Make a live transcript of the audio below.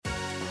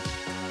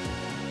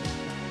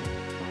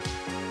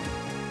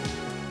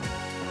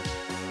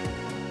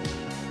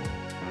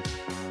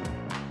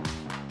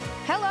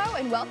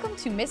and welcome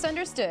to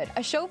Misunderstood,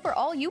 a show for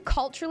all you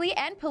culturally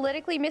and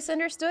politically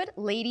misunderstood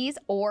ladies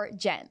or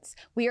gents.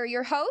 We are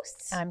your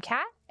hosts. I'm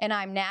Kat. And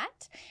I'm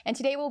Nat. And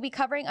today we'll be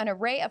covering an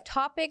array of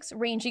topics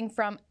ranging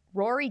from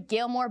Rory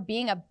Gilmore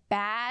being a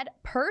bad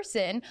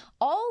person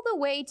all the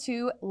way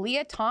to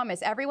Leah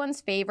Thomas,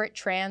 everyone's favorite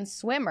trans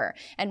swimmer,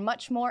 and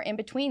much more in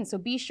between. So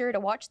be sure to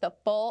watch the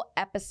full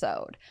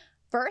episode.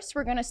 First,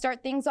 we're going to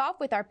start things off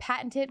with our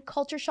patented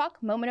culture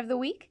shock moment of the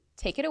week.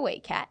 Take it away,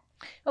 Kat.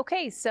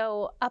 Okay,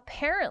 so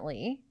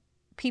apparently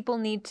people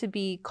need to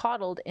be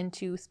coddled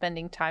into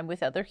spending time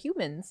with other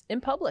humans in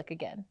public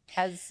again.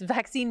 As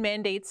vaccine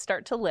mandates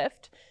start to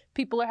lift,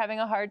 people are having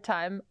a hard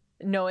time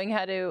knowing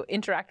how to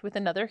interact with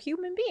another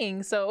human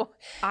being. So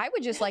I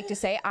would just like to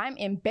say I'm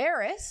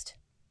embarrassed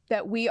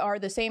that we are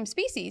the same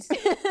species.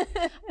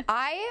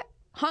 I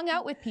hung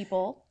out with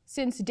people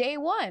since day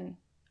one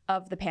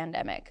of the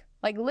pandemic.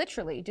 Like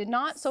literally did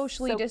not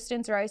socially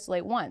distance or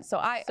isolate once. So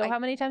how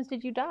many times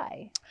did you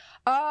die?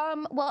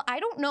 Well, I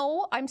don't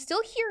know. I'm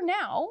still here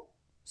now.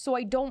 So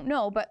I don't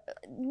know, but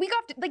we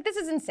got to, like, this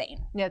is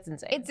insane. Yeah, it's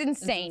insane. It's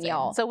insane,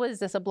 y'all. So was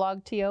this a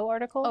Blog TO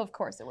article? Of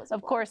course it was.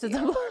 Of course it's a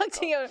Blog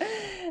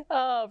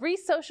TO.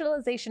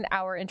 Re-socialization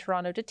hour in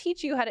Toronto to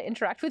teach you how to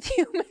interact with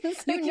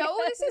humans. You know,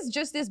 this is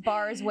just this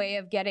bar's way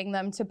of getting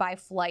them to buy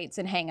flights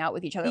and hang out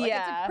with each other. Like,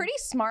 it's a pretty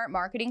smart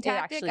marketing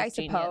tactic, I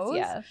suppose.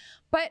 Yeah.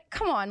 But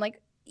come on,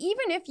 like,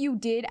 even if you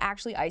did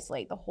actually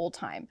isolate the whole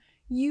time,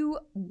 you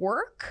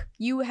work,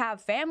 you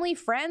have family,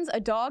 friends, a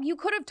dog, you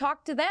could have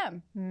talked to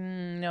them.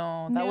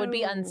 No, that would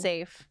be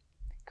unsafe.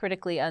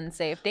 Critically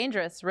unsafe.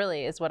 Dangerous,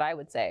 really, is what I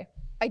would say.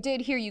 I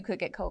did hear you could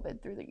get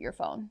COVID through your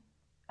phone.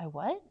 I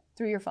what?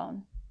 Through your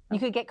phone. You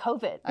could get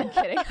COVID. I'm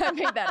kidding. I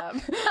made that up.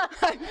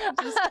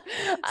 Just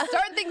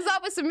start things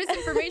off with some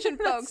misinformation,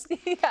 folks.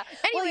 Yeah. Anyway,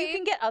 well, you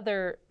can get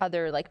other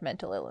like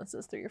mental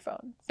illnesses through your phone.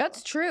 So.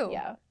 That's true.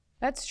 Yeah.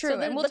 That's true,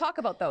 and we'll talk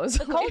about those.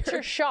 The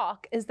culture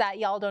shock is that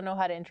y'all don't know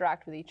how to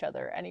interact with each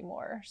other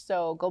anymore.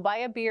 So go buy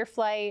a beer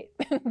flight,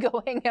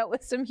 go hang out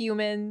with some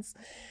humans.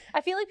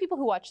 I feel like people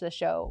who watch this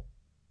show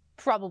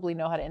probably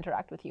know how to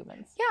interact with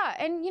humans. Yeah,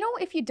 and you know,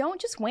 if you don't,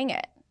 just wing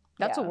it.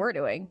 That's what we're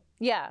doing.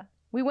 Yeah.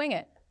 We wing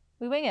it.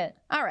 We wing it.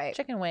 All right.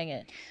 Chicken wing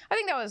it. I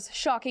think that was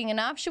shocking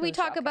enough. Should we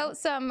talk about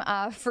some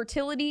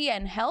fertility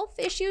and health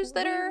issues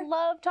that are... We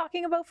love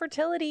talking about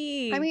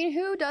fertility. I mean,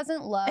 who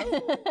doesn't love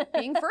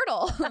being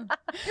fertile?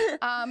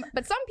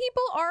 But some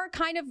people are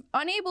kind of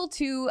unable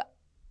to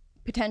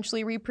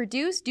potentially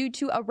reproduce due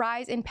to a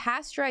rise in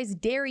pasteurized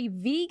dairy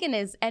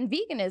veganism.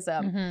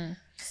 Mm-hmm.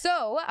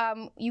 So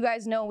you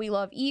guys know we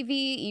love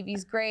Evie.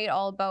 Evie's great,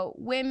 all about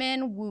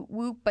women, whoop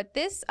whoop. But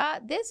this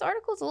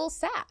article is a little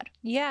sad.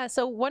 Yeah.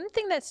 So one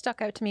thing that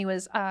stuck out to me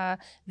was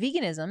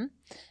veganism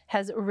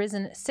has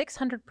risen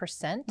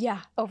 600%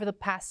 over the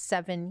past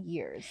 7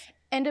 years.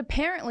 And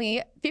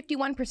apparently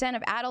 51%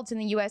 of adults in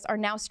the US are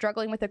now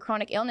struggling with a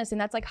chronic illness, and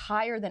that's like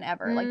higher than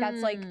ever. Like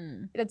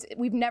that's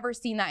we've never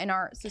seen that in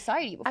our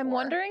society before. I'm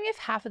wondering if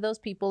half of those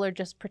people are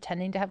just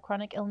pretending to have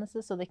chronic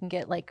illnesses so they can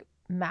get like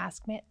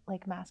mask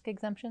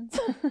exemptions.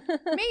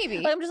 Maybe.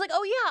 Like, I'm just like,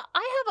 oh yeah,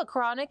 I have a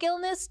chronic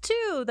illness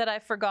too that I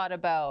forgot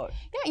about.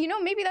 Yeah, you know,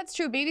 maybe that's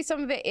true. Maybe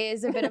some of it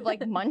is a bit of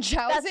like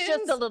Munchausen. That's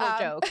just a little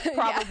joke.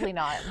 Probably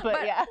not,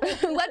 but yeah.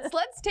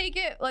 let's take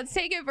it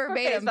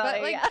verbatim.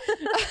 Okay,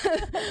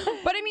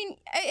 But I mean,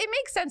 it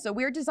makes sense though.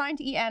 We're designed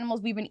to eat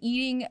animals. We've been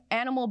eating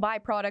animal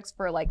byproducts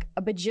for like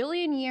a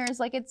bajillion years.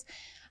 Like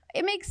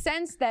it makes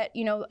sense that,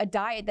 you know, a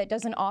diet that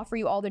doesn't offer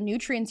you all the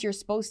nutrients you're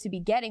supposed to be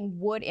getting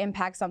would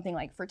impact something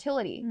like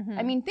fertility. Mm-hmm.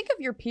 I mean, think of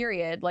your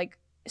period, like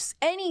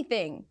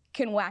anything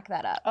can whack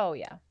that up. Oh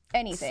yeah.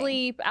 Anything.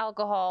 Sleep,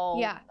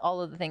 alcohol,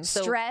 all of the things.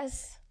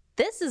 Stress. So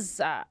this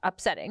is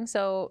upsetting.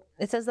 So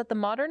it says that the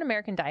modern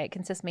American diet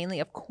consists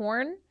mainly of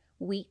corn,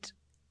 wheat,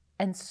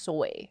 and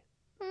soy.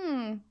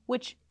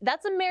 Which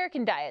that's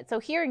American diet. So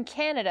here in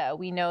Canada,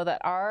 we know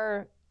that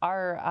our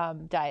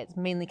diets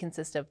mainly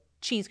consist of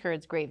cheese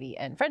curds, gravy,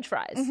 and French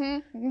fries.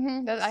 Mm-hmm,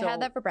 mm-hmm. I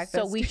had that for breakfast.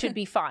 So we should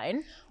be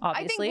fine,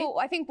 obviously.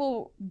 I think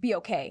we'll be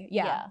okay.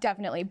 Yeah,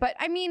 definitely. But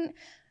I mean,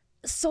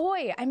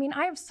 soy. I mean,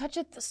 I have such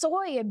a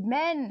soy. I'm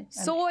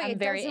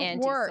very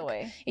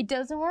anti-soy. It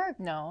doesn't work.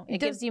 No, it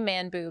gives you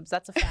man boobs.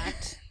 That's a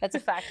fact. That's a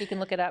fact. You can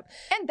look it up.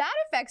 And that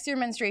affects your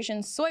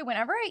menstruation. Soy.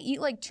 Whenever I eat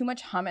like too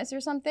much hummus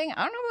or something,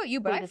 I don't know about you,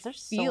 but I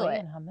feel it.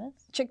 In hummus?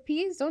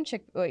 Chickpeas?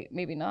 Wait,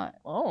 maybe not.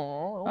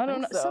 Oh, I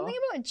don't know. So. Something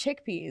about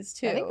chickpeas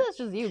too. I think that's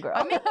just you, girl.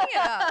 I'm making it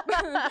up.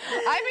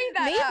 I made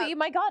that up. Maybe.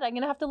 My God, I'm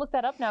gonna have to look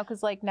that up now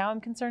because like now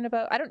I'm concerned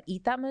about. I don't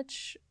eat that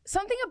much.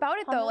 Something about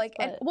it though, like,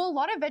 a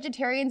lot of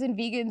vegetarians and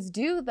vegans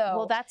do though.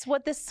 Well, that's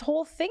what this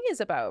whole thing is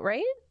about,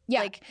 right?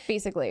 Yeah, like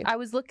basically.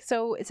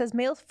 So it says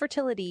male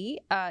fertility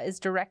is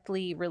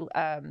directly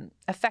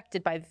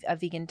affected by a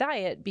vegan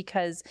diet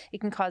because it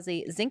can cause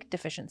a zinc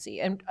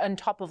deficiency, and on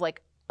top of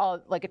like a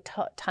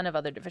ton of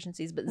other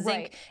deficiencies. But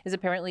zinc is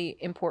apparently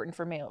important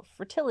for male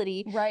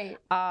fertility. Right.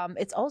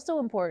 It's also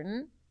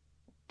important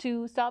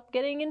to stop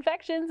getting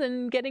infections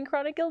and getting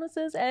chronic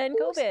illnesses and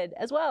COVID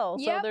as well.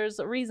 So there's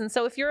a reason.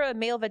 So if you're a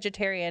male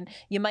vegetarian,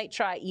 you might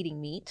try eating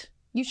meat.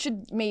 You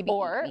should maybe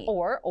eat meat.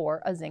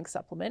 or a zinc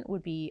supplement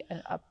would be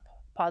a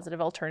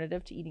positive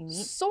alternative to eating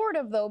meat. Sort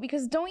of, though,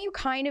 because don't you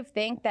kind of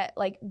think that,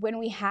 like, when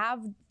we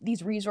have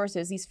these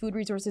resources, these food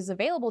resources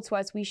available to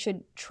us, we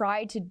should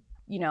try to,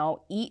 you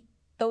know, eat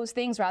those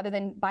things rather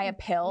than buy a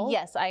pill?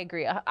 Yes, I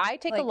agree. I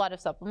take a lot of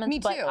supplements, me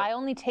but too. I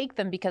only take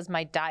them because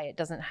my diet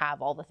doesn't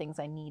have all the things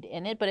I need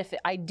in it. But if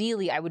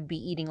ideally I would be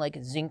eating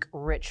like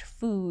zinc-rich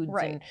foods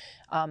and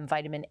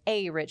vitamin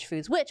A-rich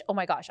foods, which, oh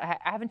my gosh, I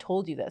haven't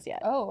told you this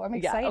yet. Oh, I'm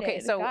excited. Okay,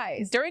 so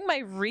guys, during my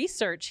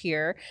research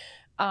here,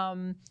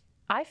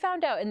 I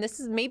found out, and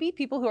this is maybe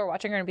people who are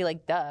watching are gonna be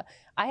like, duh,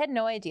 I had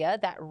no idea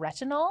that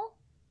retinol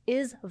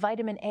is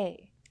vitamin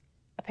A.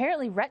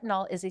 Apparently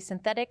retinol is a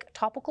synthetic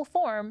topical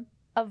form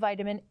of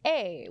vitamin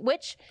A,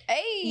 which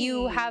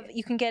you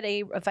can get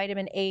a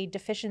vitamin A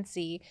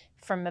deficiency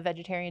from a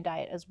vegetarian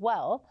diet as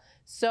well.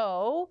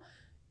 So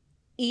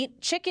eat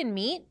chicken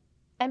meat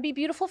and be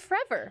beautiful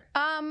forever.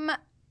 I'm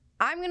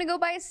gonna go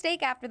buy a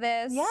steak after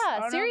this.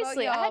 Yeah,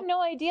 seriously. I had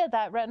no idea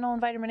that retinol and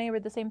vitamin A were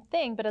the same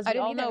thing, but as we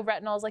all know,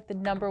 retinol is like the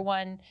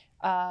 #1,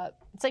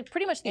 it's like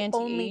pretty much the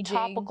only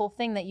topical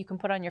thing that you can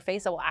put on your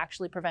face that will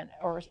actually prevent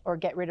or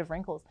get rid of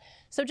wrinkles.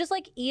 So just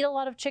like eat a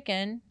lot of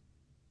chicken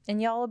and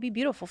y'all will be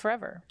beautiful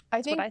forever.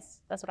 That's what I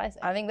say.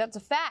 I think that's a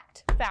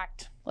fact.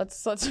 Fact.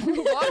 Let's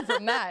move on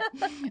from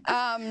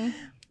that.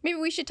 Maybe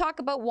we should talk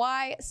about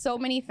why so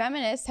many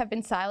feminists have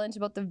been silent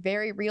about the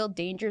very real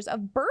dangers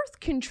of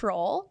birth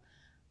control.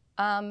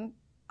 I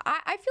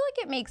feel like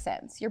it makes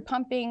sense. You're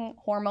pumping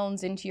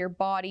hormones into your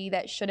body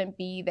that shouldn't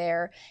be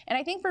there. And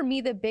I think for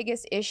me, the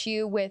biggest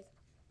issue with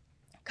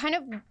kind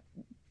of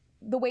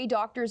the way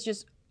doctors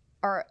just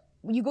are,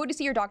 you go to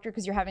see your doctor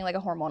because you're having like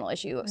a hormonal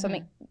issue,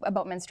 something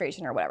about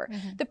menstruation or whatever.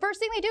 The first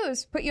thing they do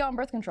is put you on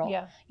birth control.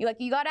 Yeah.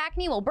 You got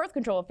acne, well, birth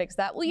control will fix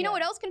that. Well, you know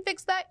what else can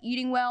fix that?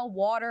 Eating well,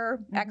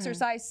 water,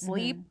 exercise,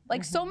 sleep,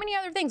 like so many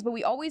other things, but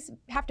we always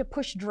have to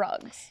push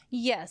drugs.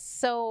 Yes.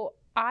 So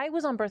I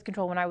was on birth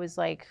control when I was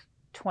like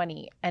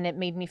 20 and it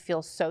made me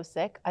feel so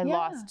sick. I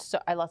lost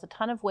a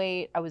ton of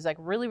weight. I was like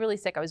really, really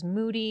sick. I was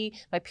moody.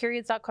 My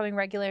period stopped coming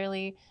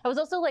regularly. I was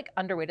also like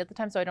underweight at the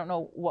time, so I don't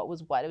know what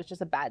was what. It was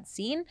just a bad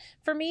scene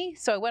for me.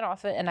 So I went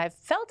off it and I've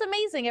felt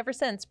amazing ever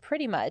since,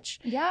 pretty much.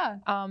 Yeah.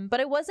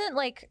 But I wasn't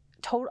like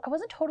I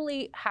wasn't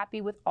totally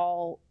happy with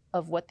all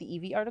of what the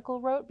Evie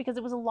article wrote because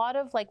it was a lot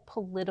of like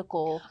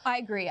political. I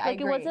agree.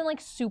 It wasn't like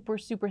super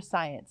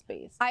science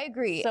based. I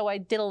agree. So I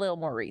did a little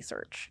more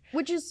research,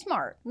 which is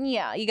smart.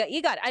 Yeah, you got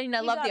it. I mean,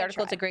 I love the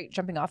article. It's a great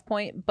jumping off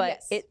point,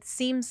 but it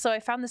seems so. I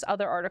found this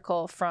other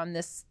article from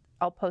this.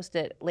 I'll post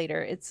it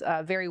later. It's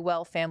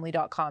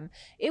verywellfamily.com.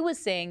 It was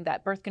saying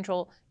that birth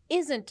control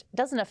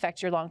doesn't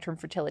affect your long-term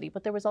fertility,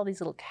 but there was all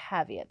these little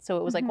caveats. So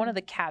it was like one of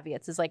the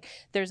caveats is like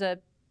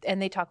and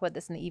they talk about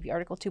this in the Evie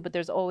article too, but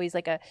there's always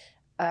like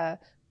a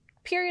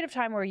period of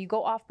time where you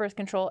go off birth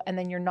control and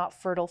then you're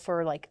not fertile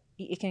for like,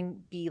 it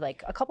can be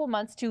like a couple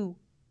months to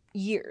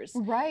years,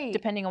 right?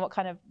 Depending on what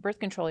kind of birth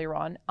control you're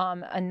on.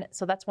 And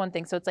so that's one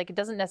thing. So it's like, it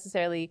doesn't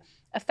necessarily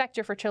affect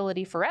your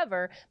fertility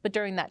forever, but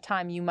during that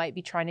time you might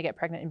be trying to get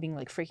pregnant and being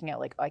like freaking out,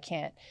 like, oh, I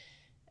can't.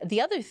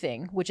 The other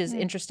thing, which is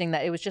interesting,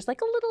 that it was just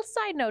like a little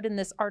side note in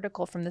this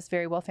article from this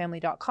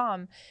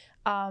verywellfamily.com,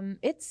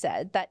 it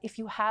said that if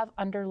you have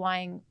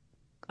underlying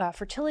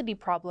fertility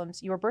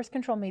problems, your birth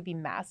control may be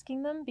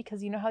masking them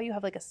because you know how you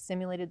have like a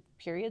simulated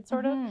period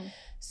sort of.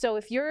 So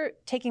if you're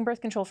taking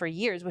birth control for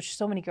years, which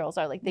so many girls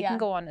are, like they can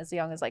go on as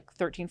young as like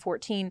 13,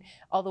 14,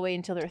 all the way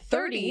until their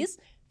 30s,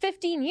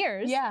 15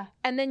 years. Yeah.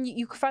 And then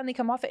you finally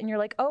come off it and you're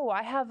like, oh,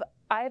 I've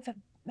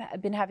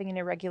been having an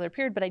irregular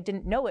period, but I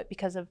didn't know it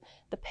because of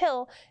the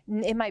pill.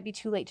 It might be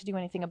too late to do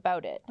anything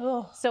about it.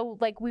 Ugh. So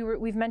like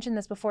we've mentioned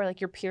this before, like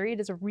your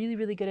period is a really,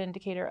 really good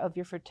indicator of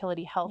your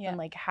fertility health and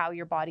like how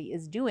your body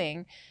is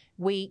doing.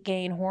 Weight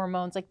gain,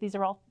 hormones, like these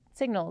are all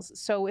signals.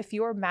 So if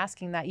you're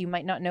masking that, you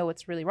might not know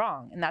what's really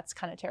wrong. And that's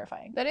kind of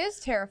terrifying. That is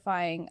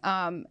terrifying.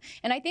 And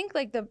I think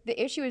like the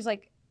issue is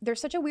like, there's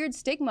such a weird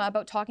stigma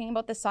about talking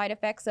about the side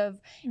effects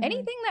of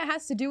anything that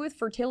has to do with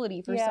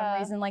fertility for some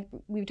reason. Like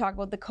we talked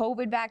about the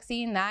COVID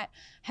vaccine that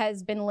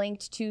has been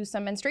linked to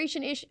some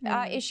menstruation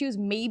issues,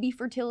 maybe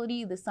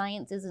fertility. The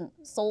science isn't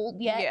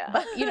sold yet,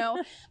 but you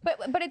know,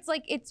 but it's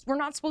like we're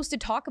not supposed to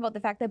talk about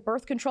the fact that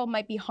birth control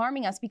might be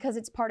harming us because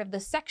it's part of the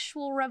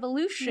sexual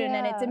revolution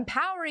and it's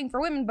empowering for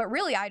women. But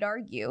really, I'd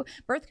argue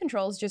birth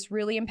control is just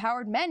really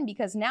empowered men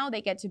because now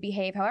they get to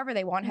behave however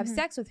they want, have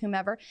sex with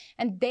whomever,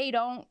 and they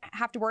don't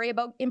have to worry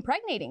about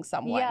impregnating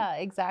someone. Yeah,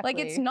 exactly. Like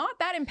it's not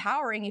that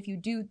empowering if you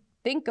do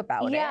think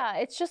about it. Yeah,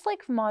 it's just like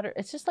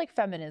it's just like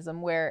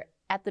feminism where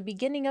at the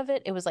beginning of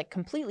it, it was like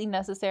completely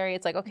necessary.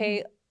 It's like,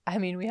 okay, I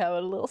mean, we have a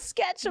little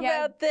sketch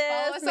about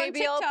this.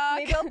 Maybe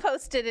I'll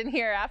post it in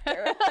here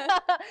after.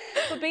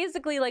 But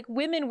basically, like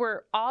women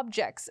were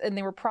objects and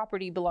they were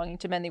property belonging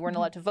to men. They weren't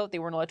allowed to vote. They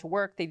weren't allowed to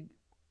work.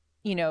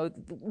 You know,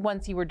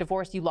 once you were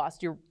divorced, you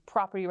lost your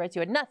property rights.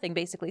 You had nothing,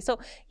 basically. So,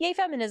 yay,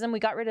 feminism. We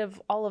got rid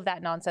of all of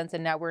that nonsense,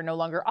 and now we're no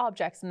longer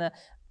objects. And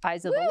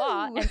eyes of the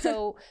law. Woo! And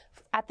so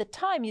at the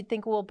time you'd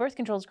think, well, birth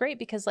control is great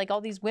because like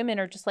all these women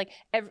are just like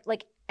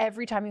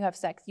every time you have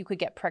sex you could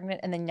get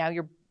pregnant, and then now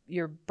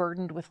you're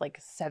burdened with like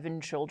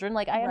 7 children.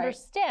 Like I Right.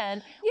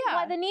 understand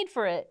why the need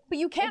for it. But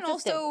you can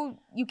existed.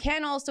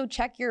 also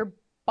check your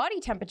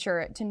body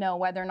temperature to know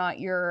whether or not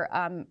you're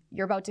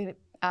about to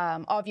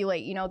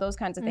ovulate, you know, those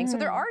kinds of things. So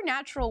there are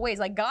natural ways.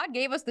 Like God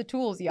gave us the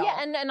tools, y'all.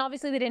 Yeah, and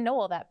obviously they didn't know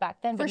all that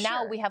back then, but For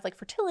now sure. we have like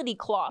fertility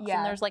clocks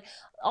and there's like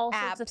all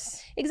sorts of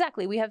Apps.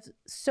 exactly. We have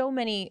so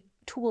many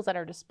tools at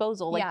our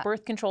disposal. Like Yeah.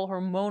 birth control,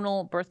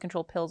 hormonal birth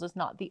control pills is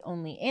not the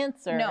only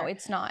answer. No,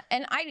 it's not.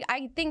 And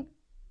I think,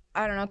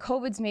 I don't know,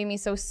 COVID's made me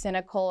so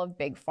cynical of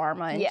big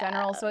pharma in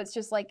general. So it's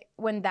just like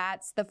when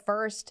that's the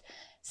first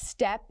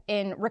step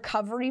in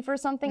recovery for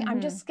something,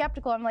 I'm just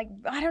skeptical. I'm like,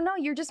 I don't know,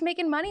 you're just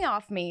making money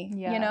off me,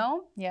 you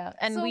know? Yeah,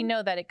 and we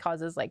know that it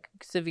causes like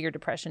severe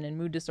depression and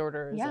mood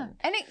disorders. Yeah,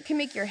 and it can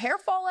make your hair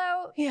fall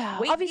out. Yeah,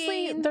 weight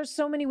obviously gain. there's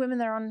so many women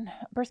that are on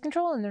birth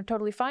control and they're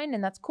totally fine,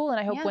 and that's cool. And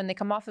I hope when they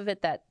come off of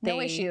it that they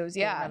No issues,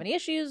 they don't have any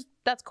issues.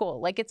 That's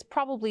cool. Like it's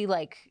probably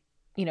like,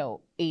 you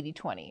know,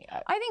 80-20.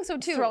 I think so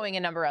too. Throwing a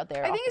number out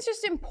there. I think it's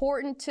just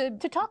important to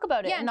talk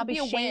about it and not to be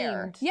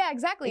aware. shamed. Yeah,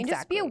 exactly. And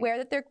just be Exactly. aware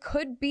that there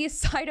could be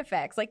side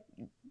effects, like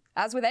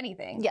as with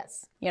anything.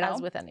 Yes, You know? as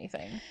with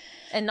anything.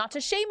 And not to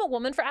shame a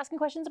woman for asking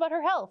questions about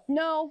her health.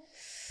 No,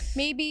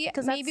 maybe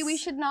we that's-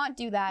 should not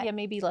do that. Yeah,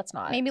 maybe let's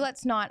not. Maybe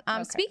let's not.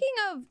 Speaking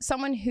of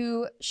someone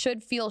who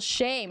should feel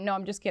shame, no,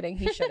 I'm just kidding.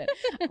 He shouldn't.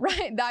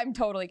 Right? I'm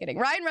totally kidding.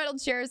 Ryan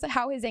Reynolds shares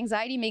how his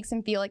anxiety makes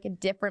him feel like a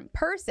different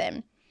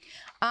person.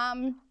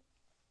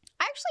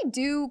 I actually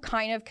do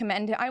kind of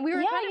commend him. We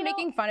were kind of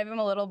making fun of him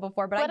a little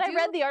before, but I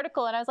read the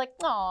article and I was like,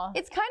 aw.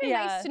 It's kind of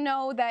nice to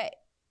know that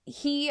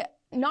he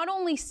not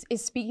only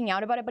is speaking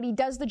out about it, but he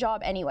does the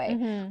job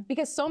anyway.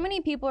 Because so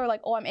many people are like,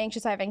 oh, I'm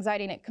anxious, I have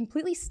anxiety, and it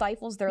completely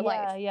stifles their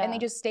life. And they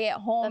just stay at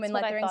home and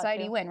let their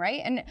anxiety win,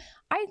 right? And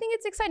I think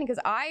it's exciting because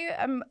I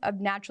am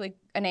naturally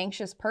an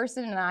anxious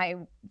person and I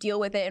deal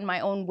with it in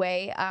my own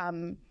way.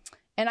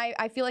 And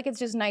I feel like it's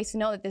just nice to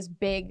know that this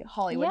big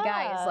Hollywood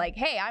guy is like,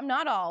 hey, I'm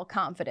not all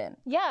confident.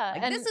 Yeah.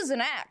 Like, this is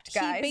an act,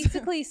 guys. He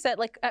basically said,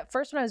 like, at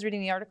first when I was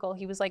reading the article,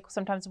 he was like,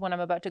 sometimes when I'm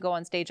about to go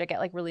on stage, I get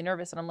like really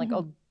nervous. And I'm like,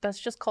 oh, that's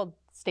just called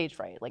stage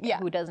fright. Like,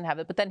 who doesn't have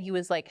it? But then he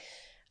was like,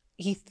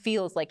 he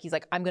feels like he's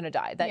like, I'm going to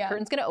die. That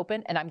curtain's going to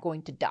open and I'm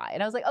going to die.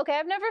 And I was like, okay,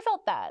 I've never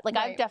felt that. Like,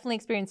 I've definitely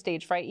experienced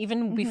stage fright.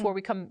 Even before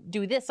we come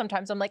do this,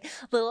 sometimes I'm like a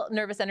little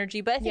nervous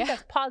energy. But I think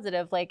that's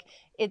positive. Like,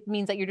 it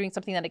means that you're doing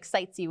something that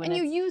excites you. And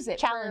you use it.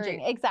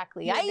 Challenging.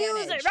 Exactly. I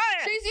use it.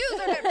 She's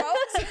using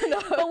it,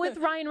 folks. But with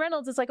Ryan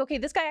Reynolds, it's like, okay,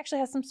 this guy actually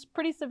has some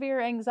pretty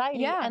severe anxiety.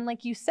 Yeah. And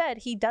like you said,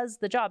 he does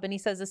the job. And he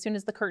says as soon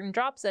as the curtain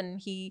drops and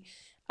he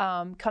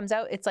comes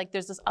out, it's like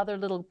there's this other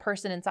little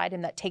person inside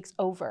him that takes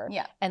over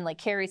and like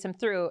carries him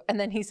through. And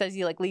then he says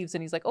he like leaves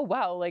and he's like, oh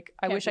wow, like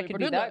I wish I could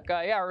be that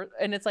guy. Yeah.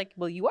 And it's like,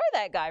 well, you are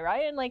that guy,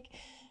 Ryan. Like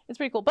it's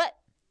pretty cool. But,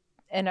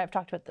 and I've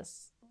talked about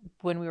this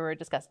when we were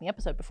discussing the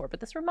episode before, but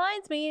this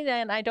reminds me,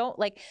 and I don't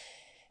like,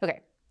 okay.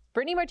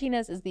 Brittany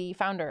Martinez is the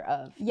founder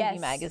of Evie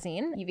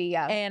Magazine. Evie,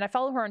 yeah. And I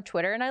follow her on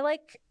Twitter, and I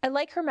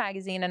like her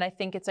magazine, and I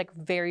think it's like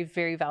very,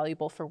 very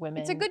valuable for women.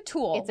 It's a good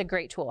tool. It's a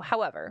great tool.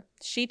 However,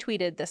 she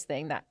tweeted this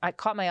thing that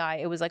caught my eye.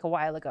 It was like a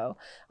while ago.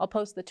 I'll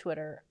post the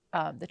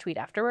tweet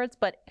afterwards.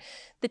 But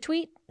the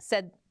tweet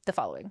said the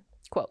following,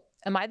 quote,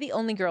 "Am I the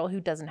only girl who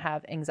doesn't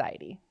have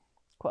anxiety?"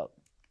 Quote.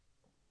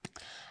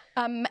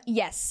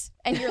 Yes.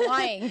 And you're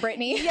lying,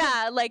 Brittany.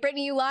 Yeah, like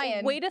Brittany, you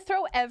lying. Way to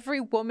throw every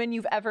woman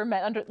you've ever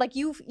met under. Like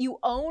you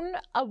own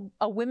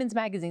a women's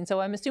magazine, so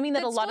I'm assuming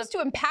that That's a lot of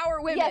to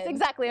empower women. Yes,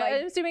 exactly. Like,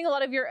 I'm assuming a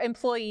lot of your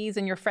employees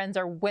and your friends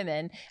are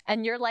women,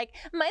 and you're like,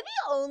 am I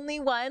the only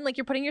one? Like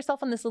you're putting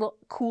yourself on this little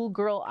cool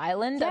girl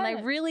island, and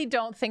I really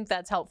don't think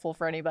that's helpful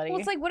for anybody. well,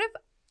 it's like, what if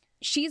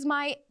she's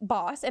my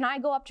boss and I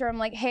go up to her, I'm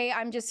like, hey,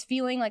 I'm just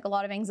feeling like a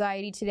lot of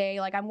anxiety today.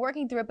 Like I'm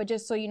working through it, but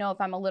just so you know,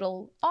 if I'm a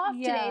little off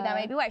today, that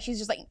might be why. She's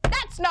just like,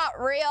 that's not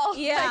real.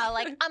 Yeah,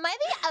 like, am I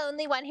the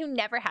only one who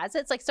never has it?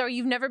 It's like, so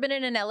you've never been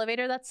in an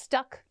elevator that's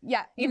stuck?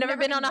 Yeah. You've never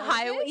been on a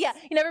highway? Yeah.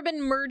 You've never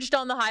been merged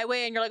on the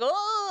highway and you're like,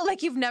 oh,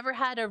 like you've never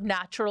had a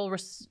natural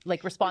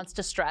response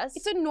to stress?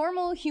 It's a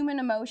normal human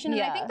emotion.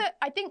 Yeah. And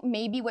I think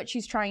maybe what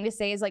she's trying to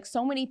say is like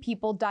so many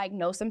people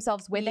diagnose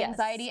themselves with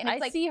anxiety. And it's I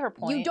like, see her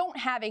point. You don't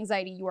have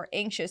anxiety, you are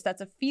anxious.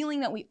 That's a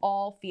feeling that we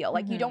all feel.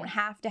 Like you don't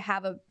have to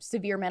have a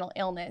severe mental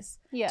illness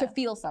to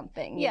feel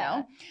something, you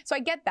know? So I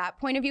get that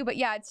point of view, but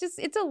yeah, it's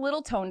a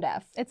little tone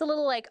deaf. It's a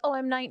little like, oh,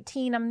 I'm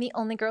 19. I'm the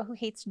only girl who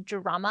hates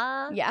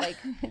drama. Yeah. Like,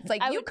 it's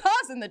like you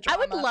causing the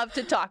drama. I would love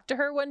to talk to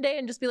her one day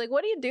and just be like,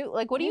 what do you do?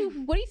 Like, what are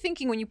you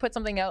thinking when you put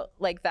something out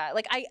like that?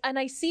 Like,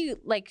 I see,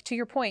 like, to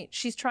your point,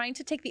 she's trying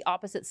to take the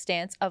opposite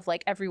stance of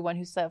like everyone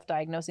who's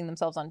self-diagnosing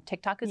themselves on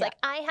TikTok is like,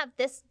 I have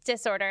this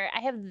disorder.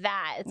 I have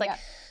that. It's like,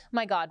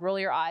 my God, roll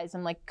your eyes.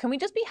 And like, can we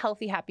just be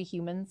healthy, happy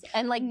humans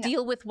and like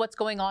deal with what's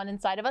going on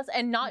inside of us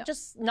and not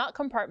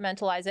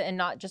compartmentalize it and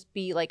not just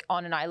be like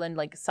on an island,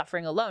 like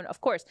suffering alone,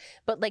 of course,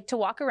 but like to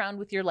walk around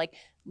with your like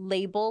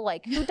label,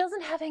 like who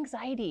doesn't have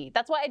anxiety?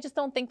 That's why I just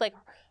don't think like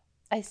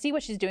I see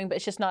what she's doing, but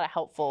it's just not a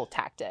helpful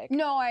tactic.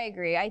 No, I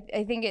agree. I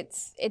think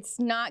it's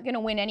not going to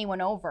win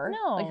anyone over.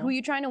 No. Like, who are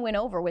you trying to win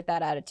over with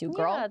that attitude,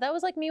 girl? Yeah, that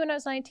was like me when I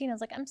was 19. I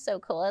was like, I'm so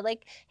cool. I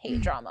like hate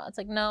drama. It's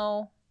like,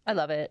 no, I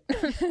love it.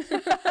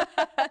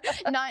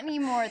 Not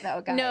anymore,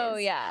 though, guys. No,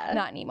 yeah.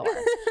 Not anymore.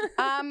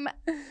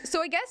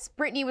 So I guess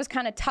Britney was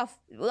kind of tough,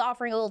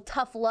 offering a little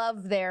tough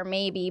love there,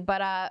 maybe.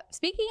 But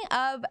speaking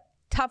of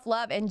tough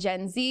love and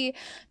Gen Z,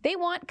 they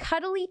want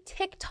cuddly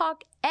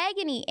TikTok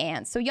agony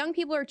ants. So young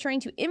people are turning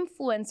to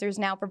influencers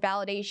now for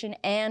validation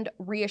and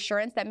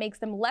reassurance that makes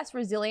them less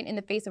resilient in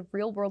the face of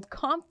real-world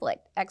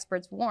conflict,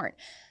 experts warn.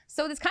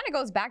 So this kind of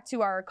goes back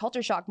to our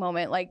culture shock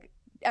moment. Like,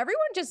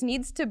 everyone just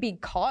needs to be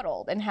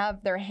coddled and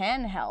have their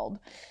hand held.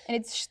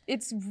 And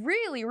it's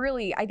really,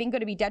 really, I think,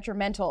 going to be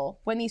detrimental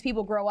when these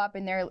people grow up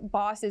and their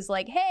boss is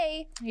like,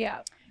 hey,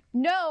 Yeah.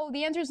 no,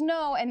 the answer is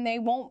no, and they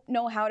won't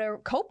know how to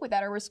cope with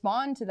that or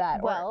respond to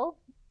that. Well,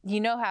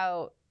 you know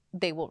how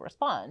they will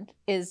respond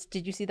is,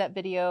 did you see that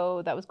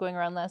video that was going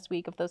around last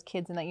week of those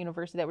kids in that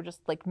university that were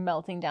just like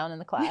melting down in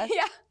the class?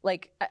 Yeah.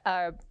 Like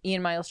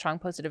Ian Miles Strong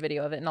posted a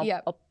video of it, and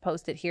I'll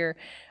post it here.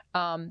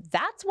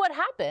 That's what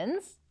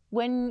happens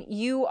when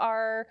you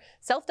are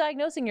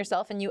self-diagnosing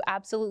yourself and you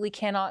absolutely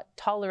cannot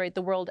tolerate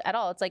the world at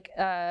all. It's like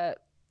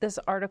this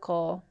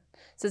article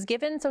says,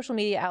 given social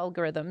media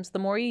algorithms, the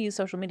more you use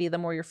social media, the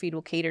more your feed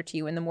will cater to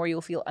you and the more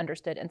you'll feel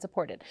understood and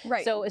supported.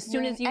 Right. So as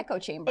soon as you echo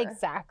chamber.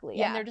 Exactly.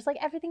 Yeah. And they're just like,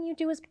 everything you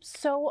do is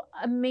so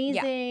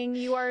amazing.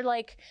 Yeah. You are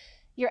like,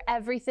 you're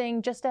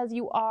everything just as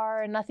you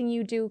are, and nothing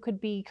you do could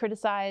be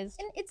criticized.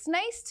 And it's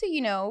nice to,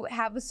 you know,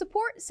 have a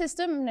support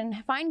system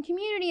and find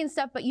community and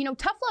stuff, but, you know,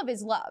 tough love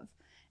is love.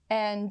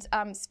 And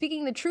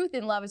speaking the truth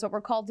in love is what we're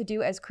called to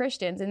do as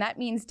Christians, and that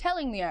means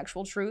telling the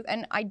actual truth.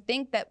 And I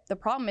think that the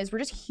problem is we're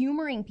just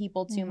humoring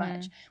people too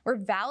much. We're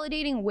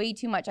validating way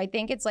too much. I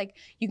think it's like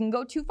you can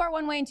go too far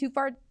one way and too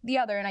far the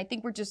other, and I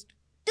think we're just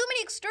too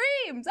many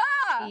extremes.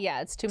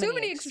 Yeah, it's too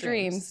many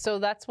extremes. So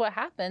that's what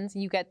happens.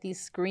 You get these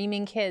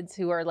screaming kids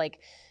who are like,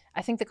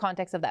 I think the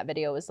context of that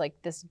video is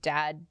like this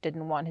dad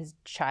didn't want his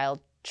child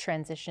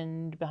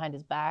transitioned behind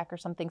his back or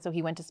something, so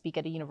he went to speak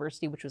at a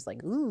university, which was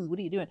like, ooh, what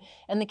are you doing?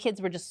 And the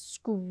kids were just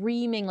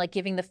screaming, like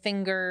giving the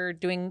finger,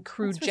 doing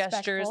crude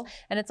gestures,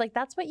 and it's like,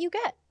 that's what you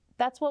get.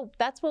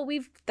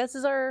 This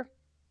is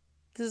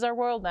our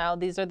world now.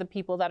 These are the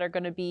people that are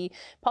going to be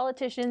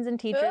politicians and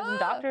teachers and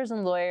doctors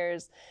and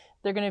lawyers.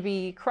 They're going to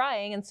be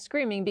crying and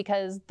screaming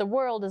because the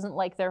world isn't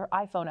like their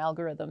iPhone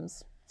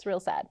algorithms. It's real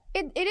sad.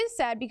 It is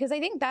sad, because I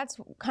think that's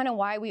kind of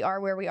why we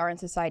are where we are in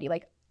society.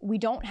 Like, we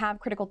don't have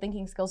critical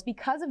thinking skills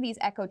because of these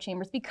echo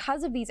chambers,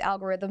 because of these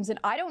algorithms. And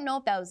I don't know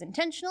if that was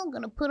intentional. I'm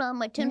going to put on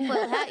my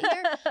tinfoil hat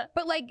here.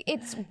 But like,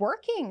 it's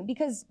working,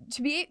 because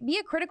to be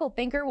a critical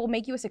thinker will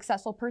make you a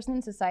successful person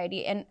in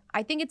society. And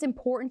I think it's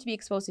important to be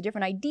exposed to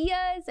different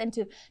ideas and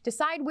to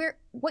decide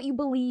what you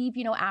believe,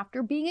 you know,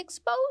 after being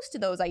exposed to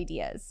those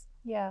ideas.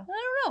 Yeah.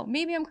 I don't know.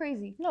 Maybe I'm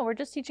crazy. No, we're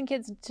just teaching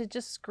kids to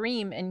just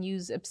scream and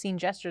use obscene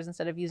gestures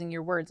instead of using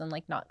your words and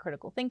like not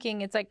critical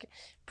thinking. It's like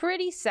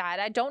pretty sad.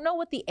 I don't know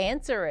what the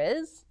answer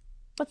is.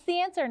 What's the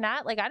answer,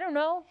 Nat? Like, I don't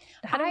know.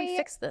 How do we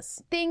fix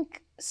this?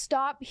 Think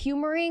stop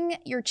humoring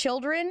your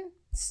children.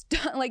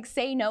 Like,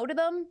 say no to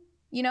them.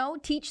 You know,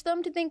 teach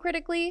them to think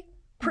critically.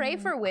 Pray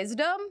for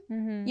wisdom.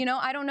 You know,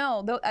 I don't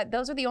know.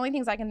 Those are the only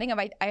things I can think of.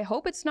 I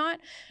hope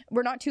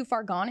we're not too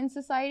far gone in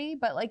society.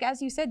 But like,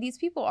 as you said, these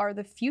people are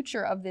the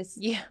future of this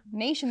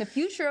nation, the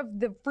future of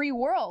the free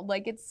world.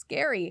 Like, it's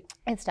scary.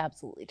 It's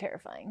absolutely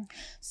terrifying.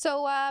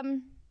 So,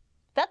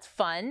 that's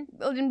fun.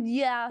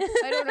 Yeah,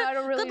 I don't know. I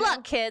don't really Good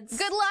luck, kids.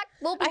 Good luck.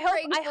 We'll be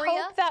praying for you.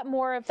 I hope that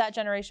more of that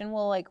generation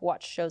will like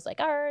watch shows like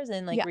ours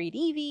and like read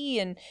Evie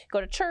and go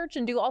to church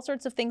and do all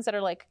sorts of things that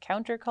are like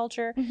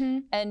counterculture.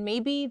 And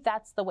maybe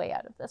that's the way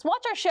out of this.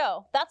 Watch our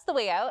show. That's the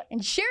way out.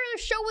 And share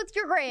the show with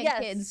your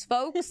grandkids,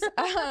 folks.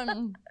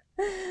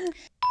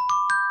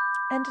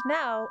 And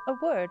now a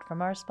word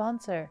from our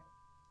sponsor.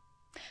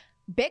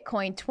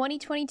 Bitcoin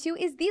 2022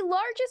 is the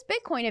largest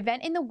Bitcoin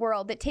event in the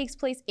world that takes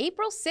place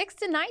April 6th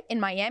to 9th in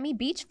Miami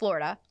Beach,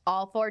 Florida.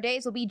 All 4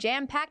 days will be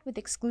jam-packed with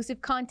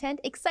exclusive content,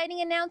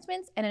 exciting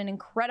announcements, and an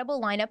incredible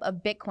lineup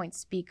of Bitcoin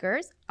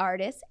speakers,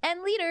 artists,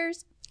 and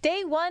leaders.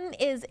 Day 1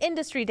 is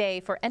Industry Day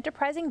for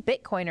enterprising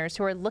Bitcoiners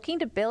who are looking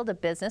to build a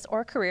business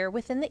or career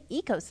within the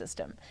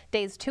ecosystem.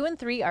 Days 2 and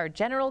 3 are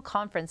General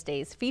Conference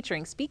Days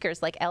featuring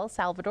speakers like El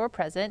Salvador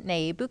President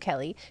Nayib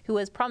Bukele, who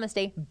has promised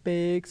a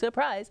big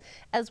surprise,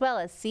 as well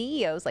as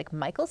CEOs like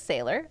Michael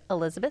Saylor,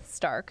 Elizabeth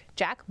Stark,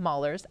 Jack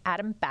Mallers,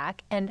 Adam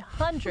Back, and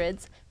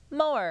hundreds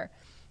more.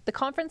 The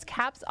conference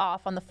caps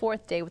off on the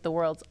 4th day with the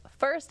world's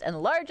first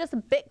and largest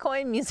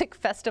Bitcoin music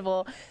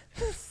festival,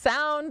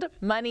 Sound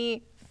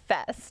Money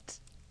Fest.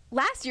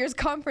 Last year's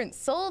conference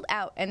sold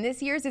out, and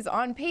this year's is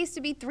on pace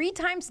to be 3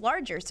 times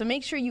larger, so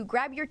make sure you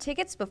grab your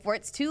tickets before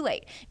it's too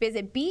late.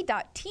 Visit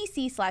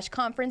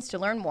b.tc/conference to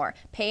learn more.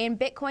 Pay in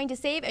Bitcoin to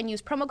save and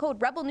use promo code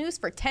REBELNEWS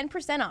for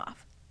 10%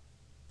 off.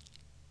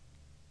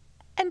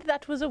 And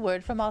that was a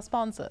word from our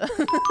sponsor.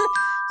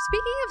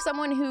 Speaking of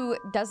someone who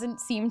doesn't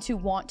seem to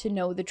want to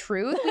know the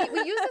truth,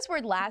 we used this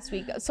word last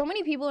week. So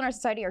many people in our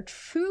society are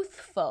truth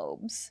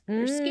phobes.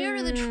 They're scared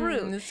of the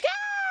truth.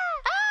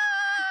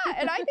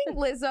 And I think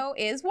Lizzo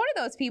is one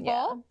of those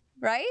people,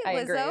 right? I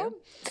Lizzo. agree.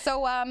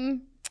 So,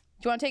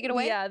 do you want to take it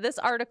away? Yeah, this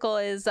article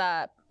is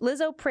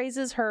Lizzo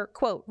praises her,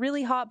 quote,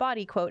 really hot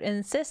body, quote, and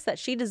insists that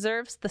she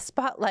deserves the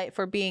spotlight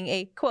for being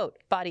a, quote,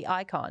 body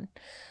icon.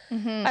 I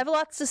have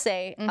lots to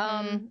say.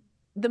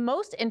 The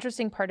most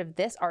interesting part of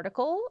this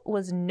article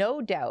was no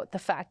doubt the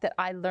fact that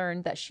I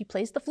learned that she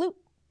plays the flute.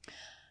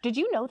 Did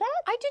you know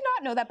that? I did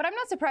not know that, but I'm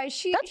not surprised.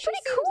 That's pretty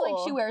seems cool.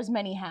 like she wears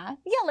many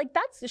hats. Yeah, like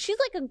she's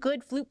like a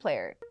good flute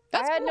player.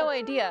 That's I had cool. no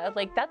idea.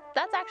 Like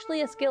that's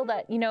actually a skill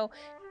that, you know,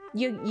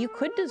 you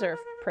could deserve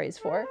praise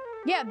for.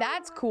 Yeah,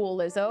 that's cool,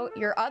 Lizzo.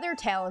 Your other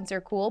talents are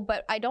cool,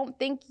 but I don't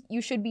think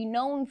you should be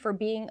known for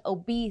being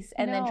obese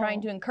and then trying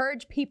to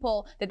encourage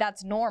people that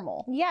that's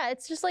normal. Yeah,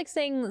 it's just like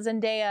saying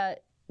Zendaya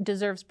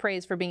deserves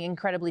praise for being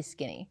incredibly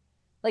skinny.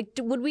 Like,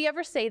 would we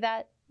ever say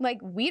that? Like,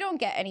 we don't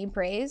get any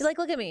praise. Like,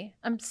 look at me.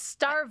 I'm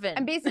starving.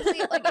 I'm basically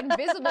like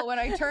invisible when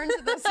I turn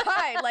to the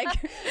side. Like,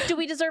 do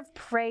we deserve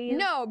praise?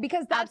 no,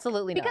 because that's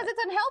Absolutely because not.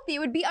 it's unhealthy. It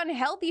would be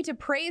unhealthy to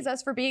praise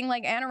us for being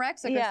like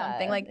anorexic or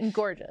something. Like, and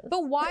gorgeous.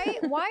 but why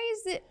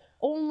is it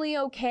only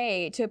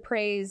okay to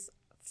praise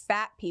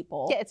fat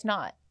people? Yeah, it's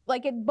not.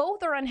 Like,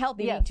 both are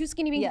unhealthy. Yes. Too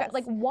skinny being Yes. fat.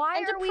 Like, why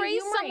And are to we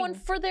praise humoring someone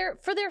for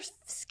their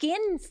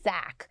skin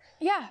sack.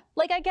 Yeah.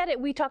 Like, I get it.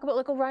 We talk about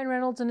like Ryan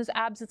Reynolds and his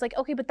abs. It's like,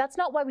 okay, but that's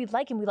not why we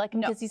like him. We like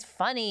him because he's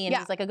funny and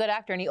he's like a good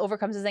actor and he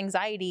overcomes his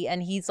anxiety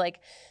and he's like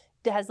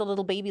has the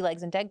little baby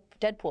legs in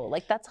Deadpool.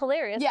 Like, that's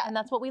hilarious. Yeah. And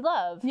that's what we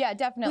love. Yeah,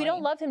 definitely. We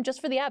don't love him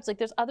just for the abs. Like,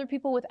 there's other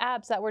people with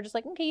abs that we're just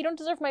like, okay, you don't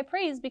deserve my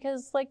praise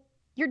because like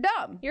You're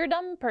dumb. you're a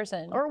dumb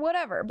person. Or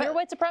whatever. But you're a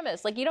white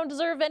supremacist. Like, you don't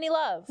deserve any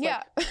love.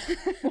 yeah.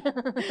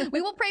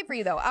 We will pray for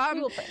you though. We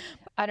will pray.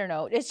 I don't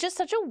know. It's just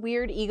such a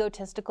weird,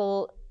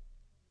 egotistical,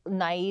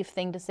 naive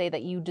thing to say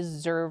that you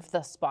deserve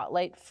the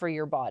spotlight for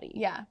your body.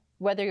 Yeah.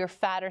 Whether you're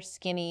fat or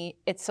skinny,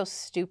 it's so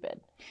stupid.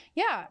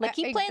 Yeah. Like,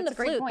 keep playing the that's a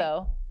great flute, point.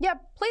 though. Yeah,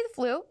 play the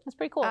flute. That's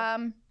pretty cool.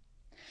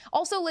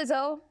 Also,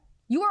 Lizzo,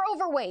 you are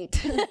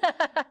overweight.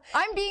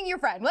 I'm being your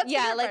friend. Let's be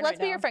your friend let's right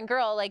be now. your friend.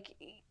 Girl, like,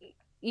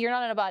 you're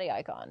not a body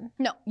icon.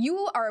 No,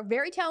 you are a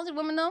very talented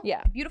woman though.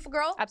 Yeah. Beautiful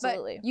girl.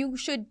 Absolutely. But you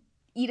should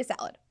eat a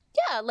salad.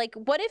 Yeah, like,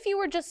 what if you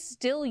were just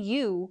still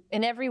you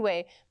in every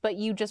way, but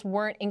you just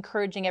weren't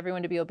encouraging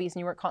everyone to be obese and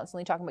you weren't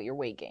constantly talking about your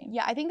weight gain?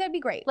 Yeah, I think that'd be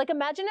great. Like,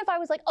 imagine if I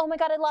was like, oh my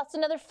God, I lost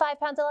another 5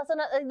 pounds. I lost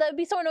another. That would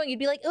be so annoying. You'd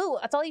be like, ooh,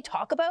 that's all you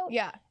talk about?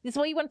 Yeah. This is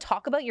what you want to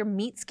talk about? Your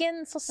meat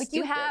skin? So Like, stupid.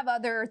 you have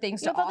other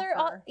things You to have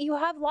offer. you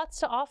have lots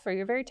to offer.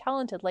 You're very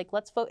talented. Like,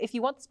 if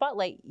you want the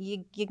spotlight,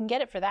 you can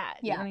get it for that.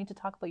 Yeah. You don't need to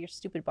talk about your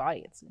stupid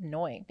body. It's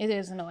annoying. It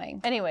is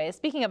annoying. Anyway,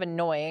 speaking of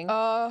annoying.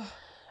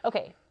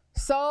 Okay.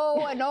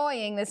 So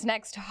annoying, this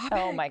next topic.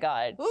 Oh my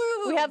God.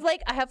 Ooh. I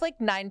have like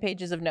 9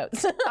 pages of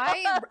notes.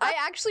 I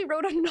actually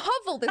wrote a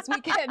novel this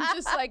weekend,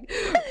 just like.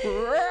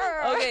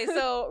 Okay,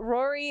 so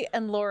Rory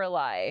and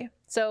Lorelai.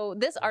 So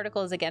this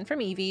article is again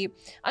from Evie.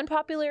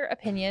 Unpopular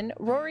opinion: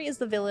 Rory is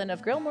the villain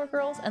of Gilmore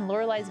Girls, and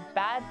Lorelai's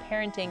bad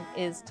parenting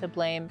is to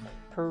blame.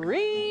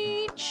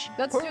 Preach.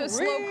 Let's do a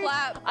slow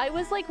clap. I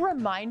was like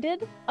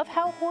reminded of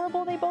how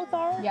horrible they both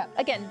are. Yeah.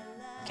 Again,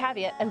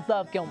 caveat: I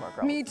love Gilmore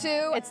Girls. Me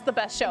too. It's the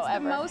best show It's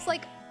ever. the most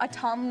like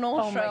autumnal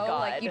Oh my show.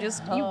 God. Like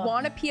you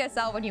want a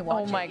PSL when you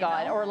watch it. Oh my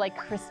God. You know? Or like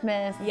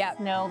Christmas. Yeah.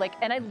 No, like,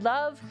 and I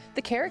love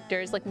the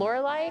characters. Like,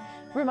 Lorelai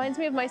reminds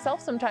me of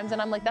myself sometimes,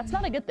 and I'm like, that's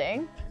not a good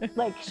thing.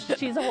 Like,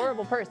 she's a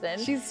horrible person.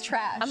 She's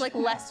trash. I'm like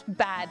less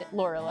bad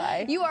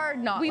Lorelai. You are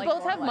not. We like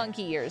both have Lorelai.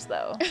 monkey ears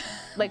though.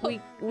 Like,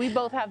 we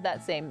both have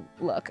that same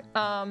look.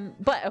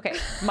 But okay,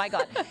 my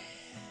God.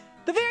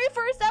 The very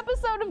first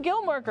episode of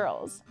Gilmore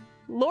Girls.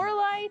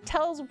 Lorelai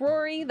tells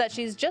Rory that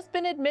she's just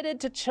been admitted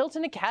to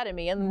Chilton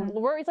Academy, and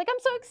Rory's like, I'm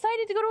so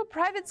excited to go to a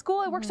private school.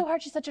 I work so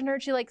hard. She's such a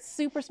nerd. She's like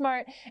super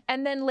smart.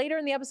 And then later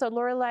in the episode,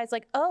 Lorelai's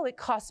like, oh, it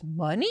costs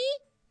money?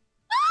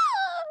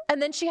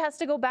 And then she has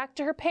to go back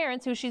to her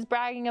parents, who she's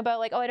bragging about,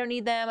 like, oh, I don't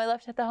need them. I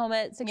left at the home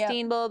at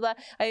 16, blah, blah,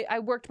 blah. I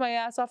worked my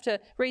ass off to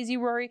raise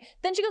you, Rory.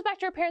 Then she goes back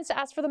to her parents to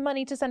ask for the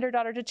money to send her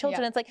daughter to Chilton.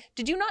 Yeah. And it's like,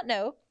 did you not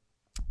know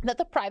that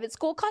the private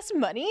school costs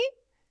money?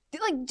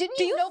 Like, didn't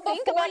Do you you know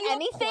think before about you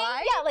anything?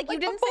 applied? Yeah, like you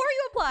didn't before think-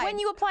 you applied. When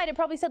you applied, it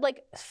probably said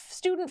like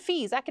student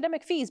fees,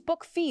 academic fees,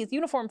 book fees,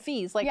 uniform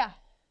fees. Like, yeah,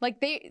 like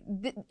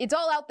it's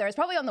all out there. It's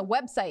probably on the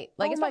website.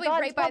 Like oh it's my probably God,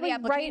 right it's by probably the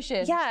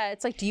application. Yeah,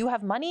 it's like, do you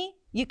have money?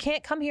 You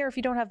can't come here if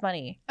you don't have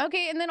money.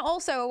 Okay, and then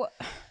also,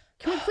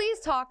 can we please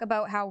talk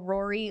about how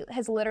Rory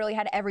has literally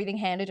had everything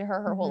handed to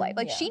her whole life?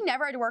 Like, yeah. she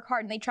never had to work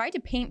hard, and they tried to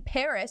paint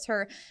Paris,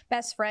 her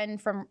best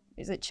friend from,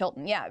 is it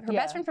Chilton? Yeah, her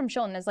best friend from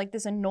Chilton, as like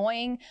this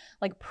annoying,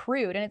 like,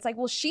 prude. And it's like,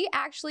 well, she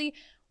actually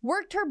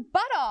worked her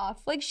butt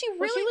off. Like she really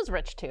Well, she was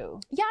rich too.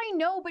 Yeah, I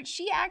know, but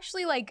she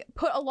actually like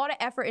put a lot of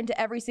effort into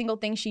every single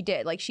thing she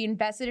did. Like she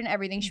invested in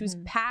everything. She was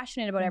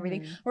passionate about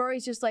everything.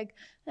 Rory's just like,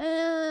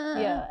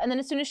 Yeah, and then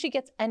as soon as she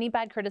gets any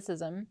bad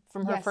criticism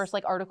from her first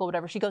like article,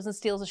 whatever, she goes and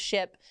steals a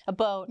ship, a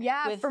boat.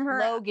 Yeah, with from her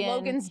Logan.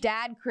 Logan's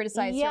dad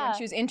criticized her when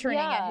she was interning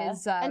at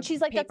his and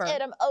she's like, paper. "That's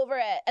it, I'm over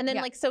it." And then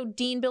like, so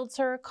Dean builds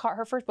her a car.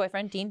 Her first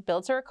boyfriend, Dean,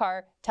 builds her a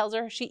car, tells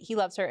her he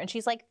loves her, and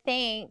she's like,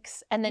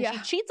 "Thanks." And then she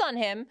cheats on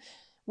him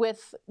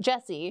with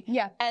Jesse.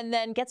 Yeah, and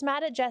then gets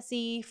mad at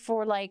Jesse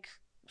for like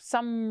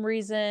some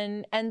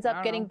reason. Ends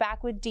up getting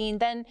back with Dean.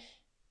 Then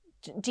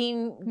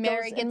Dean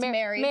gets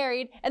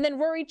married, and then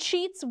Rory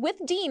cheats with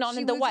Dean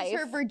on the wife. She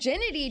loses her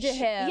virginity to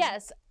him.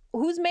 Yes,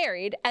 who's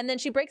married, and then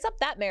she breaks up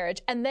that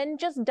marriage, and then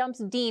just dumps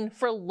Dean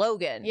for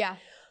Logan. Yeah.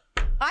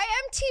 I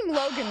am Team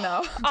Logan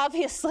though.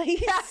 Obviously,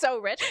 he's so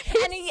rich,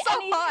 and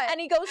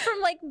he goes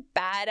from like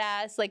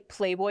badass like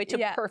playboy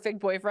to perfect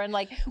boyfriend.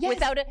 Like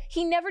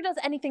he never does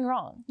anything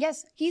wrong.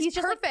 Yes, he's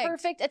just perfect. Like,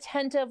 perfect,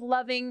 attentive,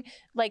 loving,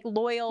 like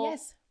loyal.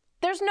 Yes.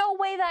 There's no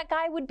way that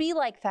guy would be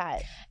like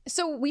that.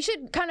 So we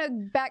should kind of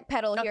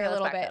backpedal here a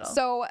little bit.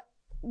 So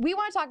we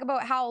want to talk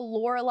about how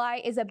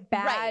Lorelai is a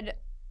bad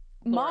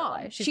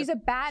mom. She's a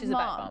bad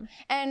mom.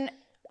 And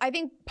I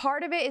think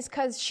part of it is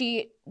because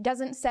she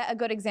doesn't set a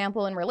good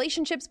example in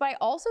relationships, but I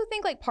also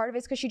think like part of it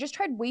is because she just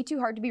tried way too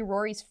hard to be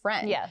Rory's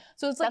friend. Yeah.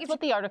 So it's like that's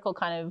what the article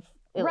kind of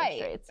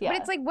illustrates. Right. Yeah. But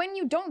it's like when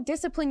you don't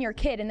discipline your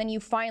kid and then you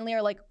finally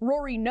are like,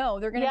 Rory, no,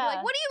 they're gonna be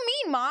like, what do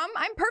you mean, Mom?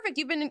 I'm perfect.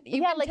 You've been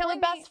like telling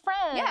we're best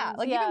friends. Yeah,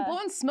 like you've been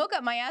blowing smoke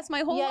up my ass my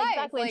whole life.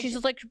 Exactly. Like, and she's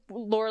just like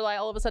Lorelai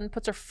all of a sudden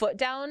puts her foot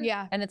down.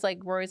 Yeah. And it's like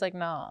Rory's like,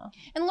 nah.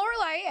 And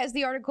Lorelai, as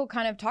the article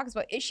kind of talks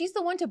about, she's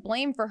the one to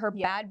blame for her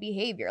bad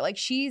behavior. Like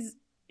she's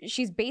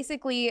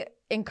basically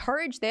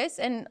encouraged this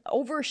and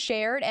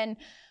overshared, and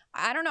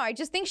I don't know, I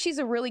just think she's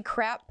a really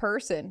crap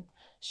person.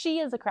 She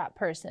is a crap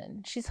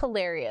person. She's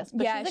hilarious,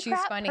 but she's a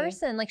crap funny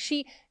person. Like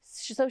she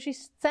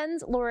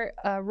sends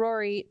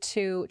Rory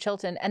to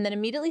Chilton and then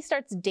immediately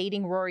starts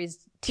dating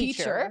Rory's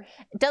teacher.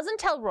 Doesn't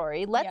tell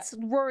Rory, lets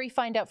Rory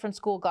find out from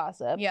school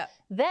gossip. Yeah.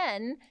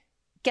 Then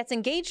gets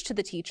engaged to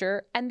the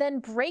teacher and then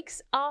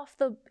breaks off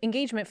the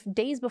engagement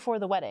days before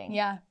the wedding.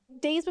 Yeah.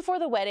 Days before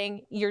the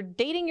wedding, you're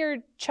dating your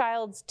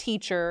child's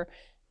teacher.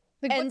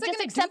 Like, and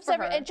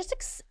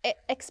just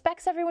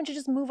expects everyone to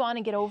just move on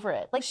and get over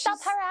it. Like, stop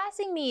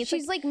harassing me.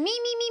 She's like me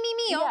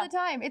all the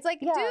time. It's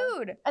like,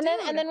 dude. And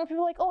then when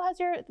people are like, oh, how's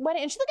your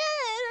wedding? And she's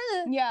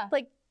like, yeah.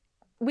 Like,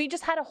 we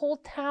just had a whole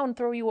town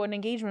throw you an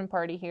engagement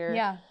party here.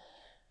 Yeah.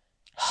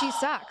 She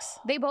sucks.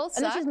 They both suck.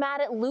 And then she's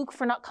mad at Luke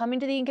for not coming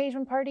to the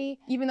engagement party.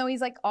 Even though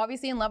he's like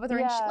obviously in love with her.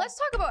 Yeah. And let's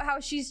talk about how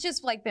she's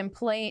just like been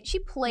playing. She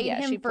played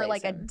him for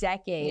like a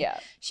decade. Yeah.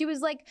 She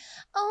was like,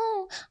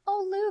 oh,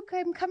 Luke,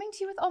 I'm coming to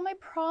you with all my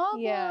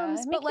problems. Yeah.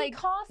 But Make me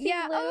coffee,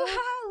 Luke. Oh,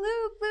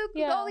 hi,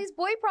 Luke, all these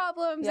boy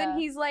problems. Yeah. And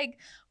he's like,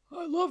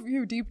 I love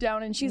you deep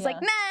down. And she's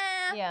like,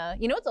 nah. Yeah.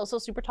 You know what's also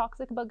super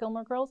toxic about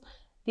Gilmore Girls?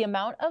 The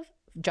amount of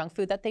junk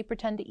food that they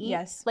pretend to eat.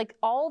 Yes. Like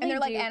all they and they're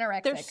like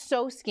anorexic. They're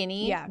so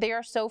skinny. Yeah. They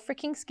are so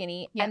freaking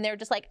skinny. Yeah. And they're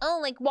just like, oh,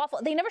 like waffle.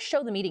 They never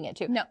show them eating it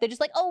too. No. They're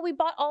just like, oh, we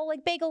bought all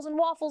like bagels and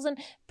waffles and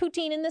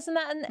poutine and this and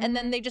that. And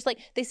then they just like,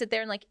 they sit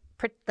there and like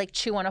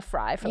chew on a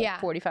fry for like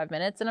 45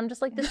 minutes. And I'm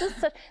just like, this is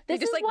such, this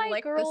just, is like, why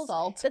lick the girls,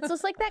 salt. it's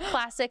just like that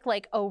classic,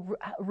 like,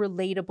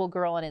 relatable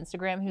girl on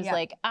Instagram who's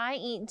like, I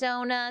eat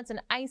donuts and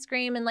ice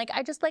cream. And like,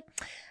 I just like,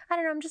 I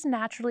don't know, I'm just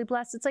naturally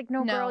blessed. It's like,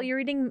 no, girl, you're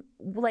eating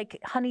like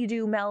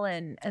honeydew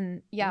melon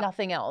and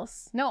nothing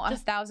else. No,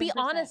 just 1,000%. be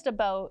honest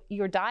about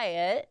your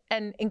diet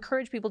and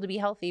encourage people to be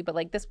healthy. But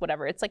like this,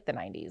 whatever, it's like the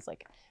 90s,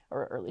 like,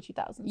 or early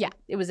 2000s. Yeah.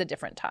 It was a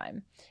different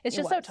time. It's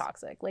just so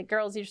toxic. Like,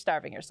 girls, you're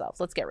starving yourselves.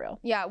 Let's get real.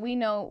 Yeah, we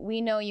know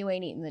you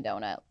ain't eating the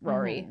donut,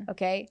 Rory.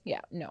 Okay?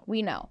 Yeah, no.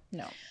 We know.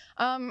 No.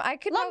 I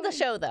could love the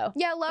show though.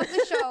 Yeah, love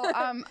the show.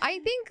 I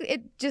think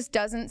it just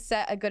doesn't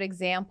set a good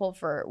example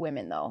for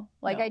women though.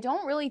 Like I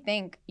don't really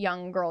think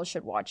young girls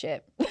should watch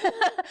it.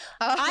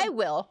 I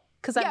will,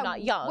 because I'm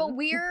not young. Well,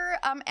 we're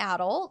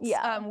adults.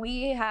 Yeah.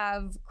 We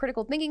have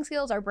critical thinking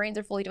skills. Our brains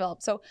are fully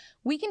developed, so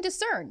we can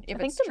discern if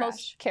it's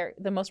trash.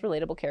 The most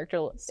relatable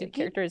character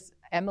is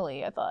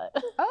Emily, I thought.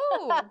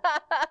 Oh,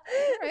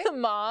 right. The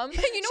mom. She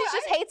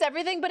just hates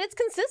everything, but it's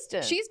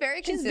consistent. She's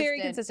very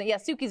consistent. Yeah,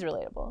 Suki's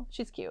relatable.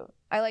 She's cute.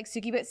 I like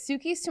Suki, but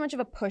Suki's too much of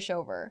a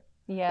pushover.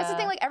 Yeah. That's the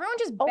thing. Like everyone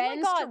just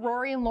bends to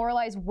Rory and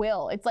Lorelai's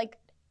will. It's like,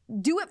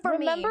 do it for me.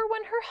 Remember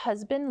when her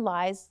husband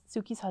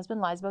Suki's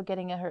husband lies about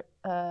getting a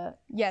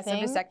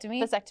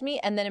vasectomy,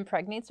 and then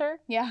impregnates her?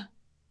 Yeah.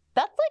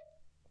 That's like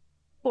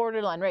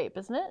borderline rape,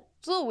 isn't it?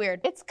 It's a little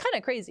weird. It's kind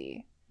of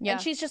crazy. Yeah.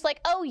 And she's just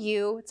like, oh,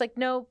 you. It's like,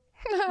 no,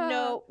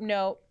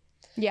 no.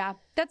 Yeah,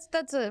 that's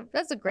a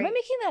great. Am I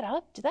making that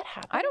up? Did that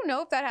happen? I don't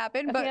know if that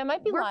happened, Okay, but I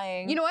might be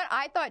lying. You know what?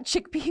 I thought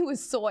chickpea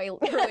was soy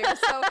earlier,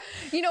 so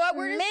you know what?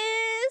 We're just,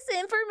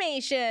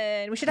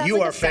 misinformation. We should have You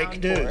like are a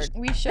fake news. soundboard.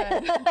 we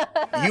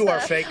should. You are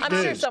fake I'm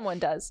news. sure someone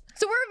does.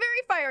 So we're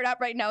very fired up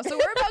right now. So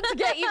we're about to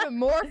get even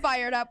more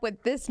fired up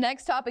with this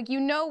next topic. You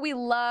know, we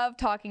love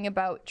talking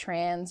about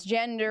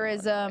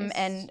transgenderism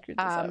and screwed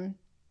this up.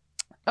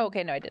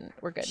 Okay, no, I didn't.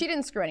 We're good. she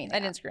didn't screw anything. I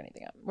up. didn't screw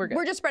anything up. We're good.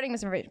 We're just spreading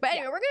misinformation. But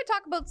anyway, we're going to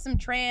talk about some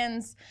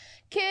trans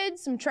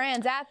kids, some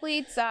trans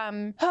athletes.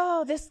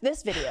 Oh, this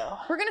video.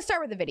 We're going to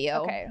start with the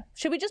video. Okay.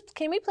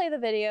 Can we play the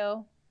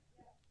video?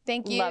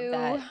 Thank you. Love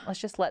that. Let's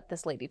just let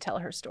this lady tell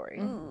her story.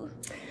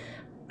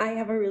 I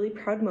have a really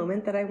proud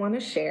moment that I want to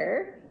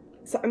share.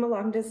 So I'm a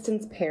long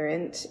distance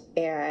parent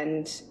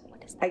and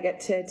I get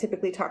to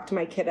typically talk to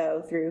my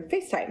kiddo through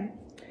FaceTime.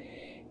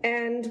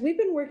 And we've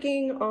been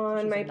working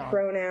on my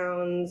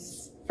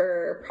pronouns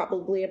for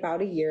probably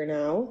about a year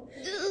now.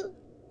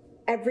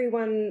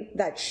 Everyone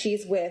that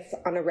she's with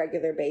on a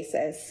regular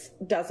basis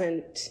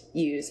doesn't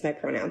use my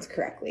pronouns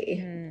correctly.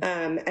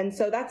 And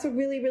so that's a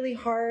really, really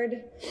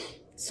hard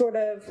sort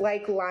of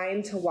like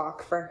line to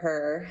walk for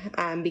her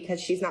because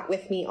she's not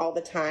with me all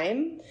the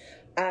time.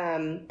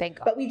 Thank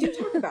God. But we do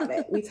talk about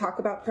it. We talk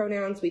about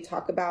pronouns. We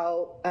talk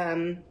about,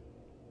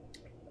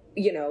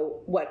 you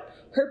know, what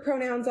her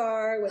pronouns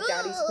are, what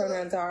daddy's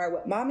pronouns are,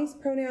 what mommy's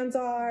pronouns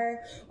are,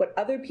 what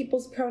other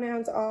people's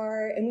pronouns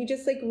are. And we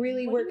just like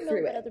really work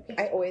through it.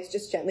 I always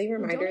just gently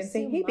remind her and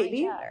say, hey,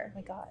 baby, Oh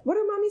my God. what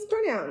are mommy's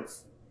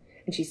pronouns?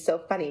 And she's so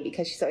funny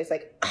because she's always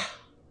like,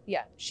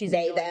 Yeah, she's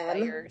They, annoyed by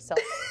them. yourself.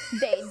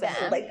 They,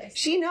 them. like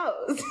she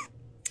knows.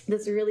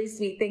 This really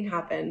sweet thing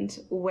happened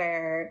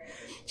where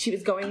she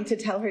was going to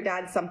tell her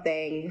dad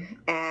something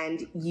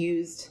and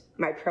used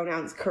my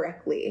pronouns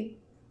correctly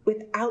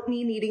without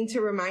me needing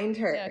to remind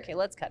her. Yeah, okay,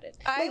 let's cut it.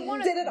 I Like,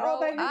 want did it all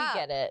by to me. We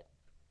get it.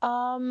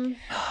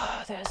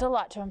 There's a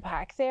lot to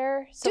unpack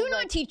there. So, Do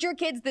not teach your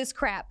kids this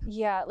crap.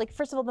 Yeah, like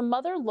first of all, the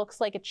mother looks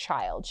like a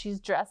child. She's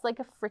dressed like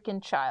a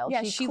freaking child.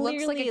 Yeah, she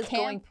looks like clearly a is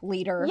going- camp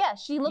leader. Yeah,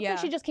 she looks Yeah. like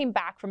she just came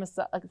back from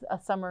a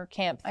summer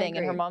camp I thing,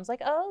 and her agree. mom's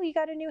like, "Oh, you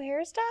got a new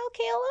hairstyle,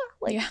 Kayla?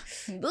 Like, Yeah.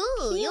 Ooh,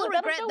 cute. you'll That'll-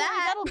 regret don't worry,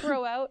 that. That'll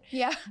grow out."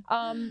 Yeah.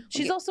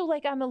 She's also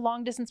like, I'm a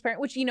long distance parent,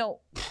 which, you know,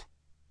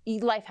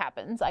 life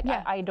happens. Like,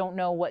 Yeah. I don't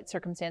know what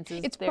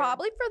circumstances. It's they're-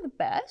 probably for the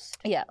best.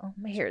 Yeah,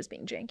 my hair is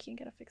being janky. You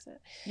gotta fix it.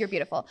 You're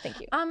beautiful. Thank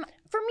you.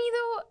 For me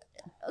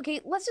though,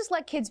 okay, let's just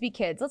let kids be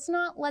kids. Let's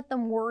not let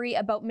them worry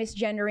about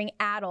misgendering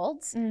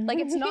adults. Like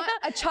it's not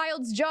a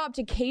child's job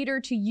to cater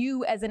to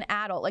you as an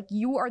adult. Like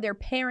you are their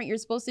parent. You're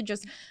supposed to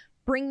just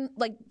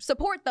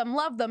support them,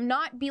 love them,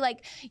 not be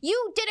like,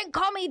 you didn't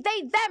call me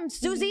they, them,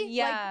 Susie.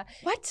 Yeah.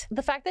 Like, what?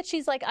 The fact that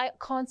she's like, I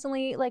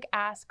constantly like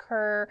ask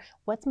her,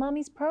 what's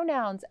mommy's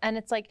pronouns? And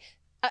it's like,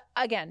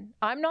 again,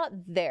 I'm not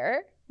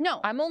there. No.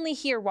 I'm only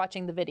here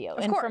watching the video.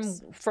 Of and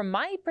course. from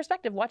my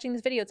perspective, watching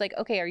this video, it's like,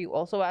 okay, are you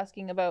also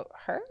asking about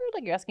her?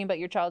 Like you're asking about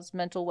your child's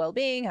mental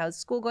well-being, how's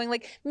school going?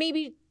 Like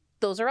maybe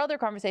those are other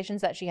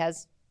conversations that she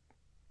has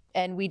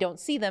and we don't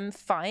see them,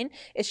 fine.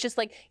 It's just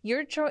like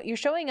you're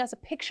showing us a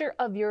picture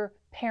of your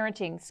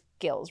parenting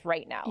skills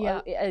right now,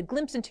 Yeah. a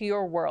glimpse into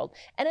your world.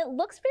 And it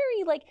looks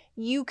very like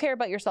you care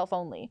about yourself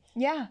only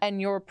Yeah.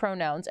 and your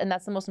pronouns, and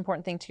that's the most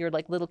important thing to your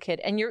like little kid.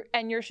 And your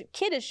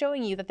kid is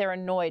showing you that they're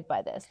annoyed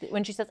by this.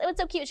 When she says, "Oh,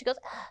 it's so cute," she goes,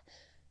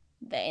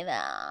 They,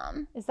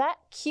 them. "Is that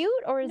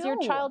cute, or is your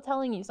No. child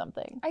telling you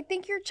something?" I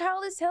think your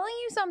child is telling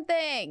you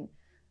something.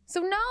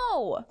 So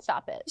no.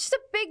 Stop it. Just a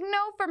big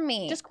no from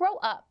me. Just grow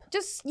up.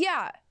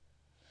 yeah.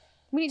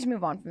 We need to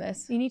move on from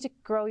this. You need to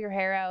grow your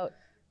hair out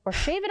or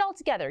shave it all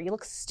together. You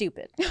look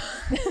stupid.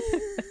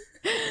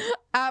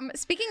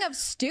 Speaking of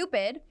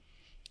stupid,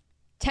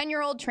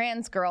 10-year-old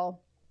trans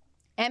girl,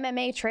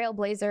 MMA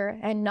trailblazer,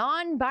 and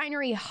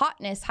non-binary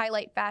hotness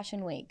highlight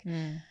Fashion Week.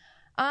 10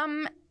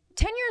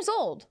 years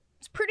old.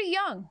 It's pretty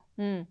young.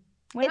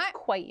 It's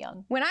quite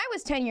young. When I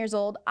was 10 years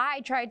old,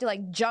 I tried to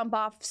like jump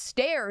off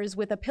stairs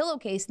with a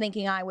pillowcase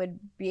thinking I would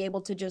be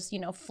able to just,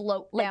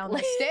 float down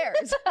the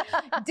stairs.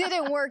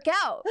 Didn't work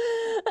out.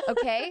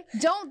 Okay?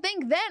 Don't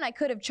think then I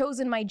could have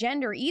chosen my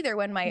gender either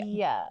when my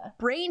Yeah.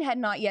 brain had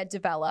not yet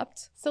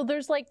developed. So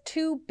there's like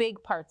two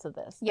big parts of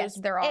this. Yes,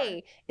 There's there are.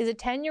 A, is a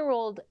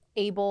 10-year-old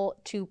able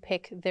to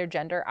pick their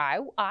gender?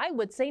 I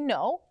would say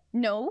no.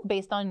 No.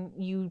 Based on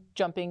you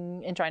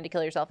jumping and trying to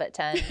kill yourself at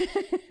 10.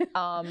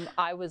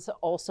 I was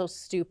also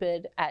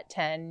stupid at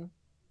 10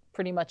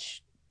 pretty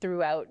much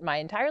throughout my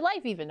entire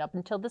life, even up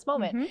until this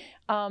moment.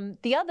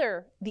 The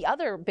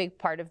other big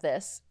part of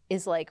this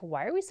is like,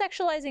 why are we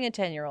sexualizing a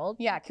 10-year-old?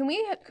 Yeah, can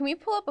we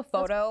pull up a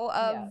photo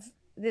of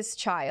this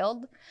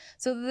child?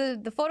 So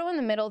the photo in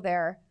the middle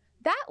there,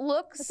 that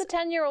looks It's a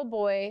 10-year-old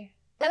boy.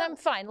 And I'm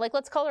fine. Like,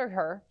 let's color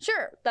her.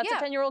 sure. That's yeah,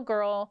 a 10-year-old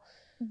girl.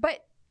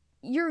 but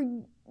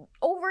you're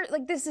over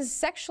this is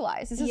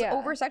sexualized. This is Yeah.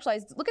 over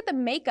sexualized. Look at the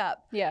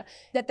makeup Yeah.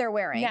 that they're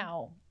wearing.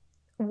 Now,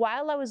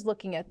 while I was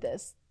looking at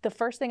this, the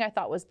first thing I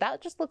thought was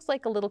that just looks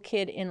like a little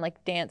kid in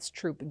like dance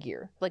troupe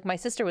gear. Like my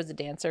sister was a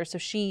dancer, so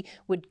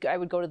I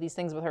would go to these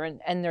things with her,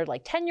 and they're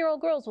like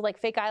 10-year-old girls with like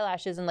fake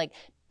eyelashes and like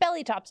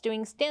belly tops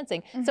doing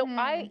dancing. So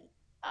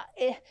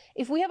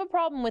if we have a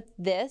problem with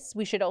this,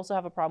 we should also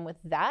have a problem with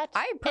that.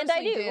 I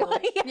personally do.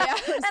 Yeah,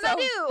 and I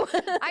do.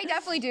 I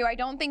definitely do. I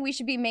don't think we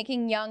should be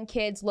making young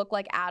kids look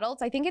like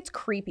adults. I think it's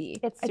creepy.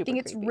 It's super I think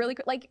it's creepy. really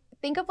like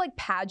think of like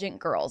pageant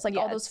girls, like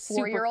all those it's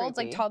super 4-year-olds,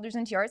 like creepy. toddlers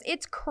and tiaras.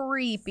 It's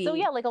creepy. So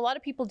yeah, like a lot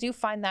of people do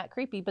find that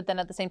creepy, but then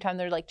at the same time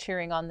they're like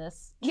cheering on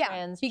this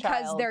trans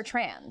because child. they're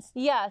trans.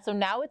 Yeah, so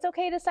now it's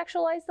okay to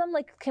sexualize them?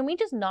 Like, can we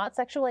just not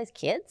sexualize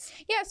kids?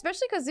 Yeah,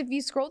 especially because if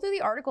you scroll through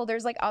the article,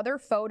 there's like other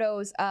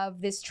photos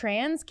of this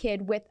trans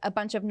kid with a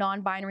bunch of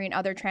non-binary and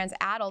other trans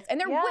adults, and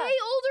they're way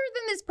older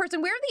than this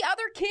person. Where are the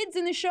other kids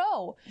in the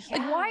show?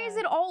 Like, why is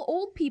it all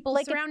old people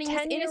Like surrounding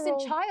this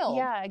innocent child?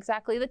 Yeah,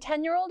 exactly. The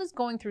 10-year-old is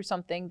going through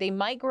something. They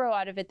might grow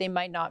out of it. They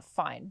might not.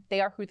 Fine.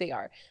 They are who they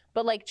are.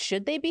 But like,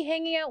 should they be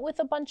hanging out with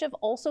a bunch of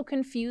also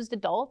confused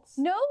adults?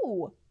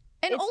 No.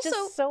 And it's also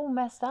just so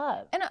messed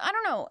up. and I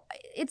don't know.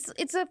 It's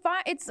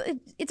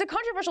a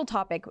controversial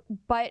topic,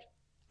 but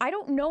I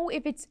don't know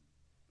if it's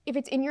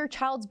in your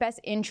child's best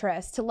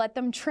interest to let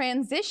them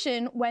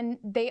transition when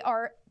they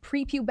are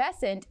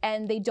prepubescent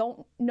and they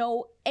don't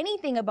know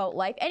anything about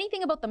life,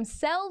 anything about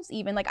themselves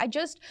even. Like I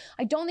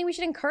don't think we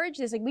should encourage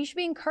this. Like we should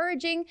be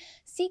encouraging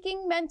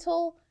seeking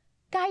mental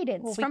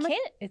guidance Well, from we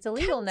can't. It's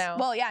illegal now.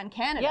 Well, yeah, in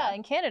Canada. Yeah,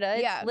 in Canada,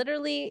 it's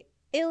literally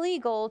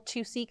illegal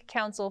to seek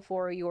counsel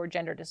for your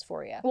gender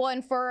dysphoria. Well,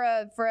 and for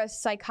a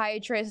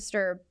psychiatrist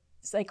or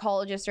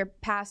psychologist or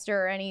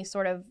pastor or any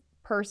sort of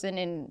person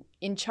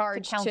in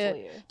charge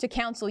to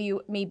counsel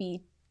you,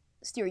 maybe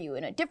steer you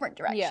in a different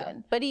direction. Yeah,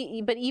 but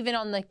even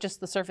on like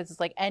just the surface, it's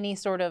like any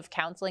sort of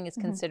counseling is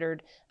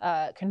considered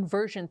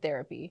conversion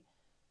therapy,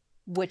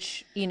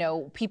 which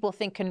people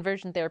think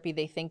conversion therapy,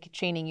 they think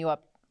chaining you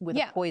up with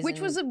a poison,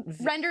 which was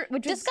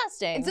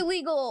disgusting. It's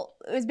illegal.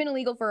 It's been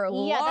illegal for a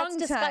long that's time.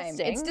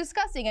 disgusting. It's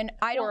disgusting, and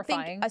I don't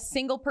think a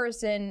single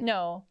person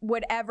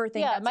would ever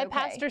think that's my okay.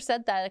 pastor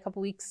said that a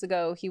couple weeks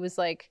ago. He was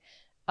like,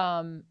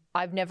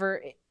 I've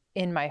never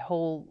in my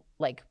whole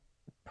like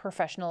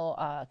professional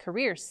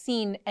career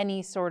seen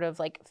any sort of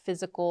like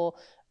physical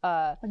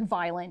like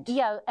violent.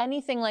 Yeah,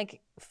 anything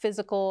like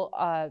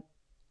physical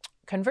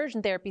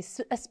conversion therapy,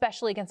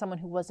 especially against someone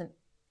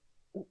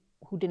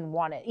who didn't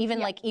want it.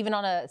 Even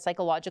on a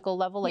psychological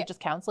level, like just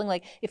counseling,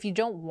 like if you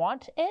don't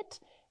want it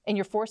and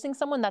you're forcing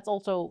someone, that's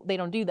also, they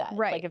don't do that.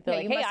 Right. Like if they're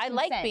like, hey, I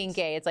like being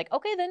gay, it's like,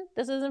 okay, then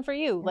this isn't for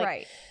you. Like,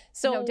 right.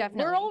 So No,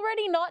 definitely. we're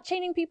already not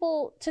chaining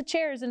people to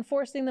chairs and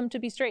forcing them to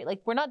be straight.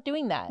 Like we're not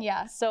doing that.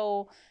 Yeah.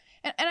 So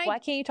and why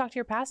can't you talk to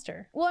your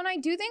pastor? Well, and I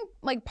do think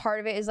like part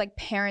of it is like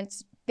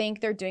parents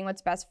think they're doing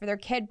what's best for their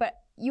kid, but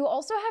you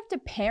also have to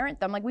parent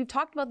them. Like we've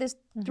talked about this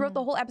throughout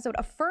the whole episode.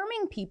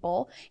 Affirming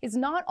people is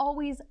not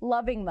always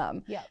loving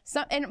them. Yeah.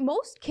 And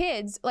most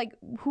kids like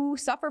who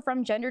suffer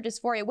from gender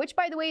dysphoria, which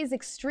by the way is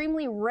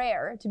extremely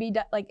rare to be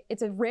like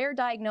it's a rare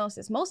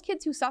diagnosis. Most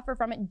kids who suffer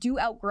from it do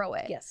outgrow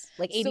it. Yes,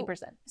 like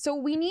 80%. So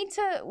we need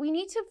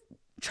to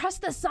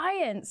trust the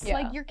science. Yeah.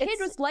 Like your kid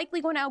was likely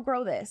going to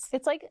outgrow this.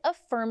 It's like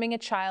affirming a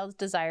child's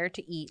desire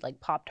to eat like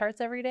Pop-Tarts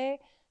every day.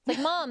 It's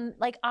like, Mom,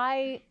 like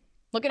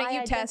Looking at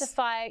you, Tess.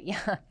 I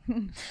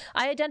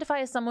identify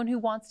as someone who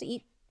wants to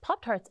eat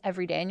Pop-Tarts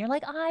every day. And you're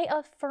like, I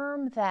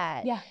affirm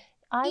that. Yeah.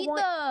 I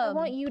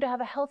want you to have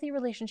a healthy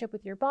relationship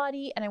with your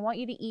body, and I want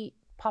you to eat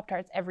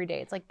Pop-Tarts every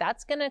day. It's like,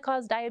 that's going to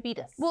cause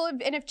diabetes. Well,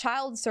 and if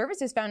child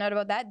services found out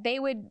about that, they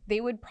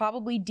would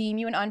probably deem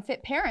you an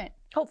unfit parent.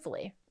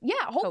 Hopefully. Yeah,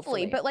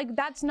 hopefully. But like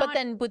that's not. But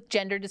then with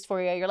gender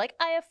dysphoria, you're like,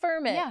 I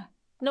affirm it. Yeah.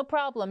 No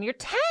problem. You're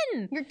 10.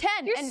 You're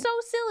 10. You're so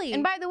silly.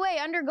 And by the way,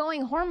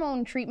 undergoing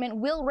hormone treatment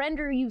will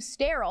render you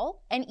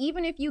sterile. And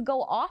even if you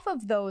go off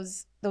of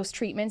those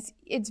treatments,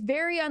 it's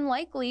very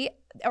unlikely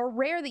or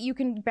rare that you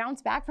can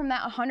bounce back from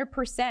that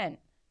 100%,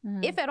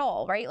 if at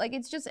all, right? Like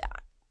it's just,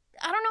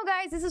 I don't know,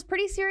 guys. This is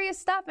pretty serious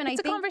stuff. And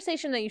it's a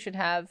conversation that you should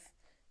have.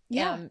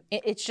 Yeah.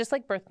 It's just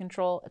like birth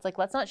control. It's like,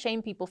 let's not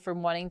shame people for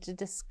wanting to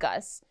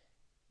discuss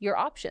your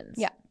options.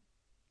 Yeah.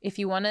 If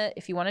you wanna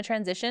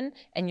transition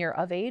and you're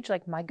of age,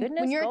 like my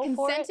goodness, when you're go a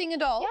consenting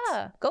adult,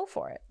 yeah, go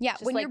for it. Yeah,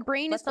 Just when like, your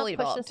brain is fully let's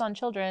not push developed. this on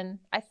children.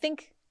 I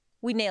think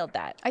we nailed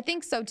that. I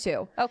think so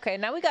too. Okay,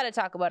 now we got to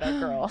talk about our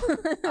girl.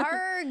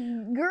 Our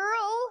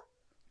girl,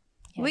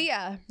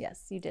 Leah.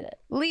 Yes, you did it.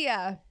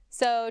 Leah.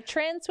 So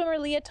trans swimmer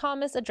Leah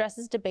Thomas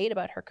addresses debate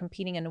about her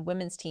competing in a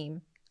women's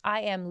team.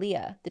 I Am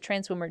Leah, the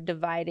trans swimmer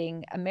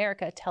dividing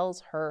America,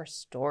 tells her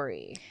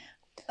story.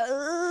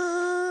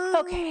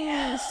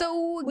 Okay,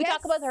 so we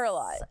talk about her a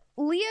lot.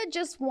 Leah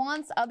just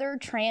wants other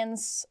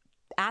trans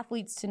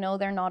athletes to know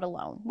they're not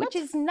alone, which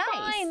is nice.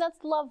 Fine,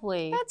 that's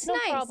lovely. That's no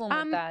nice. problem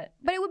with that.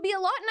 But it would be a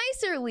lot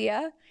nicer,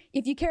 Leah,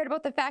 if you cared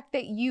about the fact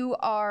that you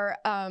are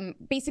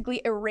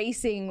basically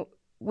erasing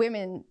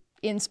women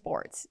in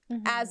sports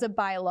as a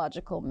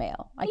biological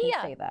male. I can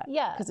say that.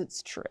 Yeah. Because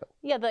it's true.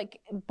 Yeah, like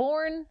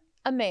born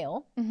a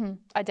male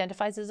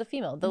identifies as a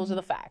female. Those are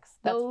the facts.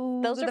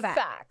 Those are the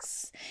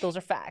facts. Those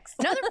are facts.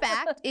 Another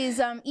fact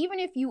is even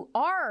if you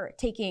are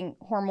taking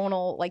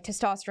hormonal, like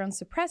testosterone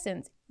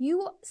suppressants,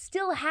 you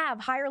still have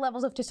higher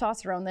levels of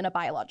testosterone than a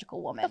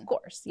biological woman. Of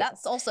course.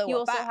 That's also you a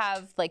also fact.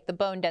 have like the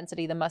bone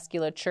density, the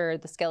musculature,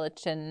 the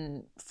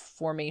skeleton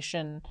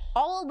formation.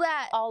 All of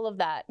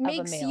that of a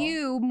makes male.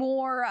 you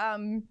more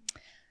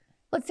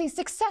let's say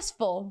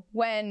successful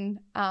when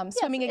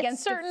swimming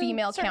against a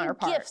female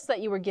counterpart. Gifts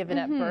that you were given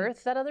at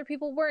birth that other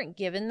people weren't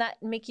given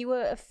that make you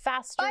a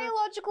faster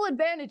Biological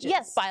advantages.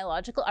 Yes,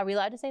 biological. Are we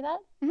allowed to say that?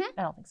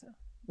 I don't think so.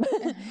 We're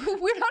not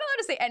allowed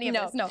to say any of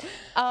this. No.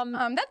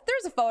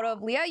 There's a photo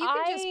of Leah. You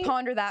can just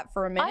ponder that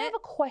for a minute. I have a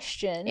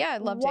question. Yeah,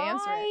 I'd love to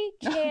answer it.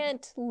 Why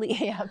can't Leah?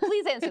 Yeah,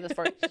 please answer this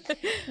for me.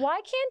 Why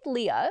can't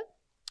Leah,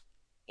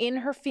 in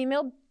her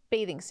female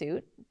bathing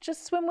suit,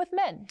 just swim with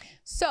men?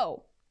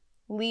 So,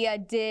 Leah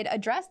did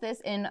address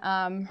this in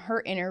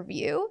her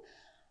interview.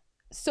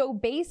 So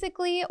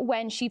basically,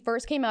 when she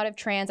first came out of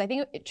trans, I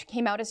think it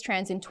came out as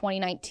trans in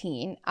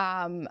 2019.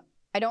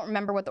 I don't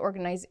remember what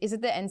is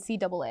it the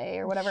NCAA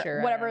or whatever?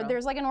 Sure, whatever.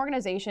 There's like an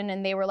organization,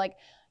 and they were like,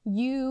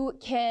 you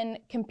can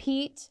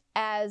compete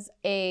as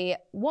a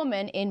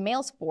woman in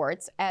male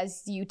sports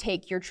as you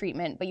take your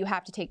treatment, but you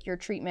have to take your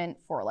treatment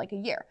for like a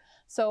year.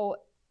 So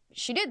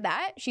she did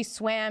that. She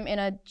swam in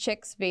a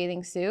chick's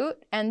bathing suit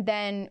and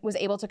then was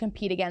able to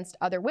compete against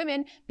other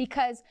women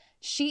because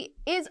she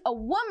is a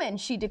woman,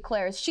 she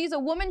declares. She's a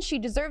woman. She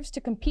deserves to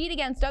compete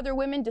against other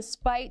women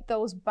despite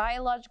those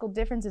biological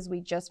differences we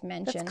just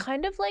mentioned. It's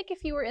kind of like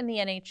if you were in the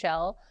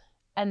NHL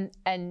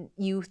and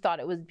you thought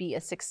it would be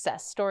a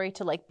success story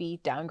to like be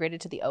downgraded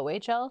to the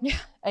OHL. Yeah.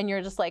 And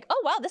you're just like,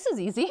 oh wow, this is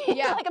easy.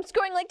 Yeah. Like I'm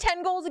scoring like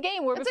 10 goals a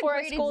game where before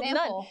I scored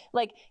none.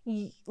 Like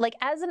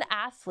as an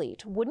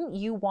athlete, wouldn't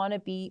you want to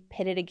be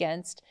pitted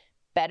against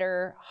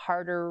better,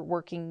 harder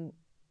working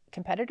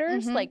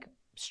competitors? Like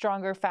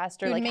stronger,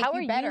 faster. Like how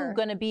are you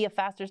going to be a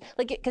faster,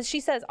 like, because she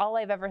says all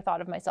I've ever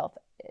thought of myself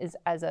is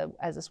as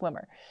a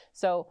swimmer.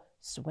 So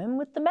swim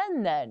with the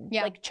men then.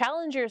 Yeah. Like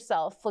challenge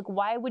yourself. Like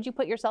why would you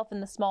put yourself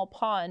in the small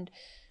pond?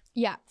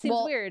 Yeah. Seems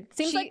weird.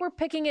 Seems like we're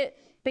picking it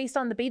based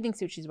on the bathing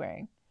suit she's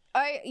wearing.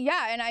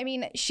 Yeah, and I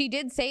mean, she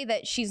did say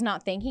that she's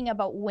not thinking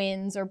about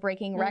wins or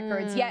breaking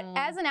records. Yet,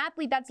 as an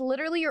athlete, that's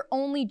literally your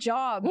only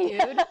job, dude.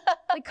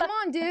 Like, come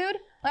on, dude.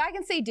 Like, I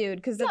can say dude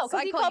because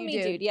I call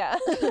you dude. Yeah.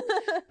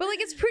 But like,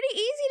 it's pretty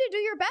easy to do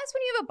your best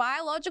when you have a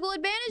biological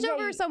advantage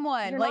over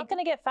someone. You're not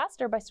going to get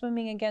faster by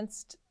swimming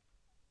against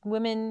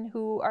women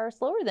who are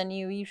slower than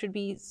you. You should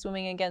be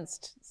swimming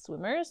against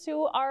swimmers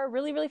who are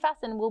really, really fast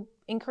and will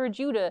encourage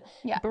you to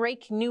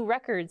break new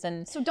records.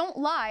 And so don't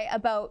lie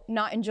about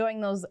not enjoying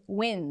those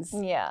wins.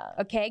 Yeah.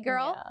 Okay,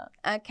 girl?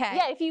 Yeah. Okay.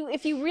 Yeah,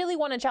 if you really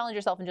want to challenge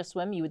yourself and just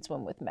swim, you would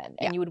swim with men.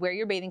 And you would wear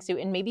your bathing suit,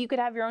 and maybe you could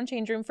have your own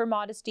change room for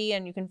modesty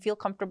and you can feel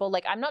comfortable.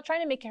 Like, I'm not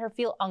trying to make her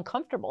feel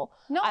uncomfortable.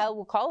 No. I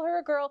will call her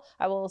a girl.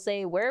 I will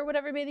say, wear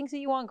whatever bathing suit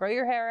you want, grow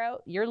your hair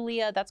out. You're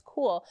Leah, that's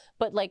cool.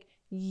 But like,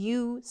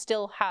 you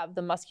still have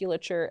the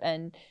musculature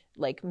and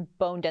like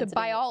bone density, the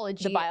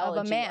biology of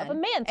a man,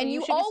 so and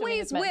you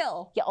always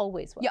will. You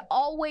always will. You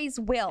always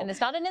will. And it's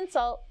not an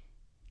insult.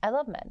 I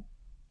love men.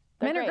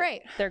 Men are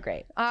great. They're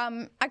great.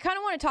 I kind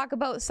of want to talk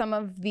about some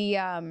of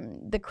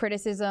the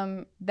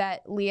criticism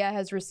that Leah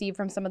has received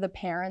from some of the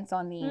parents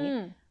on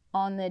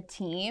the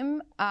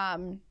team.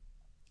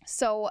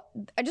 So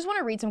I just want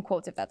to read some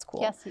quotes if that's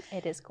cool. Yes,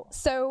 it is cool.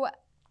 So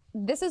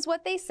this is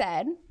what they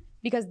said.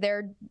 Because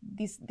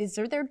these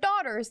are their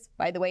daughters,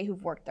 by the way,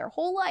 who've worked their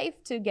whole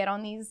life to get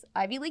on these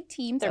Ivy League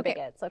teams. They're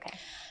bigots, okay.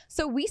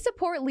 So we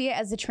support Leah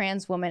as a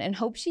trans woman and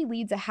hope she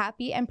leads a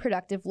happy and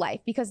productive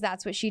life because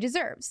that's what she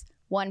deserves.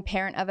 One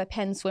parent of a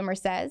Penn swimmer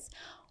says,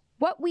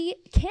 what we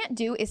can't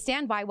do is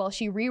stand by while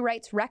she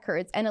rewrites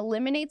records and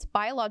eliminates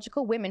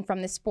biological women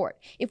from this sport.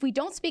 If we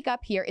don't speak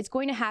up here, it's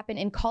going to happen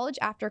in college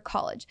after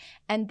college.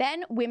 And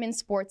then women's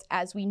sports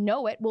as we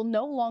know it will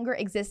no longer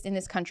exist in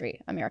this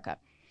country, America.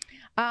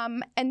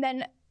 And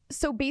then,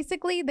 so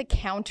basically the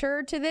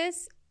counter to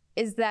this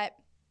is that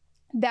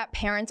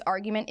parent's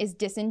argument is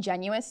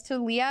disingenuous to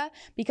Leah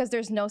because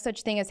there's no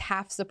such thing as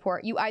half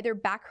support. You either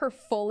back her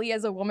fully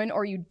as a woman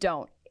or you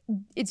don't.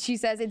 She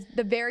says it's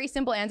the very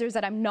simple answer is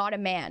that I'm not a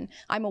man.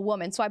 I'm a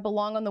woman, so I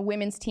belong on the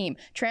women's team.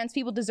 Trans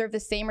people deserve the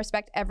same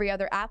respect every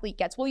other athlete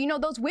gets. Well, you know,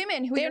 those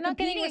women who they're not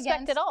getting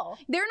respect at all.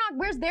 They're not.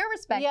 Where's their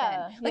respect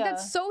then? Like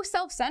that's so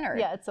self-centered.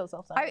 Yeah, it's so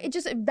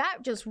self-centered. That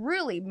just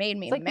really made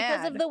me mad.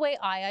 Because of the way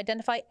I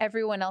identify,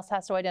 everyone else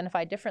has to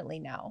identify differently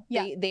now.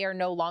 Yeah. They are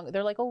no longer.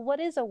 They're like, oh,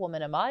 what is a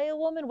woman? Am I a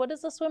woman? What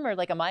is a swimmer?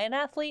 Like, am I an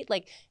athlete?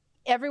 Like.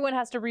 Everyone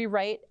has to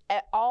rewrite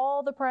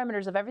all the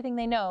parameters of everything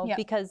they know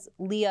because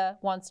Leah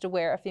wants to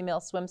wear a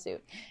female swimsuit.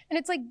 And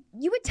it's like,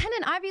 you attend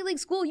an Ivy League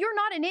school, you're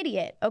not an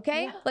idiot,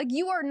 okay? Yeah. Like,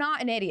 you are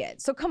not an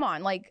idiot. So come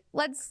on, like,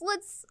 let's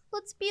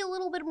be a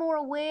little bit more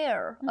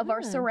aware of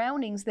our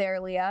surroundings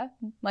there, Leah.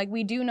 Like,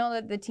 we do know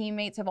that the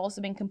teammates have also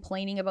been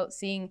complaining about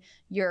seeing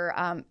your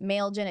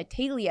male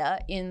genitalia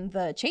in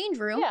the change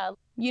room. Yeah.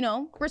 you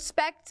know,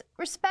 respect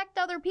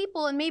other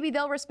people, and maybe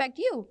they'll respect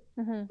you.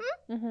 Oh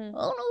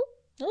no.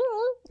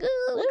 Oh gosh,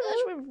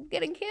 we're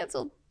getting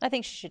canceled. I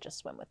think she should just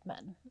swim with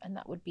men, and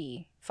that would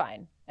be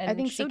fine. And I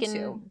think she so, can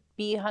too.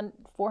 be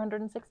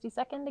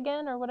 462nd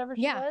again, or whatever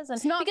she was. And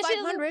it's not because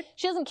 500.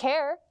 she doesn't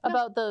care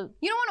about the.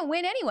 You don't want to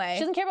win anyway. She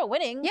doesn't care about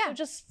winning. Yeah. So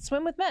just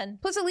swim with men.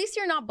 Plus, at least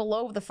you're not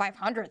below the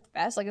 500th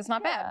best. Like, it's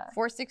not Yeah. bad.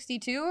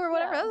 462 or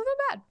whatever. Yeah. That's not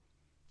bad.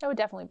 I would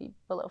definitely be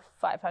below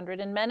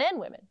 500 in men and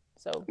women.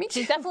 So Me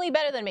she's too. definitely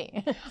better than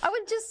me. I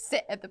would just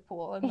sit at the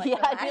pool and like yeah,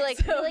 I'd be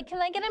relax. like,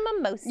 can I get a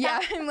mimosa? Yeah,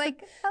 I'm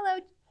like, hello.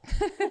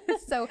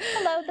 So,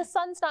 Hello, the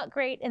sun's not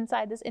great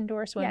inside this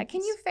indoor swim. yeah, can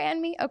you fan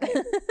me? Okay.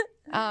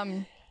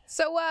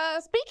 So,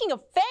 Speaking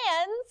of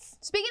fans,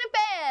 speaking of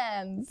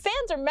fans.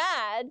 fans are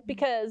mad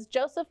because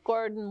Joseph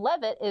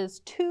Gordon-Levitt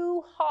is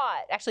too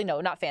hot. Actually, no,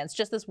 not fans.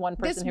 Just this one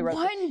person This who wrote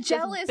one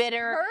jealous This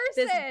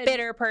person.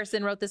 bitter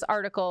person wrote this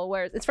article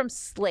where it's from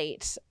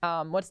Slate.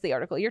 What's the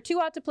article? You're too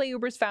hot to play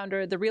Uber's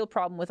founder. The real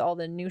problem with all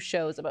the new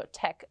shows about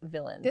tech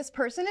villains. This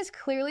person is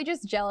clearly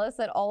just jealous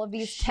that all of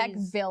these tech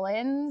She's-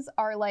 villains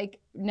are like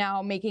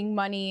now making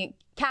money,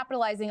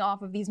 capitalizing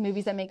off of these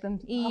movies that make them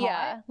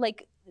yeah, hot.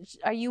 like,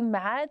 are you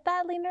mad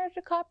that Leonardo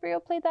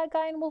DiCaprio played that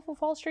guy in Wolf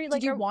of Wall Street?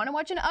 Like, Did you want to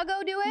watch an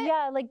Uggo do it?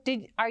 Yeah, like,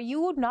 are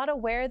you not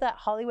aware that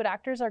Hollywood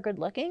actors are good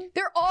looking?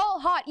 They're all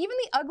hot. Even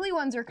the ugly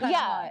ones are kind of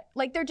Yeah. hot.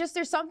 Like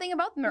there's something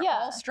about them. They're Yeah.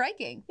 all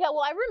striking. Yeah,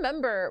 well, I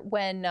remember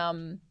when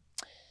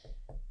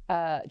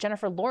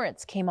Jennifer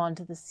Lawrence came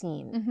onto the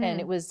scene, and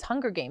it was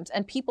Hunger Games,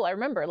 and people, I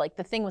remember, like,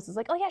 the thing was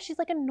like, oh yeah, she's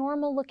like a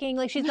normal looking,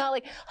 like she's not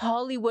like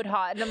Hollywood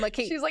hot, and I'm like,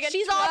 hey, She's like a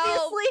she's 12.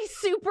 obviously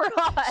super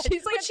hot.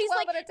 She's like But a she's 12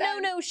 like, out of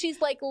 10. no,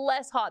 she's like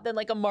less hot than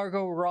like a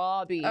Margot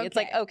Robbie. It's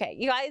like, Okay. okay,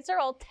 you guys are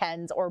all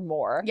 10s or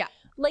more. Yeah.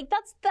 Like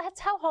that's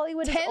how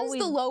Hollywood is 10's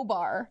always. the low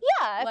bar.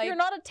 Yeah, if like- you're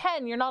not a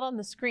 10, you're not on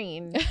the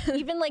screen.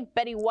 Even like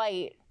Betty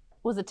White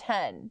was a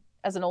 10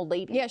 as an old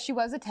lady. Yeah, she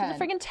was a She's 10. a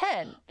freaking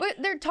 10. But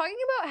they're talking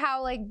about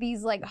how like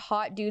these like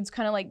hot dudes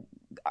kind of like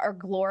are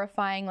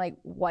glorifying like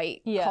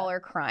white Yeah. collar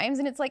crimes,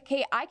 and it's like,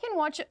 hey, I can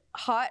watch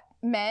hot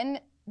men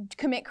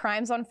commit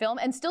crimes on film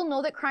and still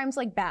know that crime's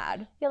like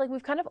bad. Yeah, like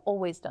we've kind of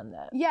always done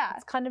that. Yeah.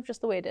 It's kind of just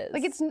the way it is.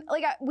 Like it's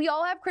like we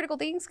all have critical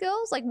thinking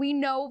skills. Like we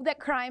know that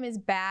crime is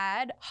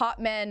bad. Hot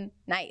men,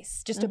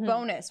 nice. Just a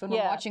bonus when we're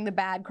Yeah. watching the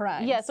bad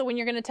crimes. yeah, so when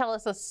you're going to tell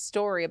us a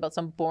story about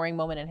some boring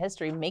moment in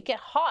history, make it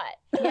hot.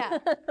 Yeah.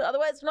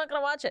 Otherwise, we're not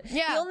going to watch it.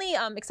 Yeah. The only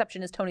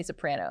exception is Tony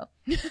Soprano.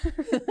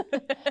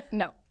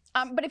 No.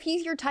 But if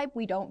he's your type,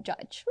 we don't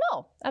judge.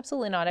 No,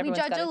 absolutely not. We Everyone's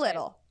judge got a type.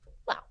 little.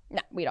 Well,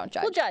 No, we don't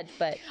judge. we'll judge,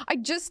 but I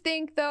just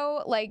think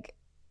though, like,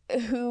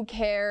 who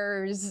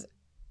cares?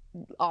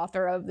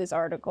 Author of this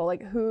article,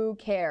 like, who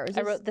cares?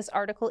 I wrote, this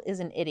article is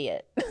an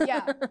idiot.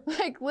 Yeah,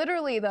 like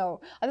literally though.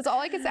 That's all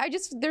I can say.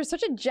 There's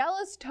such a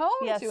jealous tone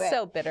Yeah, to it.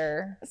 so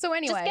bitter. So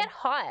anyway, Just get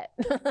hot.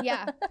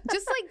 yeah,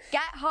 just like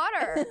get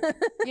hotter.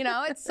 You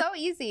know, it's so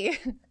easy.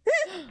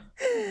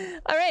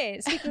 All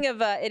right. Speaking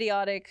of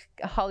idiotic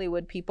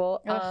Hollywood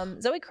people,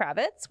 Zoe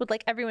Kravitz would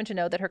like everyone to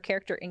know that her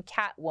character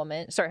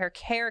Catwoman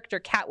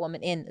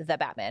in The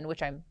Batman,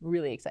 which I'm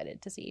really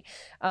excited to see,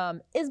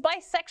 is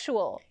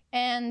bisexual.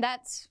 And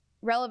that's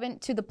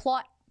relevant to the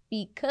plot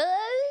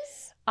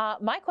because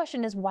My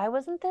question is, why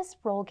wasn't this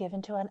role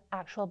given to an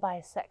actual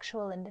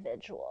bisexual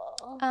individual?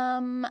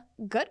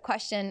 Good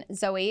question,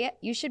 Zoe.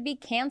 You should be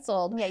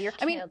canceled. Yeah, you're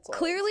I mean, canceled.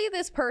 clearly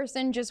this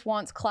person just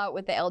wants clout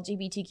with the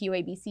LGBTQ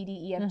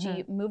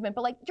ABCDEFG movement,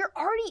 but like you're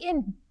already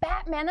in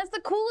Batman. That's the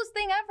coolest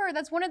thing ever.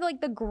 That's one of the,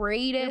 like the You're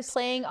greatest.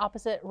 playing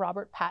opposite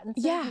Robert Pattinson.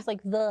 Yeah. He's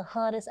like the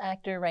hottest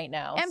actor right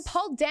now. And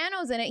Paul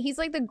Dano's in it. He's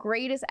like the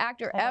greatest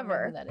actor I don't know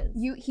ever. who that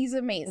is. He's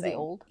amazing.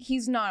 old?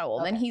 He's not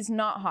old, and Okay. he's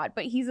not hot,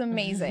 but he's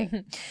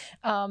amazing.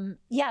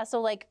 Yeah,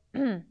 so like,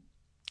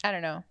 I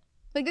don't know.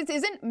 Like this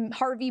isn't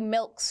Harvey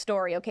Milk's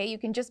story, okay? You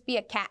can just be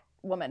a cat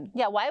woman.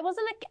 Yeah, why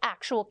wasn't an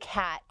actual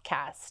cat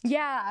cast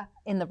Yeah.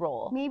 in the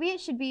role? Maybe it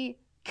should be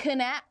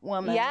Knat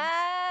woman.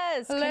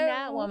 Yes, Hello.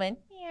 Catwoman.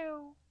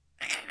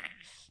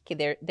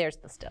 Okay, there's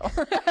the still.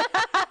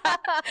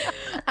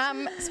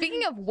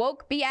 Speaking of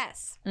woke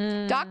BS,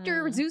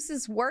 Dr.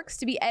 Zeus's works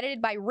to be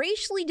edited by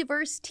racially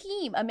diverse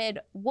team amid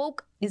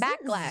woke Is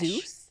backlash. it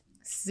Zeus?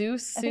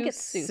 Zeus. I think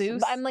it's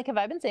Zeus. But I'm like, have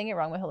I been saying it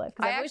wrong my whole life?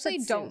 'Cause I I've always actually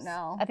said don't Zeus.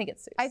 know. I think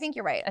it's Zeus. I think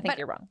you're right. I think But-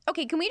 you're wrong.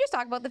 Okay, can we just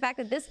talk about the fact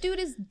that this dude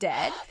is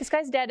dead? This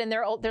guy's dead, and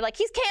they're like,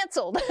 he's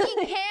canceled.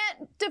 He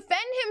can't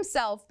defend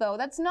himself, though.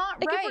 That's not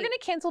Like, right. if we're gonna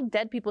cancel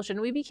dead people,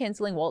 shouldn't we be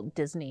canceling Walt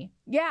Disney?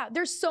 Yeah,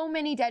 there's so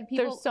many dead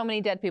people. There's so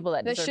many dead people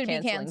that that deserve should be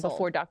canceling canceled.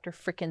 before Dr.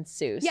 Frickin'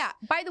 Seuss. Yeah,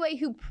 by the way,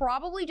 who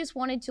probably just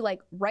wanted to like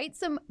write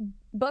some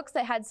books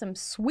that had some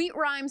sweet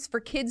rhymes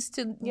for kids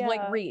to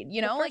like read,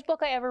 you The know? first Like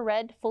book I ever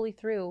read fully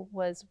through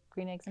was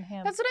green eggs and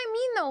ham. That's what I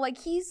mean, though. Like,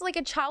 he's like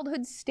a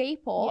childhood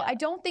staple. Yeah. I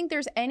don't think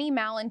there's any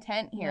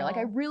malintent here. No. Like,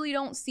 I really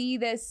don't see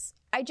this.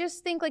 I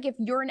just think, like, if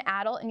you're an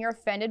adult and you're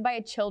offended by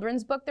a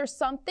children's book, there's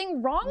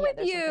something wrong with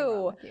there's you. something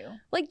wrong with you.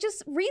 Like,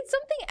 just read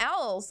something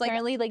else. Like,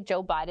 Apparently, like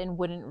Joe Biden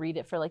wouldn't read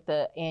it for like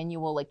the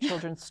annual like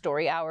children's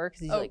story hour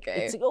because he's like,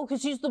 Okay.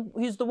 because he's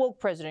the woke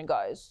president,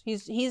 guys.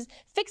 He's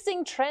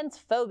fixing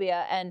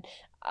transphobia, and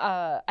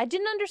I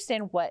didn't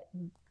understand what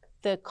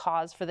the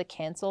cause for the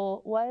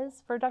cancel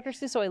was for Dr.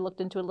 Seuss, so I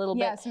looked into it a little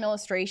yeah, bit. some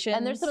illustrations.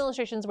 And there's some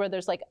illustrations where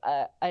there's like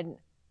a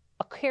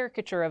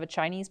caricature of a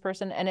Chinese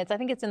person, and I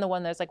think it's in the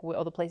one that's like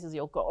all the places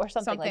you'll go or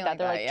something like that.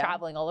 They're like yeah.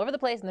 traveling all over the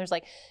place, and there's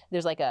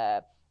like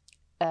a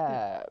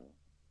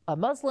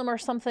Muslim or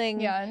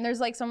something. Yeah, and there's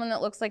like someone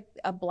that looks like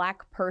a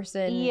black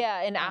person.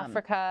 Yeah, in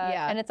Africa.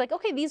 yeah. And it's like,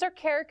 okay, these are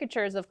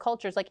caricatures of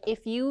cultures. Like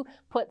if you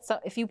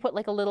put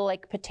like a little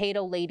like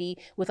potato lady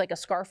with like a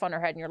scarf on her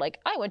head and you're like,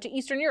 I went to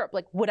Eastern Europe,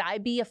 like would I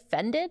be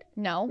offended?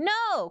 No.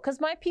 No,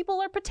 because my people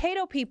are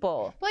potato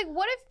people. Like,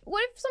 what if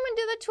someone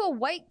did that to a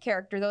white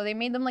character though? They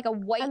made them like a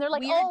white, And they're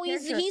like, weird oh,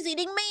 character. he's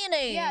eating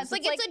mayonnaise. Yeah, it's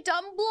like it's a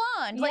dumb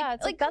blonde. Yeah, Like,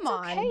 it's like come that's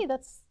on. okay.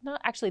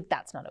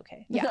 That's not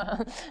okay. Yeah.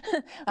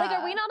 Like,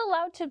 are we not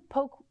allowed to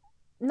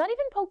not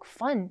even poke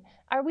fun?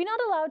 Are we not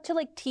allowed to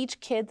like teach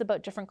kids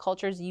about different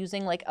cultures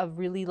using like a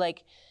really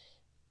like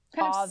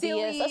Kind of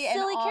obvious, silly a and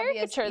silly obvious,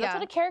 caricature? yeah. That's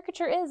what a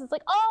caricature is. It's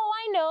like, oh,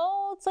 I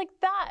know. It's like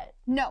that.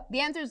 No,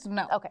 the answer is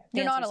no. Okay, the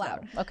You're not answer's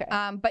allowed. no.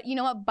 Okay. But you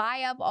know what?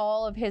 Buy up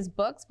all of his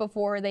books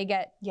before they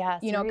get, Yeah,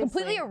 completely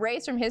seriously.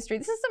 erased from history.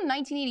 This is some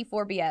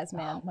 1984 BS,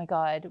 man. Oh my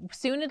God!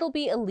 Soon it'll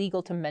be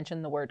illegal to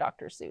mention the word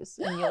Dr. Seuss,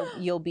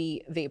 and you'll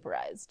be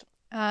vaporized.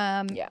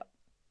 Yeah.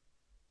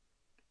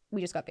 We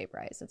just got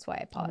vaporized. That's why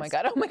I paused. Oh my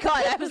God! Oh my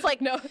God! I was like,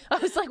 No. I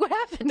was like, what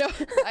happened? No,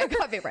 I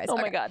got vaporized. Oh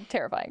my Okay. God!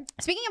 Terrifying.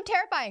 Speaking of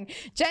terrifying,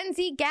 Gen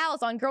Z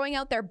gals on growing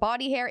out their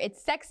body hair.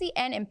 It's sexy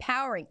and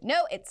empowering.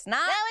 No, it's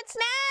not. No, it's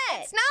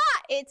not. It's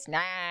not.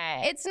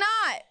 It's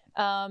not. It's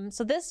not.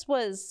 So this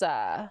was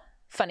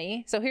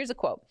funny. So here's a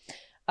quote.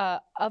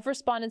 Of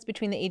respondents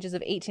between the ages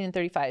of 18 and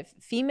 35,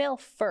 female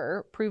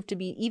fur proved to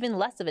be even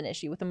less of an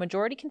issue, with the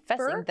majority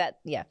confessing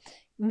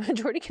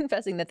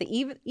that they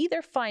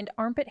either find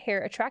armpit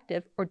hair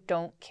attractive or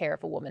don't care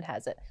if a woman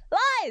has it.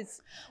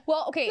 Lies!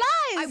 Well, okay.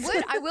 Lies!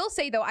 I will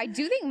say though, I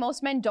do think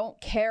most men don't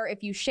care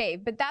if you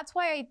shave, but that's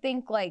why I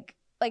think like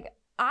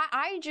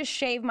I just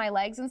shave my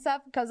legs and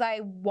stuff because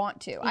I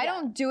want to. I Yeah.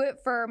 don't do it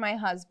for my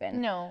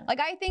husband. No. Like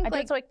I think I do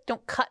like it so I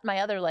don't cut my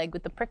other leg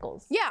with the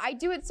prickles. yeah, I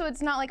do it so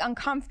it's not like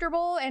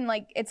uncomfortable and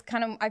like it's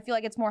kind of I feel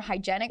like it's more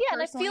hygienic. Yeah,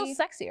 and it personally. feels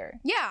sexier.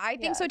 Yeah, I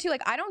think so too.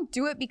 Like I don't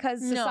do it because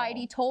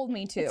society told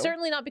me to. It's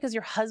certainly not because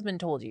your husband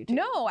told you to.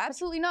 No,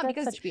 absolutely not. That's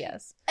Because such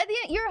BS. at the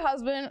end, your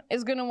husband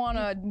is gonna want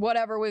to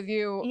whatever with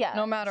you, Yeah.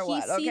 no matter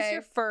what. He sees Okay.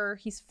 your fur,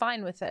 he's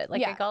fine with it.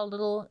 Like Yeah. I got a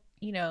little,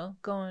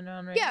 going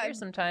on right Yeah, here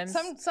sometimes.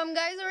 Some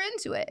guys are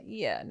into it.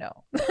 Yeah, no.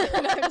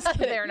 I'm just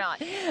kidding. They're not.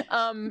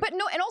 But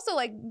no, and also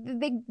like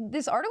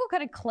this article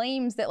kind of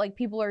claims that like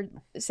people are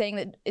saying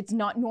that it's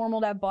not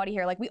normal to have body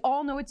hair. Like we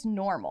all know it's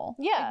normal.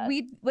 Yeah.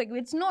 Like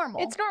it's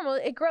normal. It's normal.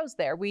 It grows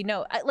there. We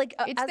know.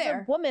 It's as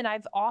there. a woman,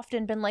 I've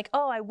often been like,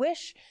 oh, I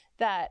wish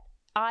that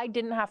I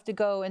didn't have to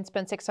go and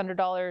spend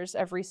 $600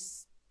 every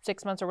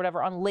 6 months or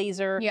whatever on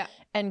laser Yeah.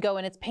 and go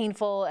and it's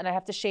painful and I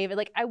have to shave it.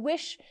 Like I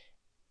wish,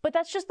 but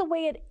that's just the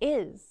way it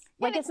is.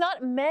 Yeah, Like it's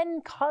not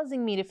men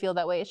causing me to feel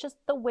that way. It's just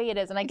the way it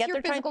is. And I It's get your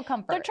they're trying, physical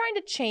comfort. they're trying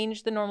to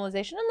change the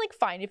normalization. And like,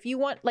 fine, if you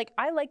want, like,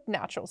 I like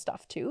natural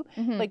stuff too.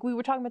 Mhm. Like we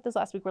were talking about this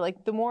last week. Where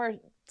like the more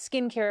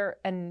skincare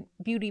and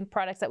beauty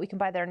products that we can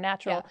buy that are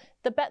natural,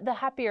 the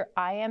happier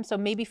I am. So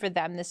maybe for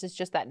them, this is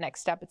just that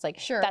next step. It's like,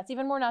 Sure. that's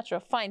even more natural.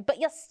 Fine, but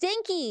you're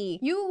stinky.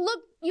 You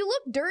look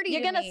dirty.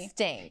 You're to gonna me.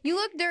 stink. You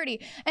look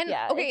dirty. And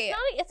Yeah. okay,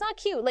 It's not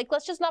cute. Like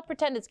let's just not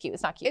pretend it's cute.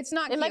 It's not cute. It's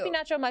not It might be cute.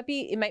 natural.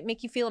 It might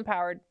make you feel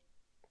empowered.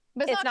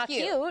 but It's not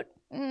cute.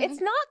 Mm.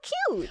 It's not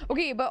cute.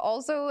 Okay, but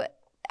also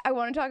I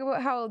want to talk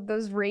about how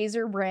those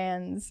razor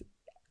brands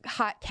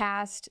hot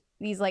cast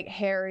these like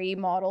hairy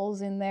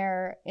models in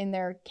their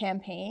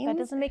campaigns. That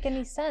doesn't make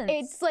any sense.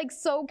 It's like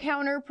so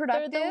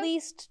counterproductive. They're the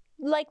least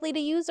likely to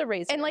use a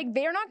razor. and like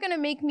they're not gonna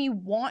make me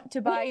want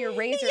to buy your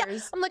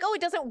razors. I'm like, oh,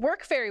 it doesn't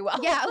work very well.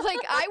 Yeah, like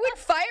I would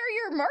fire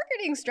your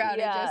marketing strategist.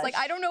 Yeah. Like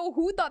I don't know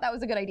who thought that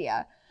was a good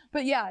idea.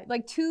 But yeah,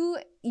 like 2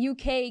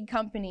 UK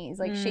companies,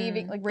 like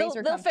shaving, like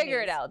razor They'll companies. figure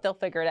it out. They'll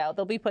figure it out.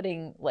 They'll be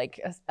putting like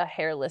a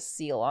hairless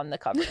seal on the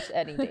covers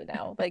any day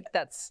now. Like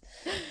that's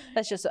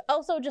just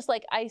also just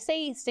like I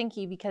say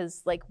stinky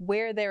because like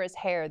where there is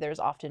hair, there's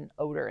often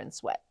odor and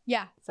sweat.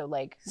 Yeah, So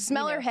like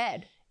smell you her know,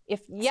 head.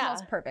 If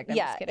Smells perfect. I'm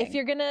just kidding. if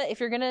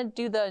you're gonna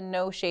do the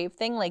no shave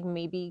thing, like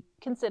maybe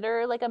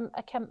consider like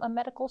a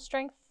medical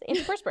strength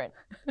antiperspirant.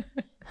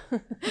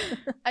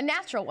 A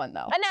natural one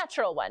though. A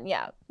natural one,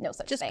 yeah. No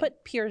such Just thing.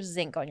 put pure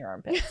zinc on your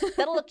armpits.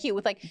 That'll look cute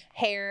with like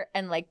hair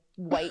and like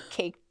white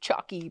cake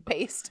chalky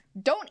paste.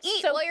 Don't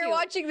eat So while you're cute.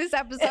 watching this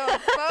episode,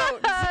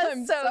 folks.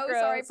 I'm So so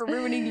sorry gross. for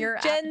ruining your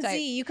Gen appetite.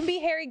 Z, you can be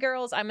hairy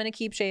girls. I'm gonna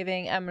keep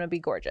shaving. I'm gonna be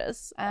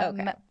gorgeous.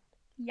 Okay.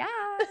 Yeah.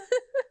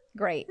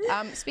 Great.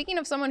 Speaking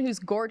of someone who's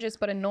gorgeous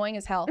but annoying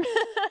as hell,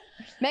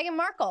 Meghan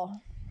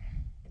Markle.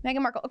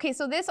 Meghan Markle. Okay,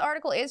 so this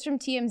article is from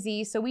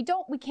TMZ, so we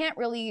can't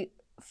really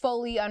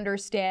fully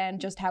understand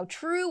just how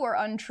true or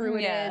untrue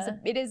it is.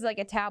 It is like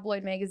a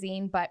tabloid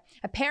magazine, but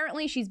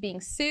apparently she's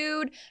being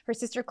sued. Her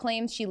sister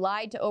claims she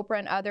lied to Oprah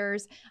and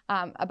others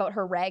about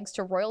her rags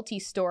to royalty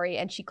story,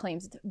 and she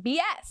claims it's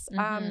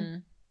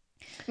BS.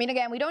 I mean,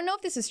 again, we don't know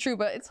if this is true,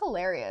 but it's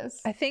hilarious.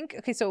 I think,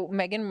 okay, so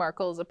Meghan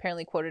Markle is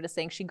apparently quoted as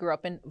saying she grew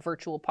up in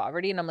virtual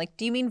poverty. And I'm like,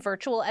 do you mean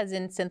virtual as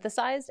in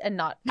synthesized and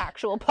not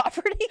actual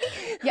poverty?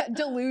 Yeah,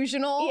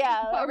 delusional.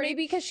 Yeah, or poverty.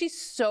 maybe because she's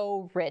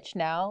so rich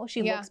now,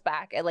 she looks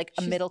back at like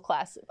a middle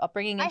class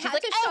upbringing and I she's had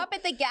like, to shop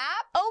at the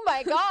Gap. oh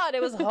my God,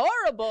 it was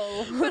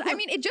horrible. But I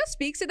mean, it just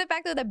speaks to the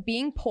fact that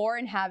being poor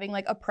and having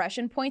like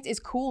oppression points is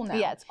cool now.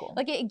 Yeah, it's cool.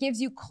 Like it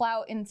gives you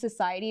clout in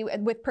society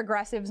with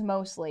progressives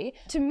mostly.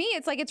 To me,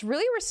 it's like it's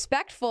really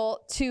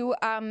respectful to,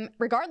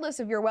 regardless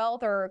of your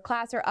wealth or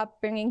class or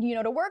upbringing, you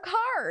know, to work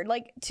hard,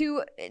 like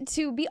to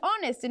be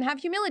honest and have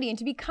humility and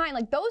to be kind.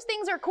 Like those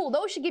things are cool.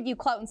 Those should give you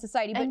clout in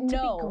society. But and to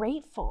no. be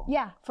grateful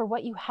for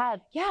what you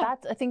had. Yeah.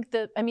 That's, I think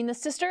the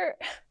sister,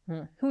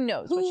 who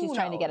knows what she's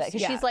trying to get at.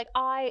 Because she's like,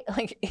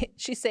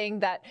 she's saying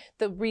that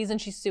the reason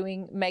she's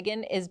suing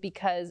Meghan is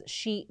because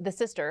the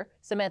sister,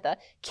 Samantha,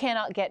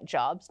 cannot get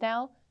jobs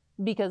now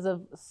because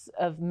of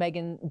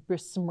Meghan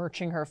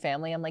besmirching her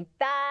family. I'm like,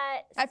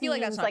 that I feel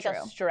like that's not like true.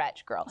 A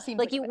stretch, girl. Seems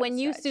like like a bit of when a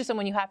you stretch. sue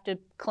someone, you have to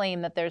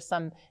claim that there's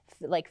some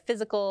like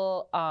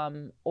physical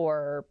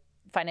or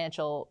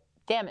financial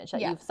damage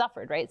that you've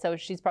suffered, right? So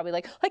she's probably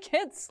like, I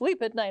can't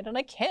sleep at night and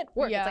I can't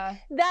work. Yeah. It's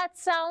like, that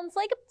sounds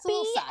like a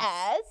little BS.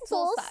 sus. It's a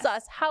little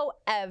sus.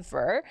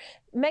 However,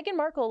 Meghan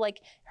Markle,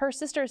 like her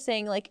sister is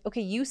saying like,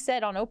 okay, you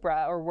said on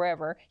Oprah or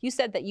wherever, you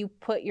said that you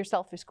put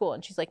yourself through school.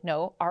 And she's like,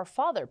 no, our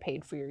father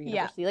paid for your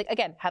university. Like,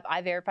 again, have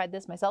I verified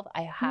this myself?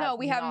 I have No,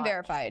 we haven't not.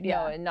 verified.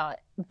 No, and not.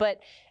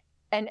 But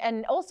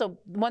and also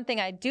one thing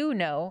I do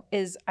know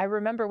is I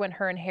remember when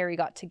her and Harry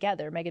got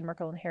together, Meghan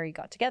Markle and Harry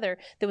got together,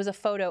 there was a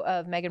photo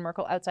of Meghan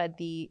Markle outside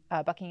the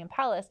Buckingham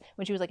Palace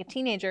when she was like a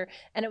teenager.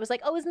 And it was like,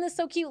 oh, isn't this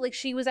so cute? Like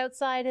she was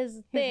outside his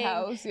thing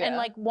house, and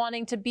like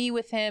wanting to be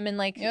with him and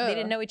like they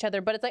didn't know each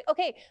other. But it's like,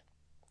 okay,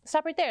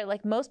 stop right there.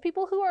 Like most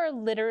people who are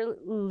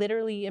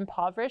literally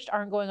impoverished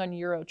aren't going on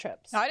Euro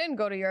trips. I didn't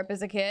go to Europe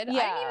as a kid. I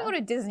didn't even go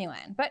to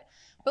Disneyland.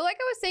 But like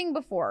I was saying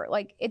before,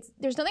 like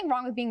there's nothing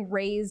wrong with being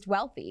raised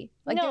wealthy.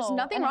 Like there's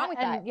nothing wrong with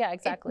that. Yeah,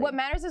 exactly. What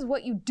matters is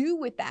what you do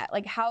with that.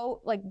 Like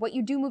what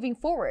you do moving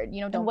forward. You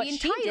know, don't and what be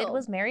entitled. she did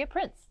was marry a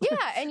prince. Yeah,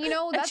 and you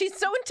know and she's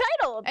so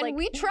entitled. And like,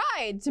 we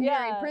tried to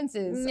marry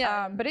princes,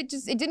 but it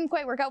didn't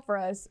quite work out for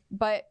us.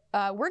 But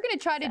we're gonna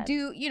try to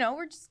do. You know,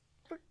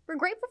 we're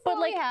grateful for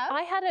what we have.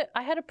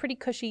 I had a pretty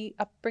cushy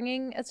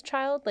upbringing as a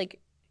child.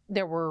 Like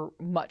there were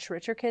much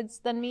richer kids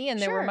than me and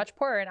there were much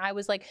poorer. And I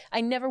was like,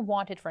 I never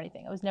wanted for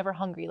anything. I was never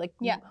hungry. Like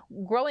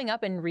growing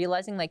up and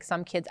realizing like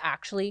some kids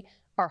actually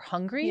are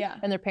hungry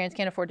and their parents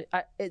can't afford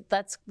to,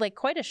 that's like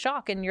quite a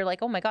shock. And you're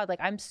like, oh my God, like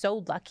I'm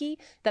so lucky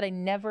that I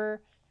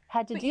never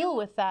had to deal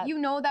with that. You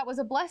know that was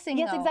a blessing,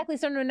 Yes, though. exactly.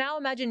 So now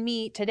imagine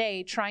me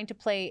today trying to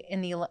play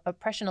in the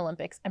Oppression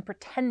Olympics and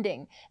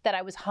pretending that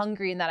I was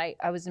hungry and that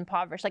I was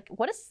impoverished. Like,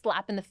 what a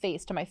slap in the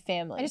face to my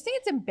family. I just think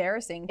it's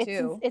embarrassing,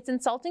 too. It's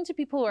insulting to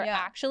people who are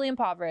actually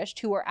impoverished,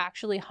 who are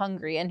actually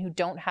hungry, and who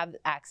don't have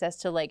access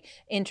to, like,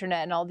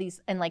 internet and all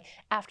these, and, like,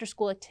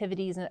 after-school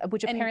activities,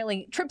 which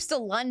apparently... trips to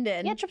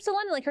London. Yeah, trips to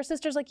London. Like, her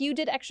sister's like, you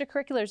did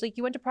extracurriculars. Like,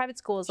 you went to private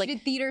schools. Like, she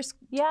did theater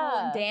school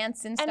and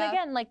dance and stuff. And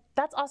again, like,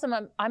 that's awesome.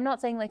 I'm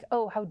not saying, like,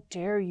 oh, how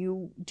dare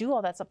you do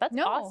all that stuff. That's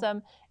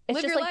awesome. It's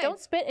Live just your like, life. don't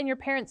spit in your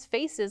parents'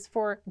 faces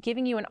for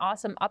giving you an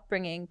awesome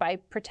upbringing by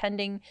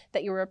pretending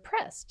that you were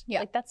oppressed. Yeah.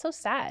 Like, that's so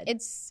sad.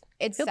 It's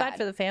feel sad. bad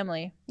for the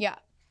family. Yeah.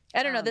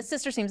 I don't know. This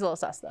sister seems a little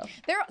sus, though.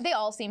 They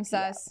all seem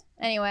sus.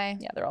 Anyway.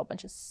 Yeah, they're all a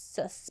bunch of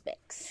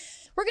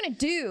suspects. We're going to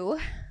do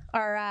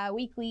our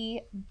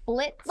weekly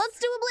Blitz. Let's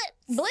do a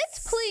Blitz.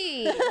 Blitz,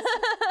 please.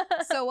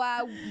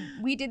 So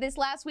we did this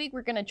last week.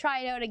 We're going to try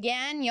it out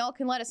again. Y'all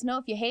can let us know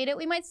if you hate it.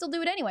 We might still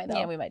do it anyway, though.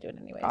 Yeah, we might do it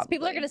anyway. Probably.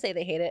 People are going to say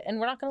they hate it, and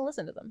we're not going to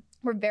listen to them.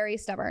 We're very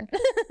stubborn.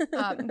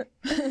 All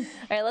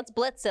right, let's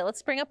Blitz it.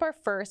 Let's bring up our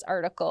first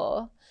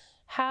article.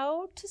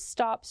 How to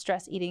stop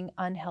stress eating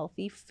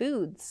unhealthy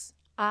foods.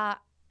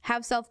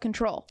 Have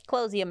self-control.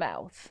 Close your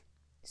mouth.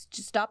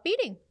 Just stop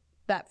eating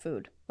that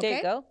food. Okay? There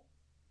you go.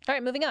 All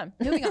right, moving on.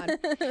 Moving on.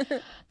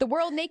 The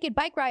World Naked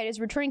Bike Ride is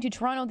returning to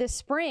Toronto this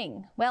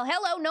spring. Well,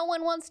 hello, no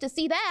one wants to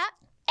see that.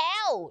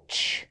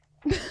 Ouch.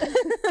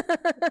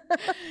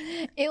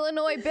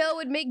 Illinois bill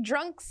would make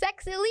drunk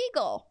sex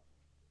illegal.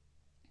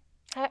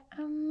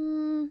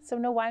 So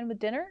no wine with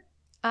dinner?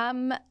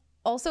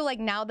 Also, like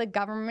now the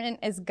government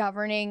is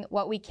governing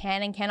what we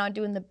can and cannot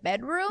do in the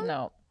bedroom.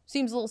 No.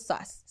 Seems a little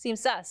sus. Seems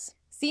sus.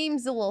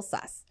 Seems a little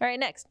sus. All right,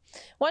 next.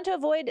 Want to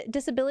avoid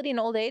disability in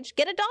old age?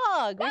 Get a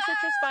dog.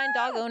 Researchers find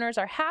dog owners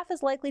are half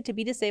as likely to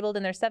be disabled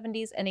in their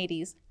 70s and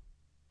 80s.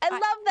 I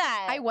love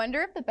that. I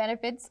wonder if the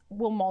benefits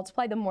will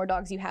multiply the more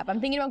dogs you have. I'm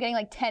thinking about getting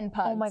like 10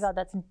 pugs. Oh my God,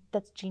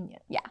 that's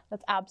genius. Yeah.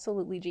 That's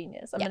absolutely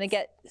genius. I'm Yes. going to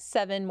get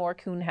 7 more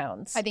coon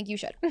hounds. I think you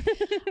should.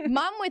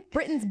 Mom with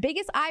Britain's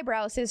biggest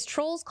eyebrows says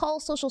trolls call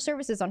social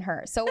services on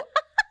her. So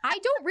I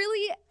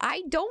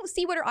don't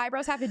see what her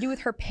eyebrows have to do with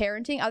her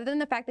parenting other than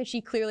the fact that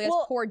she clearly has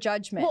poor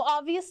judgment. Well,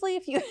 obviously,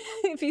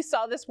 if you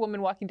saw this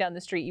woman walking down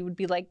the street, you would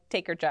be like,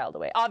 take her child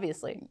away.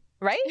 Obviously.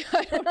 Right?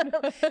 I don't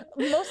know.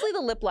 Mostly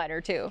the lip liner,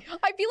 too.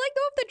 I feel like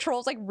though if the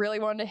trolls like really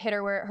wanted to hit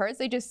her where it hurts,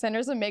 they just send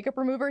her some makeup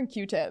remover and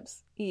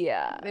Q-tips.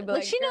 Yeah. They'd be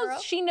Like, "Girl."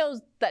 she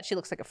knows that she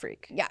looks like a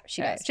freak. Yeah,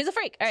 she All does. right. She's a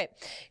freak. All right.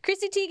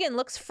 Chrissy Teigen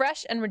looks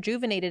fresh and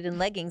rejuvenated in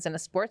leggings and a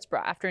sports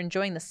bra after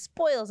enjoying the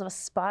spoils of a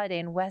spa day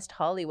in West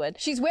Hollywood.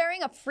 She's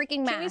wearing a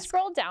freaking mask. Can we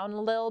scroll down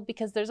a little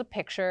because there's a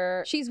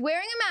picture? She's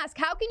wearing a mask.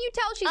 How can you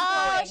tell she's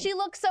Oh, glowing? she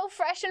looks so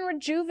fresh and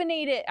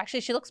rejuvenated.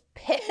 Actually, she looks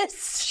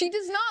pissed. She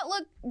does not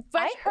look I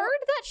fresh. heard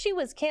that she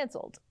was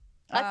canceled.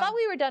 I thought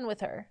we were done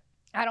with her.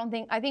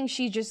 I think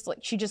she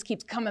just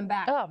keeps coming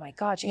back. Oh my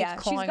God, she keeps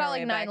she's clawing got her like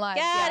way 9 back.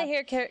 lives. Get yeah. out of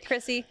here,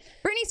 Chrissy.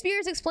 Britney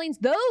Spears explains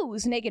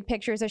those naked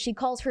pictures as she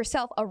calls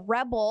herself a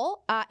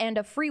rebel and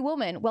a free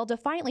woman while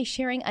defiantly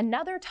sharing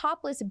another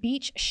topless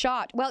beach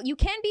shot. Well, you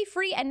can be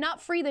free and not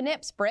free the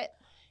nips, Brit.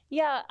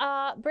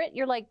 Yeah, Britt,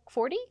 you're like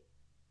 40?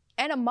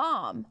 And a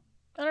mom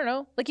I don't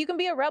know. Like you can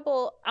be a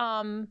rebel.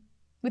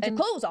 with your And-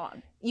 clothes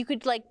on. You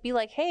could like be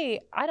like, hey,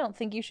 I don't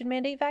think you should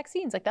mandate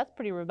vaccines. Like that's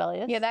pretty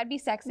rebellious. Yeah, that'd be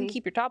sexy. And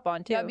keep your top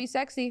on too. That'd be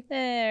sexy.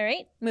 All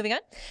right, moving on.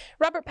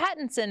 Robert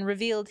Pattinson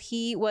revealed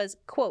he was,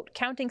 quote,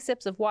 counting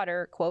sips of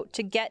water, quote,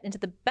 to get into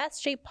the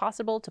best shape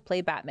possible to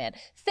play Batman.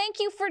 Thank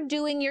you for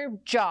doing your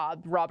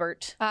job,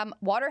 Robert.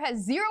 Water has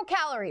 0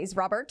 calories,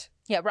 Robert.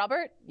 Yeah,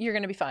 Robert, you're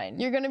going to be fine.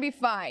 You're gonna be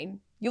fine.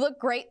 You look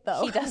great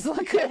though. He does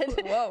look good.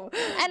 Whoa.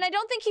 And I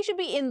don't think he should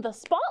be in the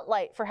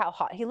spotlight for how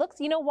hot he looks.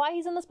 You know why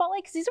he's in the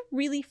spotlight? Because he's a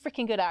really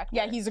freaking good actor.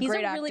 Yeah, he's a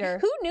great actor.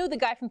 Who knew the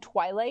guy from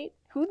Twilight?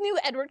 Who knew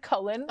Edward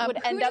Cullen would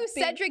Who end knew up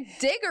being... Cedric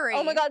Diggory?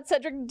 Oh my God,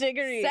 Cedric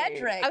Diggory.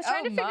 Cedric. I was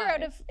trying to figure my.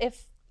 out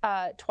if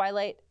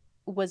Twilight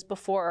was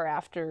before or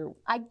after.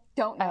 I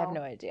don't know. I have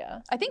no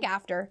idea. I think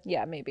after.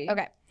 Yeah, maybe.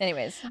 Okay.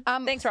 Anyways,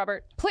 thanks,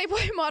 Robert.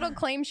 Playboy model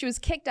claims she was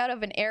kicked out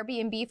of an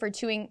Airbnb for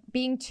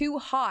being too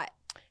hot.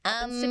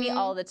 Happens to me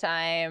all the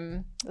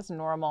time. That's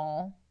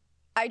normal.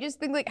 I just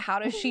think, like, how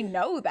does she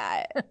know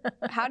that?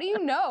 How do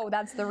you know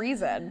that's the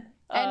reason?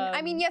 And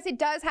I mean, yes, it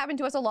does happen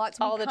to us a lot.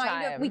 So All the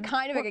time. we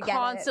kind of We're get it.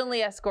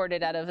 constantly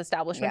escorted out of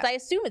establishments. Yeah. I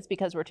assume it's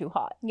because we're too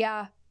hot.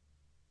 Yeah.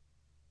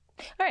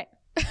 All right.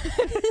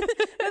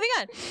 Moving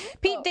on.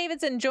 Pete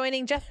Davidson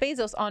joining Jeff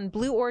Bezos on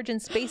Blue Origin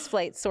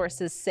spaceflight,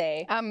 sources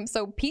say.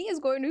 So Pete is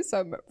going to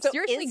some So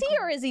seriously. is he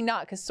or is he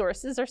not? Because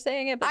sources are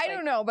saying it. But I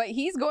don't know, but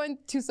he's going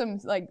to some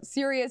like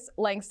serious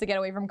lengths to get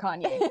away from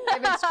Kanye. If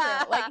it's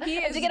true, like he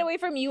is to get away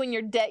from you and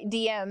your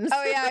DMs.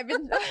 Oh yeah,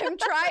 I'm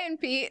trying,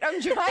 Pete. I'm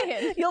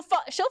trying.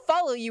 She'll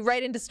follow you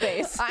right into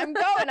space. I'm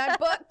going. I'm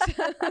booked.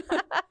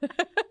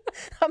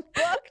 I'm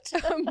booked.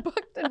 I'm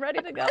booked and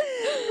ready to go.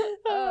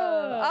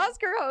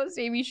 Oscar host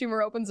Amy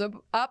Schumer opens up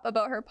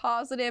about her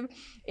positive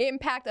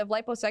impact of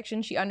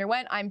liposuction she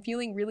underwent. I'm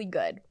feeling really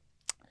good.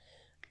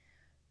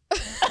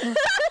 I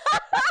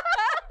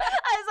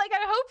was like,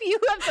 I hope you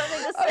have something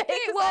to say. Okay,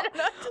 'cause well,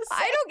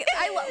 I don't know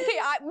what to say.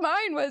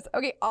 mine was,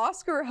 okay,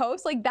 Oscar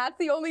host, like that's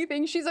the only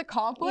thing she's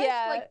accomplished.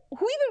 Yeah. Like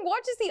who even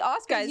watches the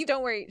Oscars? Guys,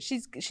 don't worry.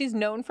 She's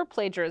known for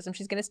plagiarism.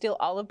 She's gonna steal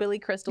all of Billy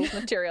Crystal's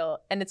material,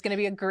 and it's gonna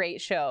be a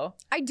great show.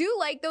 I do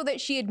like though that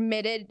she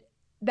admitted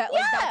that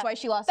like that's why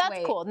she lost That's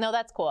weight. cool. No,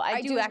 that's cool.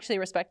 I do actually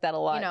respect that a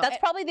lot. You know, That's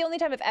probably the only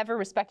time I've ever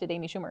respected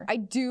Amy Schumer. I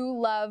do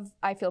love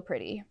I Feel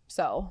Pretty.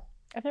 So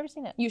I've never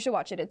seen it. you should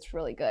watch it. It's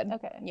really good.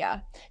 Okay. Yeah.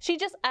 She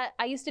just,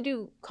 I used to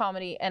do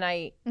comedy, and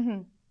I,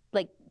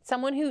 like,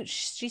 someone who,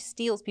 she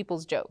steals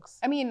people's jokes.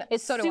 I mean,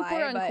 It's so do super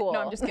I, but- uncool.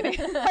 No, I'm just kidding.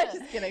 I'm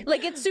just kidding.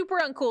 Like, it's super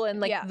uncool in,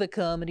 like, Yeah. the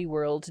comedy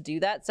world to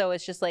do that. So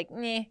it's just like,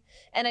 meh.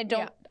 And I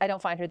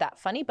don't find her that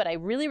funny, but I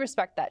really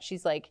respect that.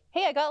 She's like,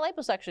 hey, I got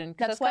liposuction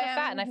because I was why kind of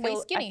fat, I'm and way I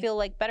skinny. feel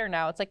like better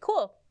now. It's like,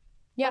 cool.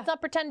 Yeah. Let's not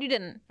pretend you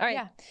didn't. All right.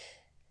 Yeah.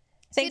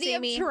 Thanks, City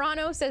Amy. of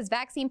Toronto says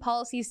vaccine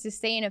policies to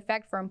stay in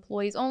effect for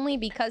employees only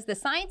because the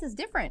science is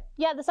different.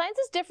 Yeah, the science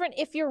is different.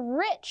 If you're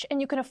rich and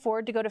you can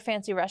afford to go to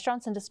fancy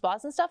restaurants and to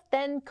spas and stuff,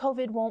 then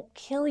COVID won't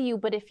kill you.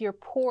 But if you're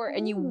poor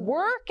and you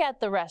work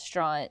at the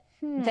restaurant,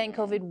 then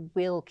COVID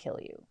will kill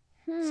you.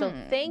 So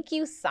thank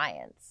you,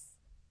 science.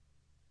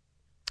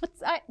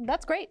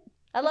 That's great.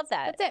 I love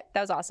that. That's it.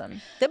 That was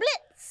awesome. The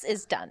Blitz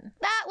is done.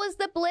 That was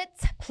the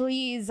Blitz,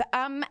 please.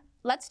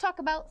 Let's talk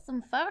about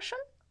some fashion,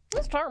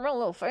 Let's talk about a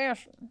little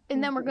fashion.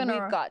 and then we're gonna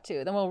We've got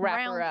to. Then we'll wrap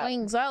her round up.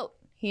 things out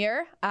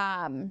here.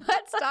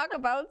 Let's talk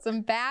about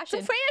some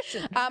fashion.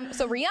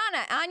 So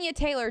Rihanna, Anya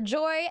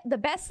Taylor-Joy, the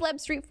best celeb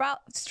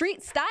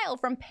street style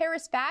from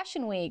Paris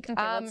Fashion Week.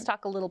 Okay, let's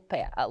talk a little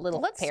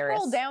Let's Paris.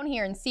 scroll down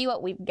here and see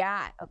what we've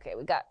got. Okay,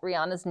 we got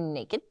Rihanna's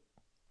naked.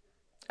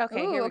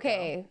 Okay, Ooh, here we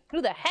okay. go.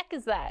 Who the heck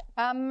is that?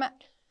 I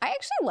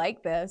actually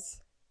like this.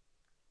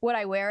 Would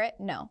I wear it?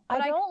 No.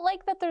 But I don't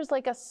like that there's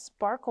like a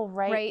sparkle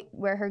right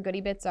where her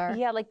goodie bits are.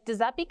 Yeah, like is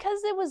that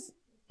because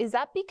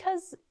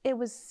it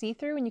was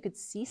see-through and you could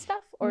see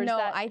stuff? Or no,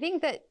 is that... I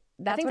think that's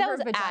think what that her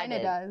was vagina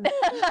added.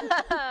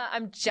 does.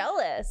 I'm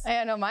jealous.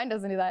 I know mine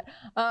doesn't do that.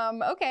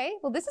 Okay,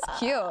 well this is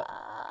cute.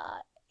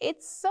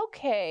 It's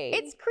okay.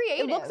 It's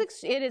creative.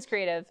 It is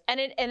creative, and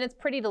it's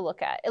pretty to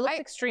look at. It looks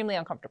extremely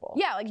uncomfortable.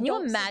 Yeah, like can you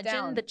don't sit imagine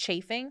down. the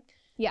chafing?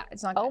 Yeah,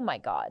 it's not good. Oh my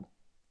god.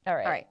 All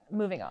right,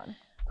 moving on.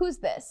 Who's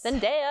this?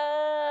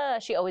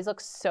 Zendaya. She always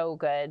looks so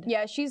good.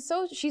 Yeah, she's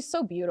so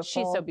beautiful.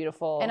 She's so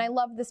beautiful. And I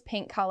love this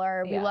pink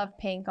color. We Yeah. love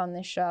pink on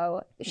this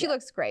show. She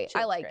looks great.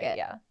 I like it.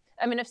 Yeah.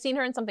 I mean, I've seen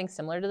her in something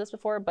similar to this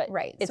before, but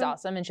it's So-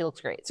 awesome and she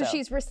looks great. So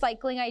she's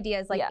recycling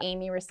ideas like Yeah.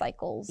 Amy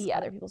recycles Yeah.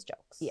 other people's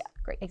jokes. Yeah,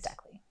 Great.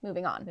 exactly.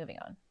 Moving on. Moving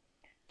on.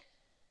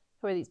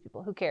 Who are these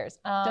people? Who cares?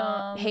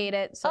 Don't hate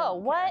it. So Oh, don't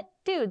care. what?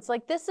 Dudes,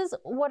 like this is,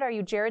 what are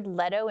you, Jared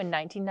Leto in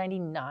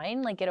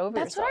 1999? Like get over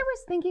That's yourself. what I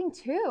was thinking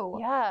too.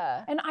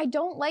 Yeah. And I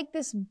don't like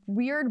this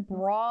weird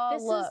bra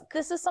look.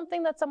 This is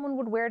something that someone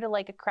would wear to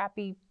like a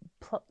crappy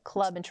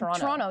club in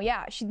Toronto. Toronto,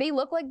 yeah. They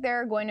look like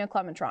they're going to a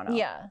club in Toronto.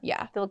 Yeah.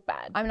 Yeah. They look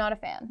bad. I'm not a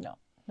fan. No.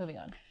 Moving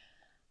on.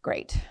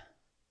 Great.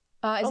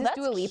 Is this that's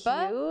Dua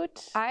Lipa?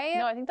 Cute. I-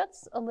 No, I think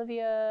that's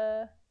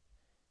Olivia.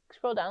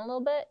 Scroll down a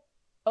little bit.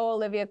 Oh,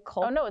 Olivia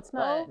Culpo. Oh, no, it's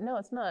not. No,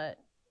 it's not.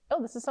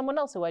 Oh, this is someone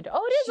else who I do.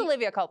 Oh, it is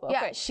Olivia Culpo.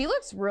 Yeah, Okay. she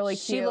looks really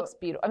cute. She looks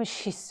beautiful. I mean,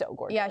 she's so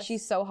gorgeous. Yeah,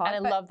 she's so hot. And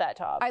I but love that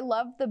top. I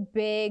love the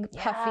big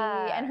puffy,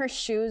 Yeah. and her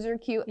shoes are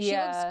cute. She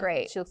looks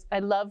great. She looks. I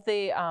love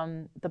the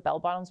bell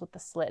bottoms with the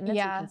slit in it, so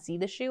Yeah. you can see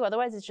the shoe.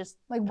 Otherwise, it's just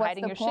Like, what's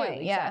hiding the your point?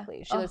 shoe. Yeah.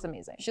 Exactly. She looks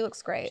amazing. She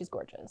looks great. She's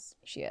gorgeous.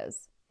 She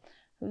is.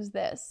 Who's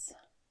this?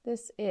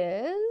 This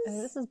is.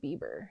 This is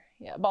Bieber.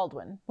 Yeah,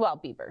 Baldwin.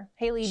 Well, Bieber.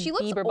 Hailey She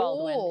looks Bieber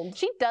Baldwin. old.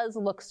 She does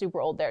look super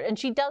old there, and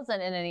she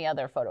doesn't in any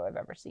other photo I've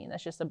ever seen.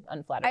 That's just an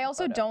unflattering. I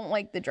also photo. don't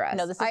like the dress.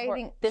 No, this is. I hor-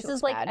 think this she is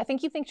looks like. bad. I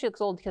think you think she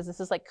looks old because this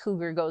is like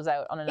Cougar goes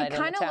out on a night It in the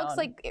kind of town. looks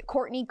like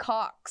Courtney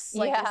Cox,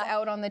 like Yeah. is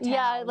out on the town.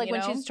 Yeah, like you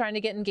when know? she's trying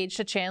to get engaged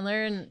to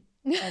Chandler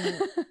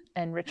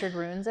and Richard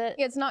ruins it.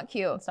 Yeah, it's not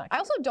cute. It's not I cute.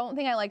 also don't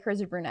think I like her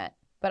as a brunette,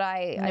 but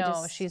I No,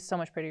 just she's so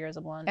much prettier as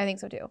a blonde. I think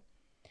so too.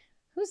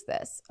 Who's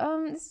this?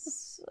 This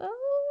is.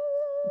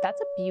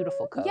 That's a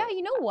beautiful coat. Yeah,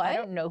 you know what? I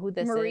don't know who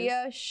this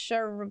Maria is.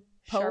 Sharapova.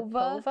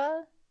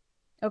 Sharapova?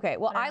 Okay,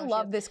 well, I I don't know who she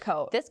love is. this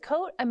coat. This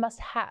coat I must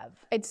have.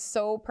 It's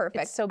so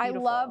perfect. It's so I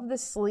beautiful. love the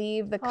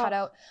sleeve, the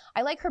cutout.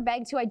 I like her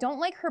bag too. I don't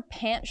like her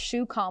pant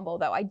shoe combo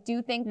though. I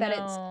do think that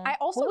it's. No. I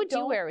also what would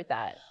don't, you wear with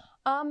that?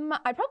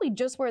 I'd probably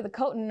just wear the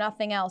coat and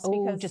nothing else Oh,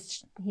 because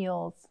just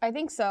heels. I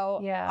think so.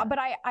 Yeah. But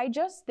I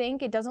just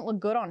think it doesn't look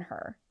good on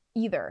her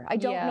either. I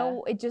don't Yeah.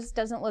 know. It just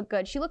doesn't look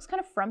good. She looks kind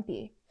of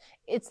frumpy.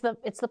 It's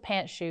the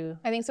pant shoe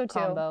I think so too.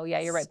 combo. Yeah,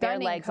 you're right. Bare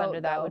Stunning legs coat,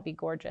 under that though. would be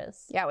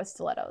gorgeous. Yeah, with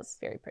stilettos.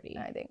 Very pretty.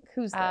 I think.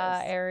 Who's this?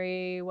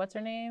 Ari, what's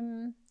her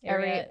name?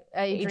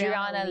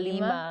 Adriana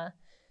Lima.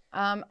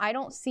 I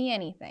don't see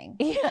anything.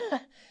 Yeah.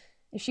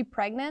 Is she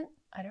pregnant?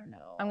 I don't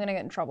know. I'm gonna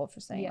get in trouble for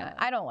saying Yeah. that.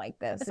 I don't like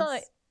this. It's not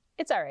like,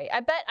 it's all right.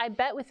 I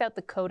bet without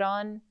the coat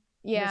on,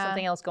 there's yeah.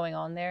 something else going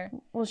on there.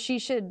 Well, she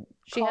should.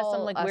 She has some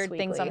call like us weird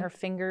things on weekly. her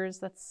fingers.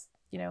 That's,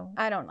 you know,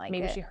 I don't like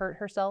maybe it. she hurt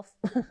herself.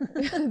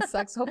 It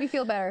sucks. Hope you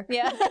feel better.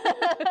 Yeah.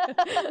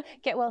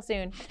 Get well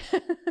soon.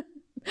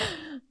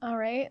 All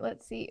right.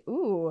 Let's see.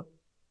 Ooh,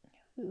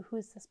 Who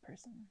is this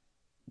person?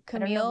 I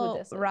don't know who Camille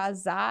this is.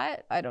 Razat.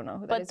 I don't know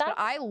who that But is, but that's-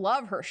 I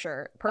love her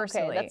shirt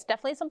personally. Okay, that's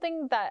definitely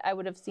something that I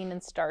would have seen in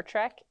Star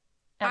Trek.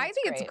 and I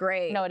think it's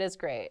great. No, it is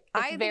great. It's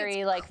I think very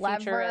it's like clever.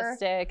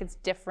 futuristic. It's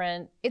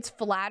different. It's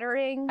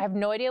flattering. I have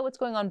no idea what's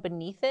going on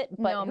beneath it,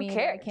 but no, who me neither.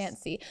 cares? I can't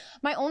see.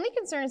 My only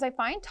concern is I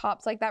find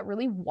tops like that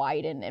really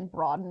widen and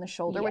broaden the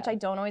shoulder, which Yeah. I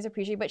don't always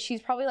appreciate. But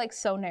she's probably like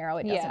so narrow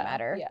it doesn't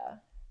matter. Yeah,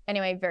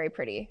 Anyway, very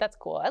pretty. that's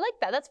cool. I like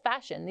that. That's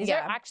fashion. These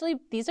Yeah. are actually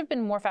have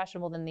been more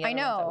fashionable than the other I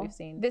ones that know. we've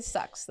seen. This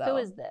sucks though. Who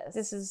is this?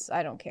 This is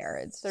I don't care.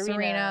 It's Serena.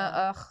 Serena.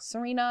 Ugh,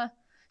 Serena.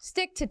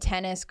 Stick to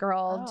tennis,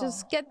 girl. Oh,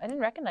 Just get. I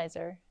didn't recognize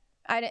her.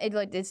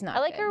 It's not. I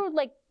like good. her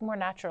like more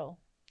natural.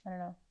 I don't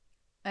know.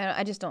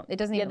 I just don't. It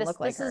doesn't Yeah, even this look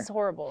like her. is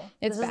horrible.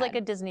 It's this is like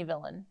bad. a Disney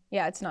villain.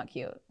 Yeah, it's not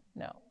cute.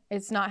 No,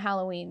 It's not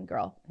Halloween,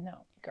 girl.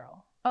 no,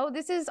 girl. Oh,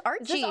 this is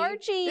Archie.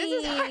 Archie.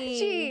 This is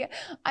Archie.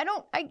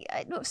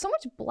 I so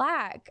much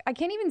black. I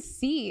can't even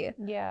see.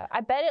 Yeah,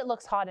 I bet it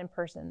looks hot in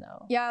person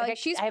though. Yeah, like,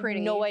 she's I have pretty.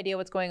 no idea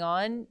what's going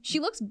on. She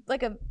looks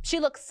like a. She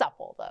looks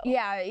supple though.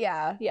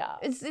 Yeah. Yeah.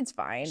 It's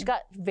fine. She's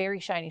got very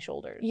shiny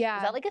shoulders. Yeah.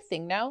 Is that like a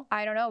thing now?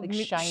 I don't know. like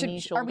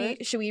shiny shoulders?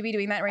 Should we be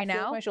doing that right I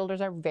feel now? like my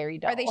shoulders are very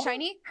dull. Are they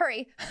shiny?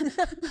 Hurry.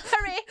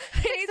 Hurry.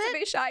 It needs to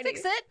be shiny.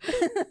 Fix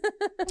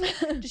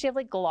it. Does she have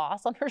like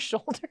gloss on her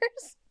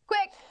shoulders?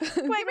 Quick.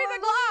 Give me the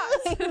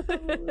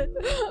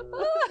gloss.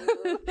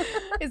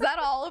 Is that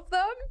all of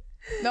them?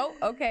 Nope.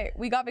 Okay.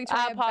 We got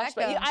Victoria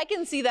Possibly. Beckham. I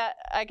can see that.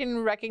 I can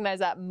recognize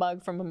that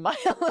mug from a mile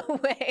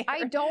away.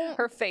 I don't-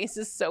 Her face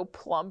is so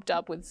plumped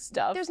up with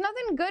stuff. There's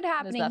nothing good There's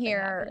happening nothing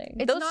here. happening.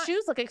 It's Those not,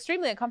 shoes look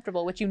extremely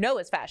uncomfortable, which you know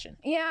is fashion.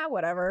 Yeah,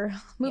 whatever.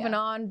 Moving Yeah.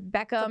 on. It's a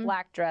Beckham.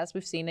 black dress.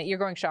 We've seen it. You're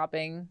going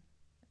shopping.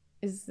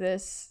 Is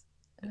this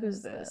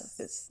Who's this?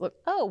 This look.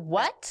 Oh,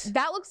 what?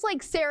 That looks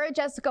like Sarah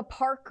Jessica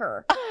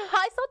Parker.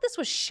 I thought this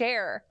was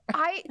Cher.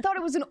 I thought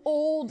it was an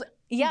old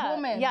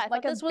woman. Yeah, I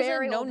like thought this was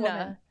very a old Nona.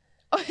 woman.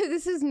 Oh,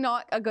 this is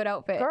not a good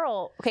outfit.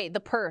 Girl, okay, the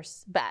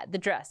purse, bad. The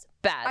dress,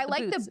 bad. I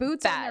like the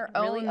boots on bad.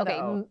 their Really? own, Okay,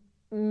 though.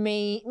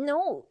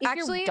 no. If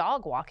Actually- you're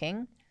dog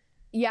walking,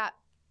 Yeah.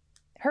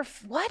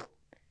 what?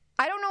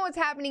 I don't know what's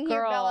happening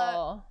here,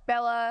 Bella.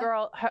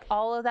 Girl,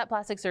 all of that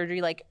plastic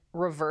surgery, like,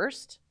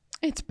 reversed.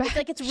 It's bad.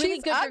 Like, it's really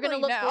She's good. You're going to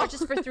ugly look now.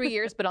 gorgeous for 3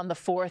 years, but on the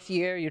 4th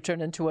year, you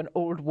turn into an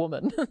old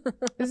woman.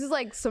 This is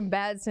like some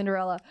bad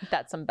Cinderella.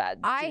 That's some bad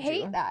I juju.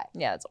 hate that.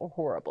 Yeah, it's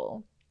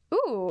horrible. Ooh,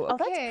 Oh,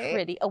 okay. that's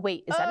pretty. Oh,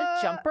 wait, is that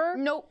a jumper?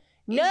 Nope.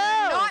 No.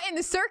 Not in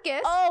the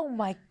circus. Oh,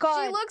 my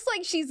God. She looks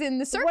like she's in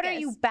the circus. What are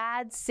you,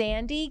 bad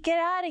Sandy? Get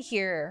out of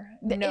here.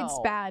 No. It's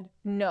bad.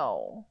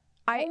 No.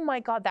 Oh my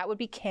God, that would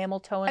be camel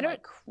toe and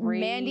like crazy.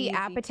 Mandy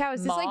Apatow.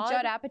 Is this like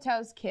Judd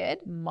Apatow's kid?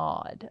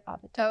 Maud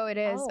Apatow. Oh, it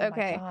is. Oh,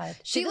 okay. My God.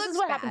 She See, this looks is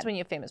what bad. happens when you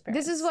have famous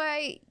parents. This is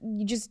why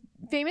you just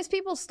famous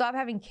people stop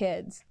having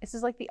kids. This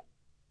is like the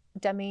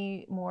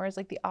Demi Moore is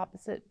like the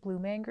opposite Blue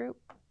Man Group.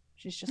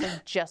 She's just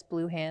like just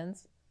blue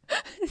hands.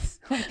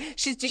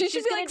 she's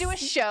gonna do a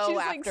show she's,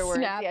 like,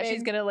 afterwards. Yeah, she's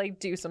snapping. gonna like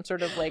do some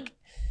sort of like.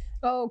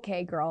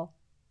 Okay, girl.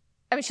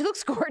 I mean, she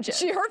looks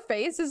gorgeous. Her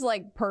face is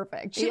like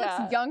perfect. She Yeah.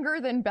 looks younger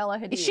than Bella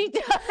Hadid. She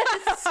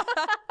does.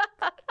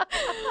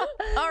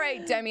 All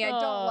right, Demi, I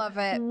don't love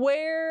it.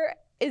 Where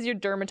is your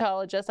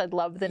dermatologist? I'd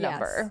love the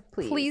number,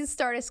 please. Please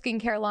start a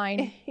skincare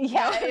line.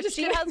 Yeah, No, if just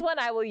she kidding. has one,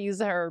 I will use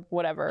her.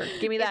 Whatever.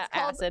 Give me that It's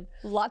called acid.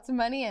 Lots of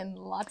money and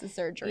lots of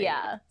surgery.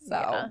 Yeah. So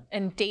yeah.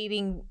 And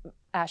dating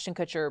Ashton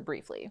Kutcher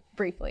briefly.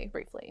 briefly.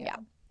 Yeah.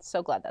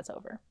 So glad that's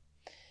over.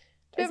 Do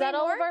we Is have that any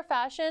all of more? our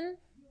fashion?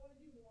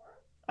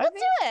 I Let's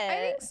think- do it.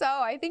 I think so.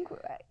 I think.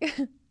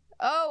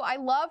 Oh, I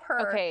love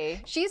her.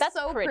 Okay. She's That's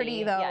so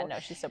pretty, though. Yeah, no,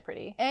 she's so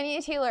pretty.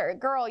 Anya Taylor,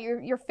 girl,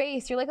 your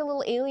face, you're like a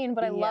little alien,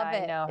 but I love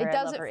it. I know her. It I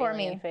does love it her for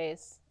alien me.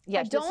 Face.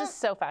 Yeah, I this don't- is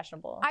so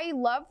fashionable. I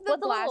love the Well,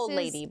 it's a little glasses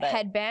lady, but-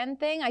 headband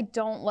thing. I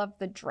don't love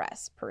the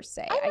dress per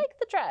se. I like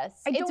the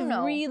dress. I don't it's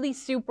know. really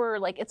super,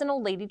 like, it's an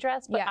old lady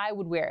dress, but Yeah. I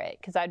would wear it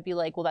because I'd be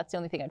like, well, that's the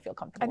only thing I'd feel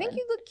comfortable I think in.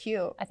 you look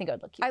cute. I think I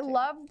would look cute. I too.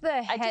 love the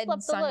I head just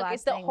love the look. sunglass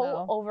It's the thing,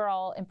 whole though.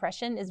 overall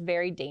impression is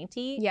very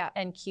dainty Yeah.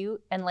 and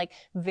cute and like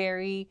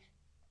very,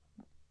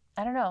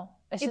 I don't know.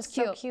 It's just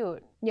so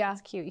cute. Yeah,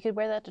 It's cute. You could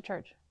wear that to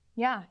church.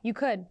 yeah, you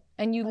could,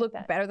 and you like look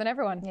that. better than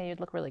everyone. Yeah, you'd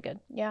look really good.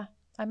 Yeah,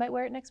 I might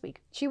wear it next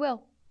week. she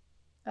will.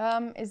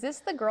 Is this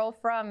the girl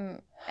from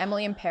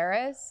Emily in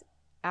Paris,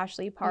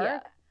 Ashley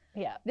Park?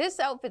 Yeah. This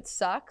outfit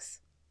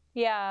sucks.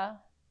 Yeah.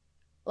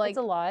 Like It's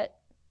a lot.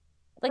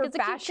 Like for it's a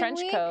cute Fashion trench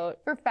Week? coat.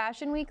 For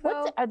Fashion Week,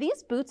 though. Are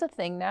these boots a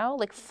thing now?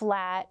 Like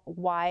flat,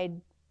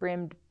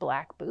 wide-brimmed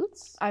black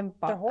boots? I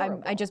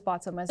horrible. just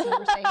bought some as you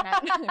were saying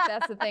that. If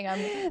that's the thing.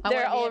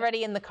 They're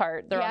already in the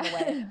cart. They're on the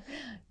way.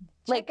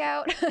 Check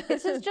out.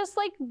 This is just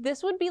like,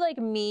 this would be like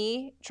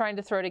me trying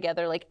to throw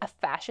together like a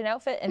fashion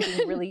outfit and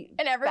being really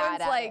And everyone's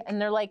bad at like- it. And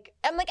they're like,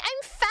 I'm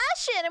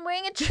fashion. I'm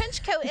wearing a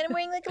trench coat and I'm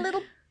wearing like a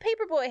little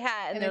paperboy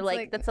hat. And, And they're it's like,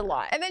 like- and that's a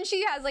lot. And then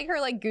she has like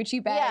her like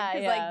Gucci bag Yeah,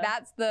 because yeah. like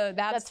that's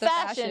the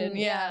fashion.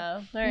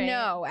 Yeah. All right.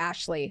 No,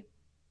 Ashley.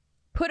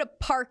 Put a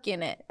park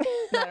in it.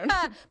 No.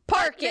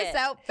 Park this it.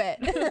 outfit.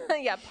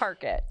 Yeah,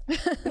 park it.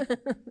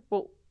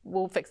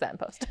 We'll fix that in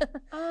post.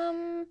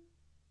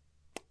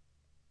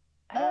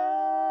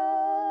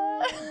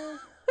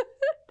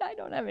 I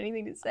don't have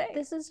anything to say.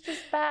 This is just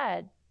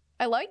bad.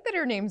 I like that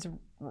her name's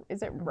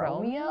is it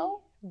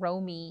Romeo?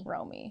 Romy.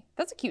 Romy.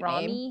 That's a cute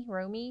name.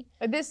 Romy.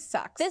 This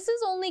sucks. This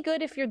is only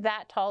good if you're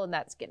that tall and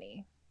that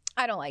skinny.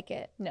 I don't like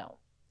it. No.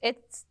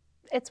 It's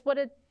what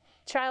a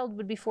child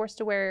would be forced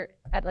to wear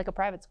at like a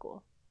private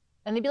school.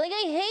 And they'd be like,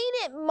 I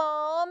hate it,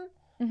 Mom.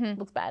 Mhm.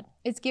 Looks bad.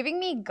 It's giving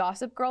me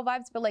Gossip Girl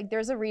vibes, but like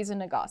there's a reason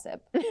to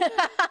gossip. You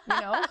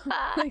know?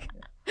 Like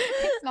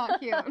it's not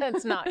cute.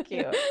 That's not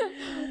cute. All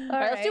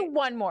right, let's do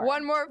one more.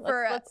 One more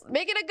for Let's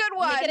make it a good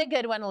one. Make it a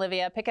good one,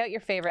 Olivia. Pick out your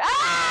favorite.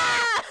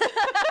 Ah!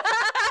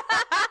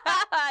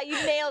 You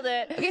nailed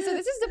it. Okay, so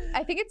this is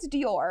I think it's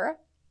Dior.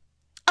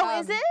 Oh,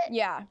 is it?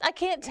 Yeah. I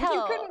can't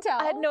tell. couldn't tell?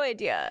 I had no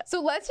idea.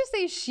 So let's just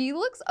say she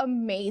looks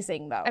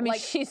amazing though. I mean, like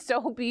she's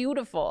so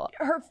beautiful.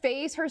 her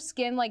face, her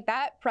skin, like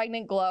that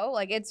pregnant glow,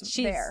 like it's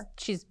there.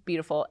 She's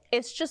beautiful.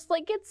 It's just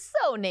like it's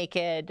so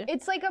naked.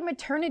 It's like a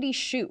maternity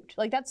shoot.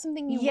 Like that's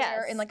something you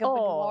wear in Yes. like a Oh.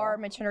 boudoir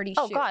maternity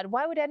Oh shoot. God,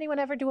 why would anyone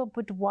ever do a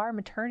boudoir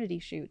maternity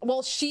shoot?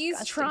 Well, she's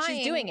Disgusting. trying.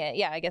 She's doing it.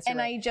 Yeah, I guess. You're And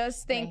right. I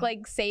just think Right.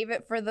 like save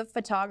it for the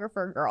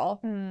photographer girl.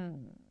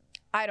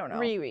 I don't know.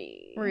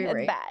 Riri.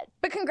 Riri. It's bad.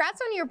 But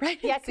congrats on your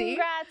pregnancy. Yeah,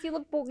 congrats.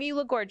 You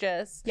look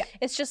gorgeous. Yeah.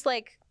 It's just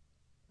like,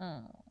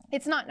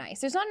 It's not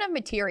nice. There's not enough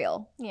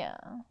material. yeah,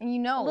 And you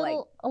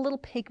know, a little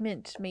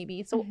pigment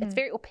maybe. So it's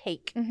very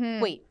opaque.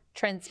 Mhm. Wait,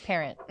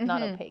 transparent,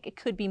 not Mhm. opaque. It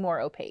could be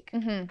more opaque.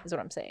 Mhm. Is what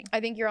I'm saying. I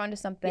think you're onto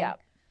something. Yeah.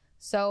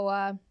 So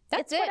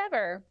that's It's it.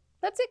 whatever.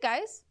 That's it,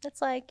 guys.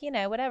 It's like,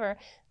 whatever.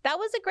 That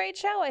was a great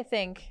show, I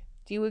think.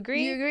 Do you agree?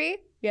 Do you agree?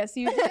 Yes,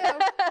 you do.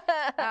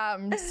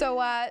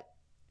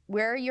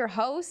 we're your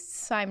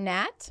hosts. I'm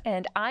Nat.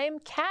 And I'm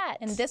Kat.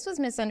 And this was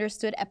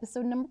Misunderstood,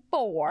 episode number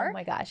 4. Oh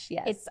my gosh,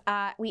 yes. It's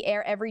we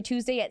air every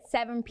Tuesday at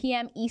 7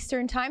 p.m.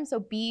 Eastern time, so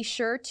be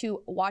sure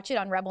to watch it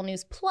on Rebel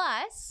News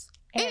Plus.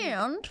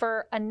 And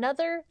for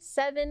another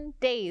 7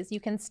 days, you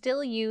can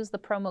still use the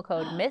promo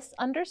code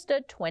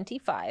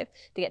Misunderstood25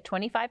 to get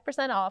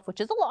 25% off,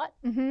 which is a lot.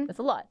 It's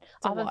a lot.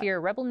 Off of your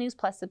Rebel News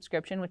Plus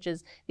subscription, which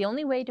is the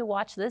only way to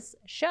watch this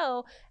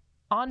show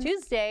on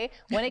Tuesday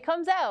when it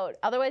comes out.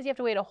 Otherwise, you have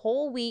to wait a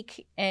whole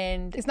week,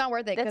 and it's not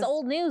worth it. That's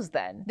old news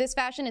then. This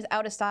fashion is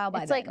out of style by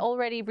then. It's like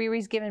already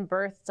Riri's given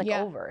birth. It's like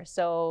over.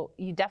 So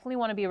you definitely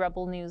want to be a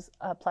Rebel News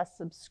Plus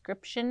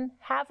subscription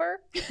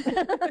haver.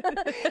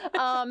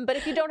 But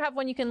if you don't have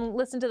one, you can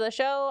listen to the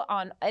show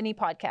on any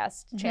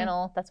podcast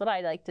channel. That's what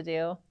I like to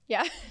do.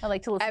 Yeah. I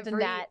like to listen to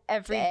Nat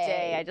every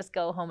day. I just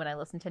go home and I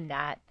listen to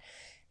Nat.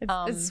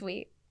 It's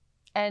sweet.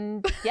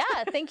 And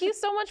yeah, thank you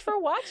so much for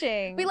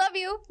watching. We love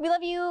you. We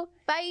love you.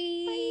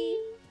 Bye.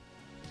 Bye.